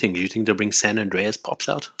pops do you think? Do you think they'll bring San Andreas pops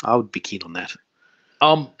out? I would be keen on that.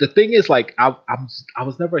 The thing is, like, I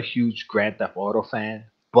was never a huge Grand Theft Auto fan,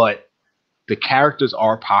 but the characters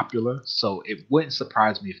are popular, so it wouldn't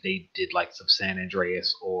surprise me if they did like some San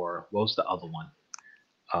Andreas, or what was the other one?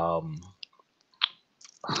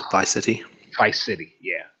 Vice City. Vice City,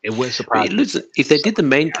 yeah. It wouldn't surprise me. If they did the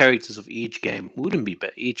main characters of each game, wouldn't be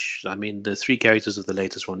bad. I mean, the 3 characters of the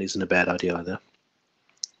latest one isn't a bad idea either.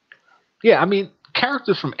 Yeah, I mean,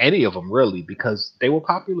 characters from any of them, really, because they were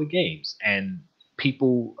popular games, and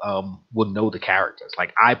people would know the characters.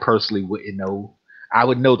 Like, I personally wouldn't know. I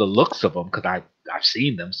would know the looks of them because I've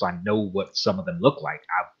seen them, so I know what some of them look like.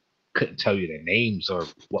 I couldn't tell you their names or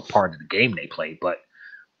what part of the game they play, but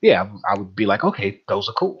yeah, I would be like, okay, those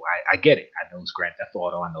are cool. I get it. I know it's Grand Theft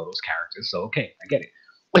Auto. I know those characters, so okay, I get it.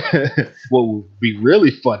 What would be really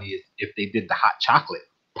funny is if they did the hot chocolate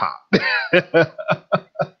pop.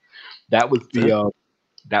 That was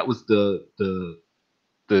the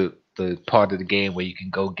part of the game where you can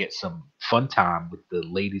go get some fun time with the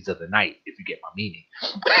ladies of the night, if you get my meaning.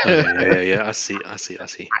 Yeah. I see. Hot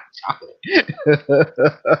chocolate.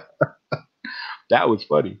 That was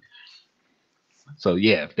funny. So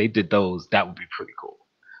yeah, if they did those, that would be pretty cool.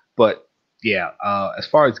 But yeah, as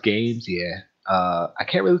far as games, yeah, I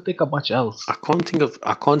can't really think of much else. I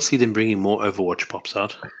can't see them bringing more Overwatch pops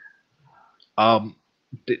out.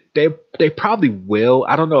 They probably will.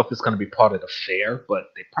 I don't know if it's going to be part of the fair,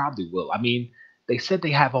 but they probably will. I mean, they said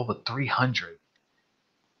they have over 300.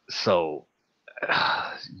 So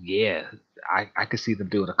yeah, I could see them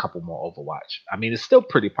doing a couple more Overwatch. I mean, it's still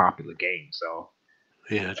pretty popular game, so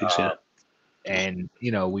yeah, I think so. And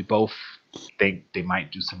we both think they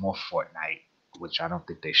might do some more Fortnite, which I don't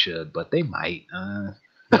think they should, but they might.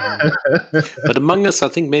 But Among Us, I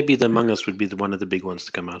think maybe the Among Us would be one of the big ones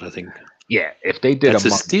to come out. I think. Yeah, if they did,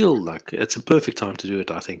 it's a perfect time to do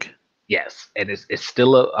it. I think. Yes, and it's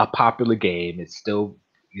still a popular game. It's still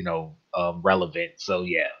relevant. So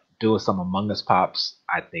yeah, doing some Among Us pops,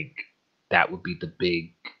 I think that would be the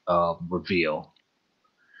big reveal,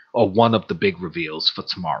 or one of the big reveals for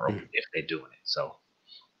tomorrow if they're doing it. So,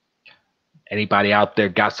 anybody out there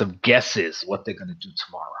got some guesses what they're gonna do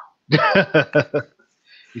tomorrow?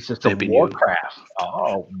 He said some Warcraft.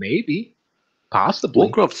 Oh, maybe, possibly.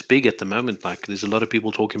 Warcraft's big at the moment. Like, there's a lot of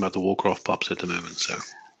people talking about the Warcraft pops at the moment. So,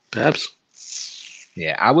 perhaps.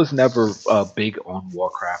 Yeah, I was never big on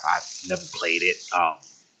Warcraft. I never played it.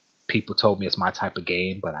 People told me it's my type of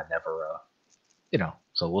game, but I never,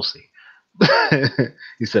 so we'll see.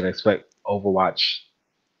 He said, I expect Overwatch.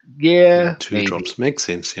 Yeah, 2 maybe. drops. Makes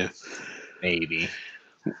sense, yeah. Maybe.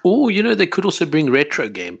 Oh, they could also bring retro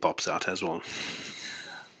game pops out as well.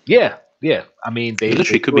 Yeah. I mean, it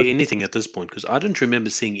literally could be anything at this point, because I don't remember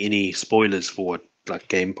seeing any spoilers for like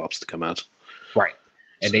game pops to come out. Right.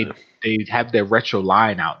 And they have their retro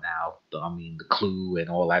line out now. I mean, the Clue and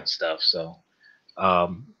all that stuff. So,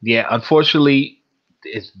 yeah, unfortunately,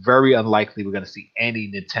 it's very unlikely we're going to see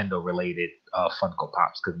any Nintendo related Funko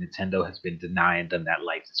Pops, because Nintendo has been denying them that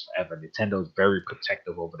license forever. Nintendo is very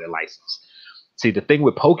protective over their license. See, the thing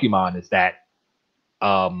with Pokemon is that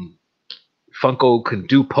Funko can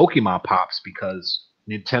do Pokemon Pops because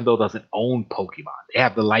Nintendo doesn't own Pokemon. They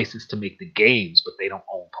have the license to make the games, but they don't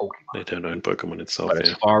own Pokemon. They don't own Pokemon itself. But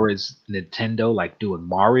as far as Nintendo, like doing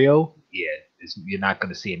Mario, yeah, you're not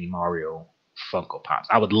going to see any Mario Funko Pops.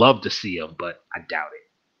 I would love to see them, but I doubt it.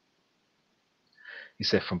 He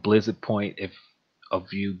said from Blizzard Point, if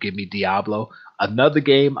of you give me Diablo, another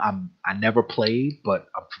game I never played, but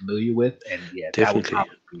I'm familiar with, and yeah, Definitely.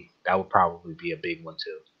 that would probably be a big one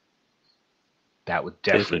too. That would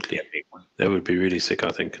definitely be a big one. That would be really sick, I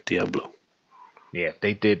think. Diablo. Yeah, if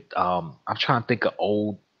they did. I'm trying to think of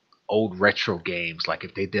old retro games. Like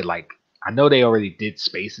if they did, like I know they already did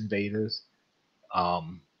Space Invaders,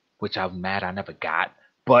 which I'm mad I never got.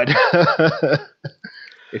 But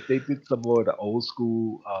if they did some more of the old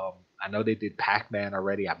school, I know they did Pac-Man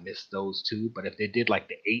already. I missed those too. But if they did like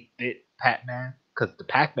the 8-bit Pac-Man, because the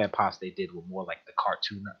Pac-Man pops they did were more like the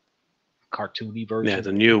cartoony version. Yeah,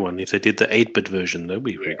 the new one. If they did the 8-bit version, that would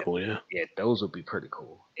be pretty cool, yeah. Yeah, those would be pretty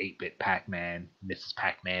cool. 8-bit Pac-Man, Mrs.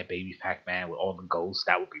 Pac-Man, Baby Pac-Man with all the ghosts.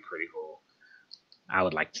 That would be pretty cool. I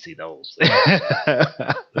would like to see those.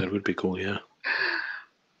 That would be cool, yeah.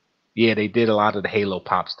 Yeah, they did a lot of the Halo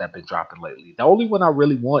pops that have been dropping lately. The only one I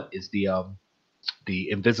really want is the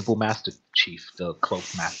Invisible Master Chief, the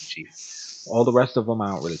Cloaked Master Chief. All the rest of them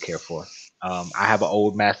I don't really care for. I have an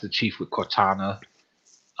old Master Chief with Cortana.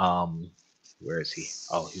 Where is he?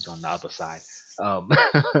 Oh, he's on the other side.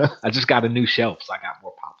 I just got a new shelf, so I got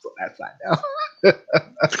more pops on that side now.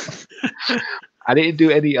 I didn't do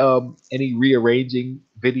any rearranging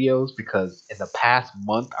videos because in the past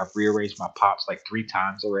month I've rearranged my pops like 3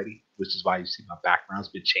 times already, which is why you see my background's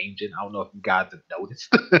been changing. I don't know if you guys have noticed,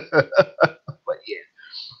 but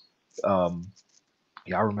yeah.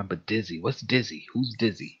 Y'all remember Dizzy? What's Dizzy? Who's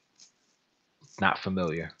Dizzy? Not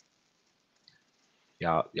familiar.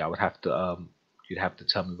 Y'all would have to you'd have to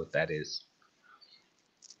tell me what that is.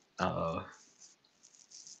 Got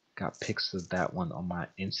pics of that one on my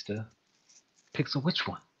Insta. Pics of which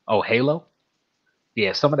one? Oh, Halo?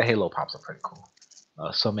 Yeah, some of the Halo pops are pretty cool.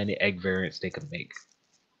 So many egg variants they can make.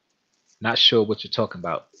 Not sure what you're talking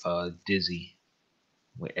about, Dizzy,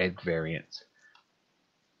 with egg variants.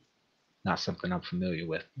 Not something I'm familiar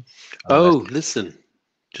with. Listen.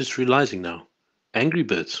 Just realizing now. Angry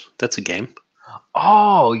Birds. That's a game.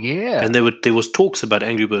 Oh, yeah. And there was talks about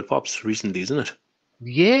Angry Bird Pops recently, isn't it?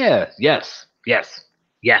 Yeah. Yes.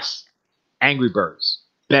 Angry Birds.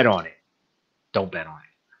 Bet on it. Don't bet on it.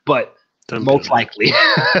 But most likely.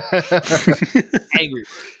 Angry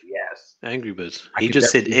Birds, yes. Angry Birds. He just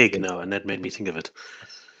said egg now, and that made me think of it.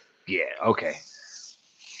 Yeah, okay.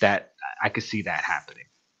 That I could see that happening.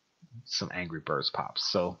 Some Angry Birds pops.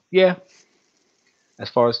 So yeah. As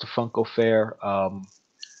far as the Funko Fair, how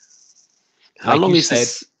long is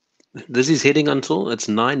this? This is heading until? It's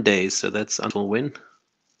 9 days, so that's until when?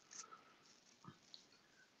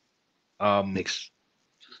 Next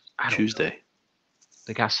Tuesday.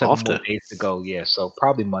 They got 7 more days to go. Yeah, so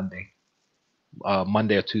probably Monday.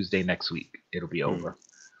 Monday or Tuesday next week, it'll be over.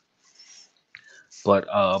 But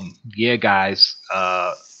yeah, guys,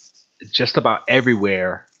 just about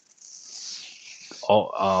everywhere,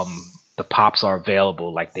 all the pops are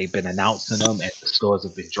available. Like they've been announcing them, and the stores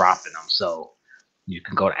have been dropping them. So you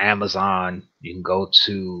can go to Amazon, you can go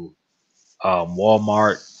to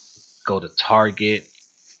Walmart, go to Target,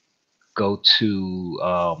 go to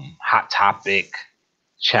Hot Topic,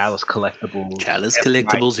 Chalice Collectibles. Chalice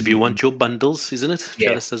Collectibles, if you want your bundles, isn't it? Yeah,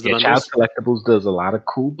 Chalice does the bundles. Chalice Collectibles does a lot of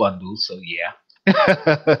cool bundles, so yeah.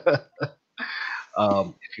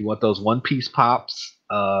 If you want those one-piece pops,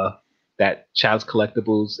 that Chalice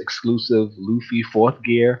Collectibles exclusive Luffy 4th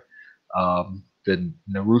gear, the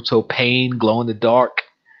Naruto Pain glow in the dark,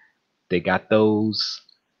 they got those.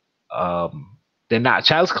 They're not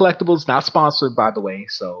Chalice Collectibles, not sponsored by the way,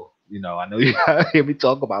 so you know I know you hear me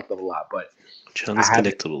talk about them a lot, but Chalice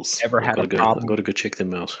Collectibles. Ever had a problem? I've got to go check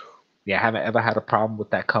them out. Yeah, I haven't ever had a problem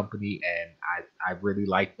with that company, and I really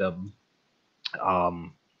like them.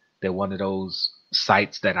 They're one of those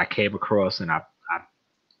sites that I came across, and I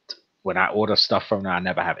when I order stuff from them, I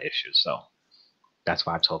never have issues. So that's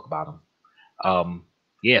why I talk about them.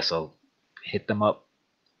 Yeah, so hit them up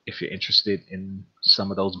if you're interested in some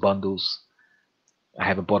of those bundles. I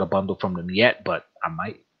haven't bought a bundle from them yet, but I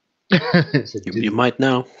might. You might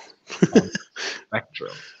now.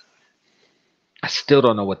 Spectrum. I still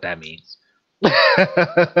don't know what that means. I'm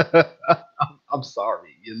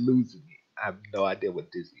sorry, you're losing me. I have no idea what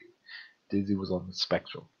Dizzy is. Dizzy was on the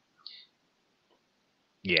Spectrum.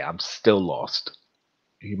 Yeah, I'm still lost.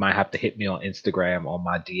 You might have to hit me on Instagram on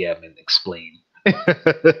my DM and explain.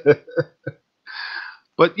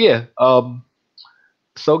 But yeah,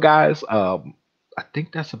 so guys, I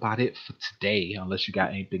think that's about it for today. Unless you got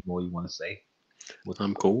anything more you want to say.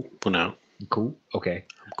 I'm cool for now. Cool. Okay.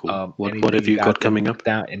 I'm cool. What Anything have you you guys got want to coming up? put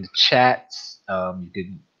down in the chats, you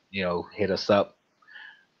can hit us up.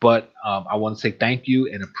 But I want to say thank you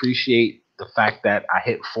and appreciate the fact that I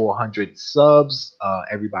hit 400 subs.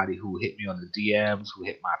 Everybody who hit me on the DMs, who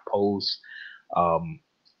hit my posts, um,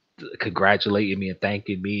 congratulating me and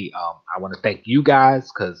thanking me. I want to thank you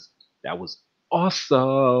guys because that was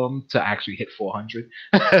awesome to actually hit 400.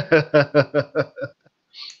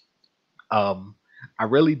 um, I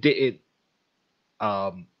really didn't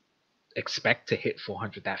um, expect to hit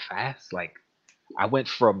 400 that fast. Like I went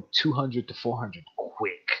from 200 to 400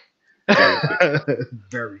 quick, Very quick.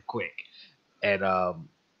 very quick, and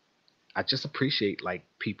I just appreciate like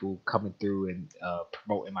people coming through and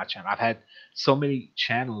promoting my channel. I've had so many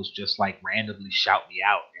channels just like randomly shout me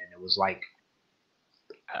out, and it was like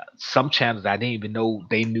some channels I didn't even know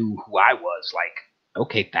they knew who I was. Like,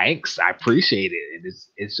 okay, thanks, I appreciate it. And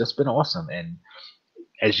it's just been awesome. And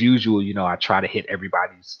as usual, I try to hit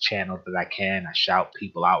everybody's channel that I can. I shout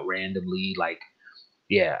people out randomly. Like,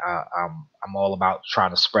 yeah, I'm all about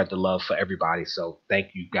trying to spread the love for everybody. So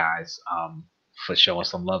thank you guys for showing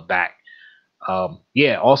some love back.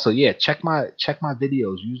 Yeah, also, yeah, check my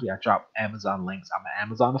videos. Usually I drop Amazon links. I'm an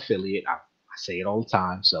Amazon affiliate. I say it all the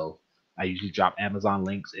time. So I usually drop Amazon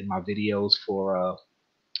links in my videos for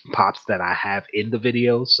pops that I have in the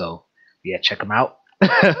videos. So yeah, check them out.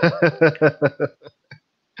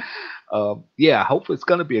 Yeah, I hope it's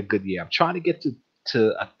gonna be a good year. I'm trying to get to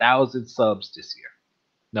 1,000 subs this year.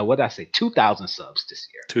 No, what did I say? 2,000 subs this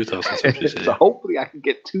 2,000 year. subs. So hopefully I can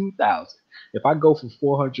get 2,000. If I go from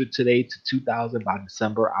 400 today to 2,000 by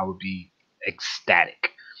December, I would be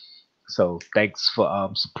ecstatic. So thanks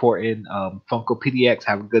for supporting Funko PDX.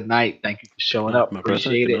 Have a good night. Thank you for Good showing night, up. my brother.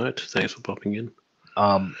 Appreciate Good it. night. Thanks for popping in.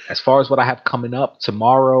 As far as what I have coming up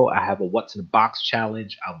tomorrow, I have a What's in the Box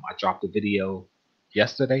challenge. I dropped a video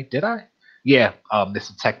yesterday. Did I? Yeah.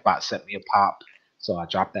 Mr. TechBot sent me a pop, so I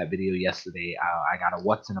dropped that video yesterday. I got a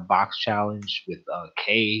What's in a Box challenge with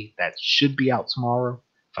K that should be out tomorrow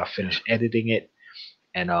if I Yeah. finish editing it.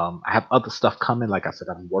 And I have other stuff coming. Like I said,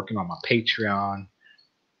 I'm working on my Patreon.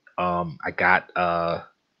 I got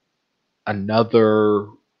another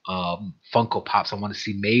Funko Pops I want to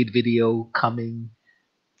see made video coming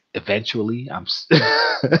eventually.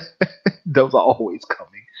 Those are always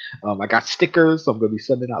coming. I got stickers, so I'm gonna be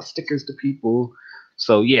sending out stickers to people.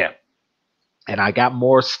 So yeah, and I got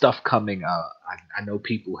more stuff coming. I know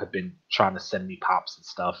people have been trying to send me pops and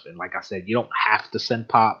stuff, and like I said, you don't have to send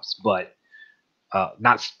pops, but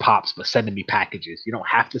not pops, but sending me packages. You don't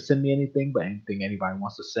have to send me anything, but anything anybody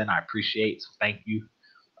wants to send, I appreciate. So thank you.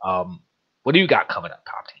 What do you got coming up,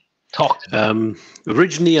 Pop Team? Talk to me.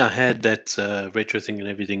 Originally, I had that retro thing and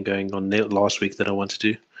everything going on last week that I wanted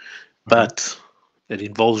to do, Mhm. but it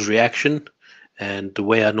involves reaction, and the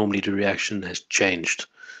way I normally do reaction has changed.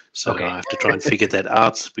 So Okay. I have to try and figure that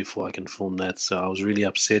out before I can film that. So I was really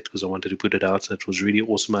upset because I wanted to put it out. It was a really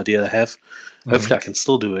awesome idea to have. Mhm. Hopefully, I can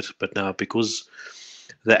still do it, but now because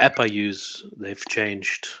the app I use, they've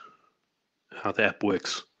changed how the app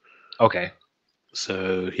works. Okay.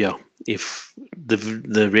 So yeah, if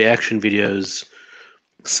the reaction videos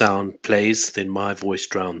sound plays, then my voice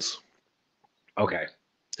drowns. Okay.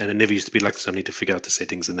 And it never used to be like this. I need to figure out the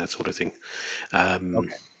settings and that sort of thing. Um,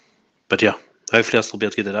 Okay. but yeah, hopefully I'll still be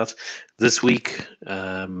able to get it out this week.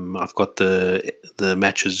 I've got the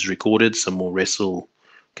matches recorded. Some more wrestle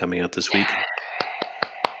coming out this week.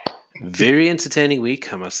 Very entertaining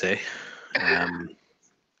week, I must say.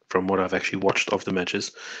 From what I've actually watched of the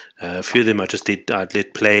matches, a few of them I'd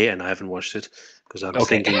let play and I haven't watched it because I'm Okay.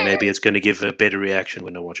 thinking maybe it's going to give a better reaction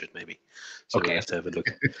when I watch it. Maybe, so we'll Okay. have to have a look.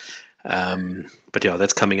 But yeah,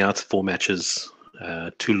 that's coming out. 4 matches,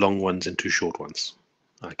 2 long ones and 2 short ones.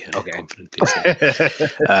 I can Okay. confidently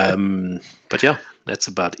say. But yeah, that's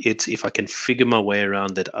about it. If I can figure my way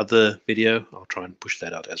around that other video, I'll try and push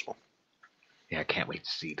that out as well. Yeah, I can't wait to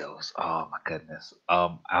see those. Oh my goodness.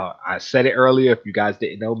 I said it earlier. If you guys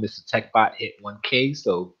didn't know, Mr. TechBot hit 1K,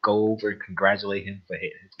 so go over and congratulate him for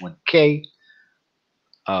hitting his 1K.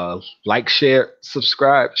 Like, share,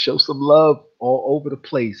 subscribe, show some love all over the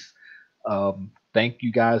place. Thank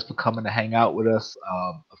you guys for coming to hang out with us.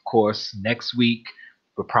 Of course, next week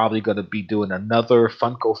we're probably going to be doing another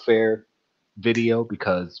Funko Fair video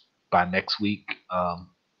because by next week,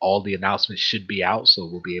 all the announcements should be out, so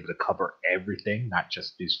we'll be able to cover everything, not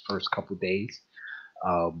just these first couple days.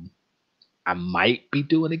 Um, I might be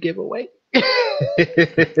doing a giveaway.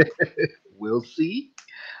 We'll see.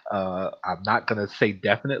 I'm not gonna say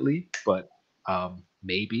definitely, but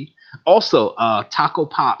maybe. Also, Taco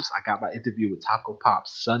Pops. I got my interview with Taco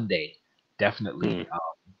Pops Sunday. Definitely.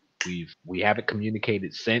 Mm. We haven't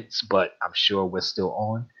communicated since, but I'm sure we're still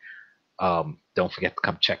on. Don't forget to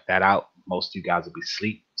come check that out. Most of you guys will be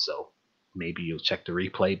asleep, so maybe you'll check the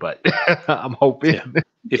replay. But I'm hoping. Yeah.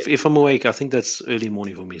 If I'm awake, I think that's early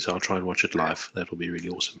morning for me, so I'll try and watch it live. That'll be really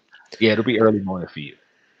awesome. Yeah, it'll be early morning for you.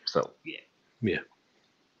 So yeah. Yeah.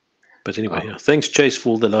 But anyway, yeah. Thanks, Chase, for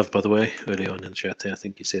all the love, by the way, early on in the chat there. I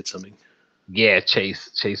think you said something. Yeah,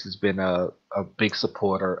 Chase. Chase has been a big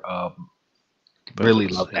supporter. Really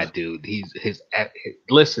love that dude.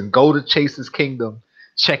 Listen, go to Chase's Kingdom.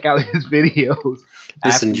 Check out his videos.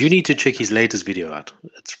 Listen, you need to check his latest video out.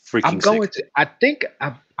 It's freaking I'm going sick. to. I think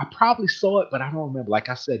I probably saw it, but I don't remember. Like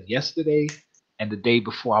I said, yesterday and the day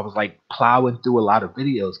before, I was like plowing through a lot of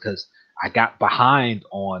videos because I got behind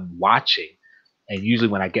on watching. And usually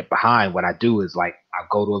when I get behind, what I do is like I'll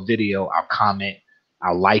go to a video, I'll comment,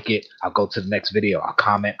 I'll like it, I'll go to the next video, I'll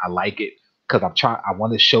comment, I like it. Because I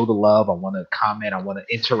want to show the love, I want to comment, I want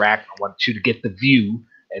to interact, I want you to get the view,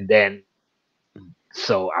 and then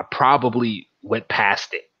so I probably went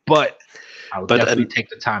past it, but I'll definitely take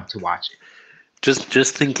the time to watch it.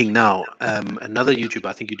 Just thinking now, another YouTuber,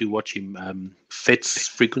 I think you do watch him, Fet's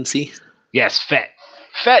Frequency. Yes, Fet,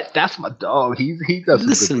 that's my dog. He does.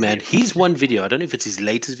 Listen, man, he's one video. I don't know if it's his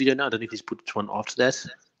latest video now. I don't know if he's put one after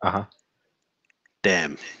that.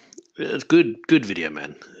 Damn, it's good video,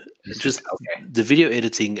 man. Just the video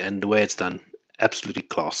editing and the way it's done, absolutely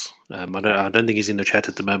class. I don't think he's in the chat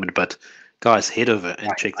at the moment, but guys, head over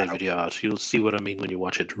and check that video out. You'll see what I mean when you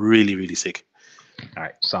watch it. Really, really sick. All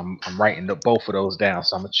right, so I'm writing both of those down.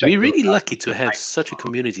 So I'm gonna check. We're really lucky to have such a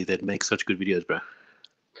community that makes such good videos, bro.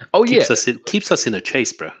 Oh yeah, keeps us in a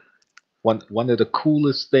chase, bro. One of the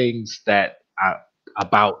coolest things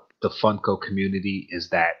about the Funko community is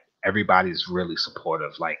that everybody's really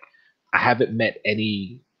supportive. Like I haven't met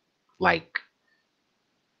any like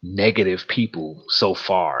negative people so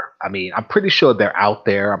far. I mean, I'm pretty sure they're out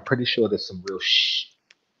there. I'm pretty sure there's some real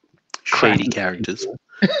shady characters.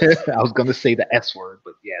 I was gonna say the S word,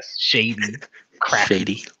 but yes, shady,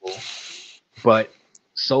 shady people. But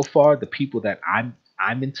so far, the people that I'm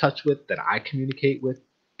in touch with, that I communicate with,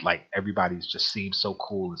 like everybody's just seems so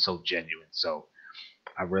cool and so genuine. So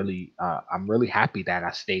I'm really happy that I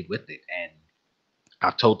stayed with it. And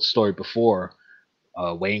I've told the story before.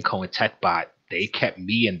 Wayne Cohen TechBot, they kept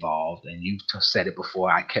me involved, and you've said it before.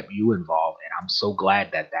 I kept you involved, and I'm so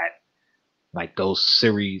glad that like those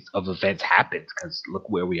series of events happened, because look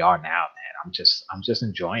where we are now, man. I'm just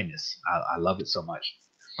enjoying this. I love it so much.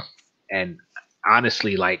 And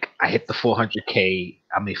honestly, like I hit the 400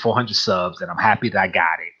 subs, and I'm happy that I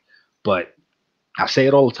got it. But I say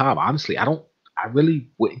it all the time. Honestly, I really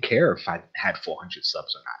wouldn't care if I had 400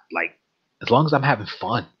 subs or not. Like as long as I'm having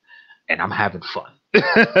fun, and I'm having fun. And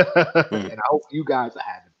I hope you guys are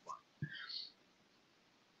having fun.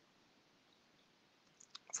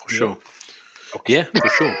 For sure. Okay.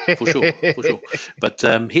 Yeah, for sure. But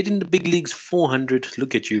hitting the big leagues 400,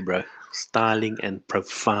 look at you, bro. Styling and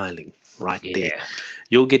profiling right there.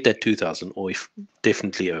 You'll get that 2,000, or if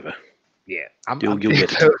definitely over. Yeah, you'll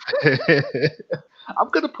get it. I'm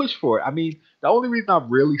gonna push for it. I mean, the only reason I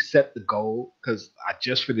really set the goal, because I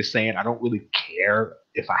just finished saying I don't really care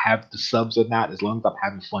if I have the subs or not, as long as I'm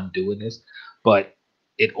having fun doing this. But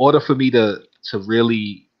in order for me to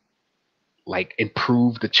really like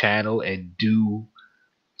improve the channel and do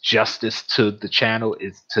justice to the channel,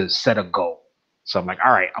 is to set a goal. So I'm like,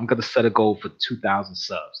 all right, I'm gonna set a goal for 2,000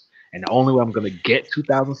 subs, and the only way I'm gonna get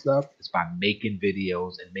 2,000 subs is by making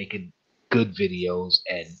videos and making good videos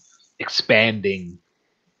and expanding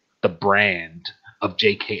the brand of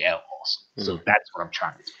Jkl Awesome. So that's what I'm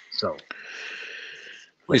trying to do. So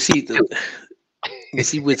you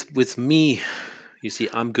see, with me, you see,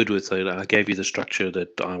 I'm good with it. I gave you the structure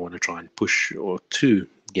that I want to try and push or to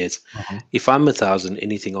get. If I'm 1,000,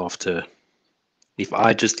 anything after, if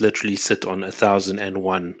I just literally sit on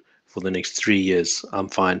 1,001 for the next 3 years, I'm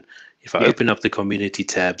fine. If I open up the community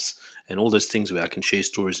tabs and all those things where I can share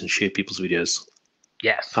stories and share people's videos,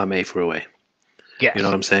 I'm A for away. You know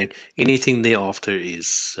what I'm saying? Anything thereafter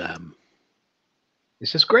is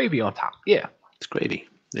it's just gravy on top. Yeah, it's gravy.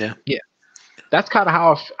 Yeah. That's kind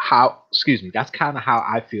of that's kind of how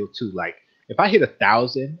I feel too. Like if I hit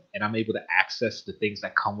 1,000 and I'm able to access the things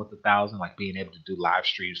that come with 1,000, like being able to do live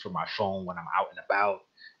streams from my phone when I'm out and about,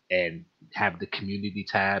 and have the community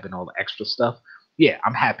tab and all the extra stuff,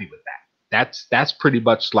 I'm happy with that. That's pretty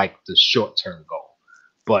much like the short-term goal.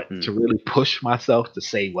 But to really push myself to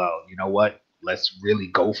say, well, you know what, let's really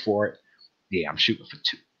go for it. I'm shooting for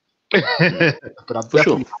 2. But I'm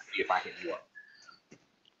definitely happy if I hit you up.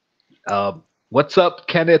 What's up,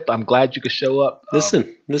 Kenneth? I'm glad you could show up.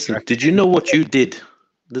 Listen. Did you know what you did?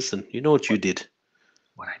 Listen, you know what you did?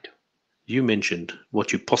 What I do? You mentioned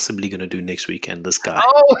what you're possibly going to do next weekend. This guy.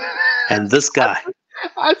 Oh, And this guy.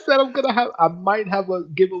 I said I might have a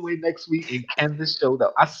giveaway next week, and Ken just showed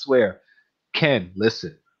up. I swear, Ken,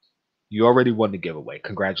 listen, you already won the giveaway. Does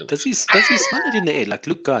Congratulations. he sign it in the air? Like,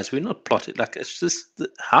 look, guys, we're not plotted. Like, it's just,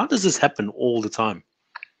 how does this happen all the time?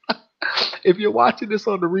 If you're watching this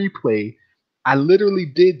on the replay, I literally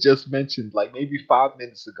did just mention, like maybe 5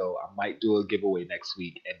 minutes ago, I might do a giveaway next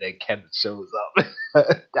week, and then Ken shows up.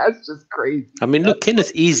 That's just crazy. I mean, look,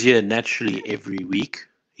 Kenneth is here naturally every week.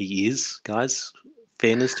 He is, guys.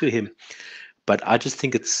 Fairness to him. But I just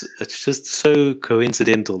think it's just so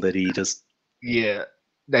coincidental that he just... Yeah,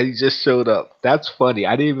 that he just showed up. That's funny.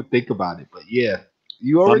 I didn't even think about it, but yeah,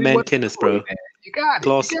 you My already man won the Kenneth, giveaway, bro. man. You got it.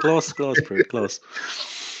 Class, bro, class.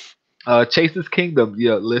 Chase's Kingdom.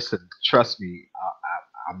 Yeah, listen, trust me.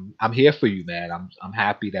 I'm here for you, man. I'm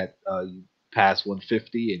happy that you passed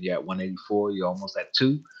 150 and you're at 184. You're almost at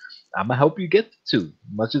 2. I'm gonna help you get to 2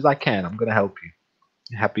 much as I can. I'm gonna help you.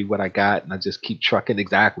 Happy what I got, and I just keep trucking.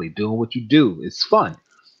 Exactly, doing what you do. It's fun,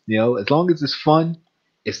 as long as it's fun,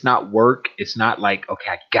 it's not work. It's not like, okay,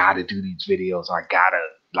 I gotta do these videos or I gotta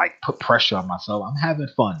like put pressure on myself. I'm having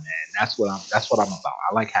fun, man. That's what I'm about.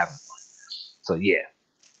 I like having fun. So yeah.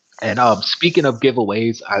 And speaking of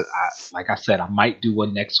giveaways, I like I said, I might do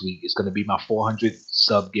one next week. It's gonna be my 400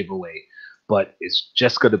 sub giveaway, but it's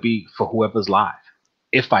just gonna be for whoever's live,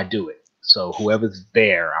 if I do it. So whoever's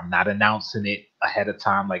there, I'm not announcing it ahead of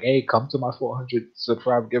time. Like, hey, come to my 400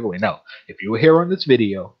 subscribe giveaway. No, if you were here on this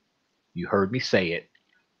video, you heard me say it.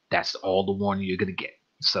 That's all the warning you're gonna get.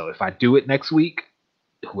 So if I do it next week,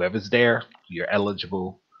 whoever's there, you're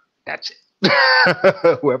eligible. That's it.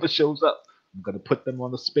 Whoever shows up, I'm gonna put them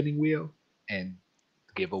on the spinning wheel and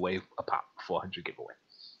give away a pop 400 giveaway.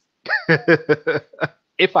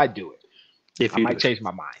 If I do it, I might change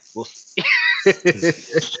my mind. We'll see.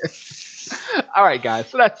 All right, guys.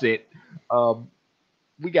 So that's it.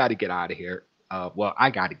 We got to get out of here. Well,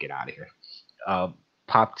 I got to get out of here.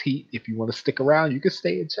 Pop T, if you want to stick around, you can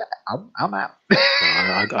stay and chat. I'm out.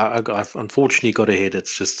 I unfortunately got ahead.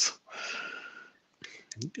 It's just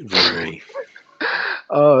very.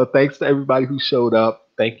 Thanks to everybody who showed up.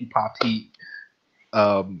 Thank you, Pop T.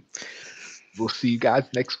 We'll see you guys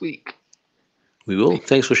next week. We will.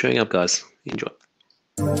 Thanks for showing up, guys. Enjoy.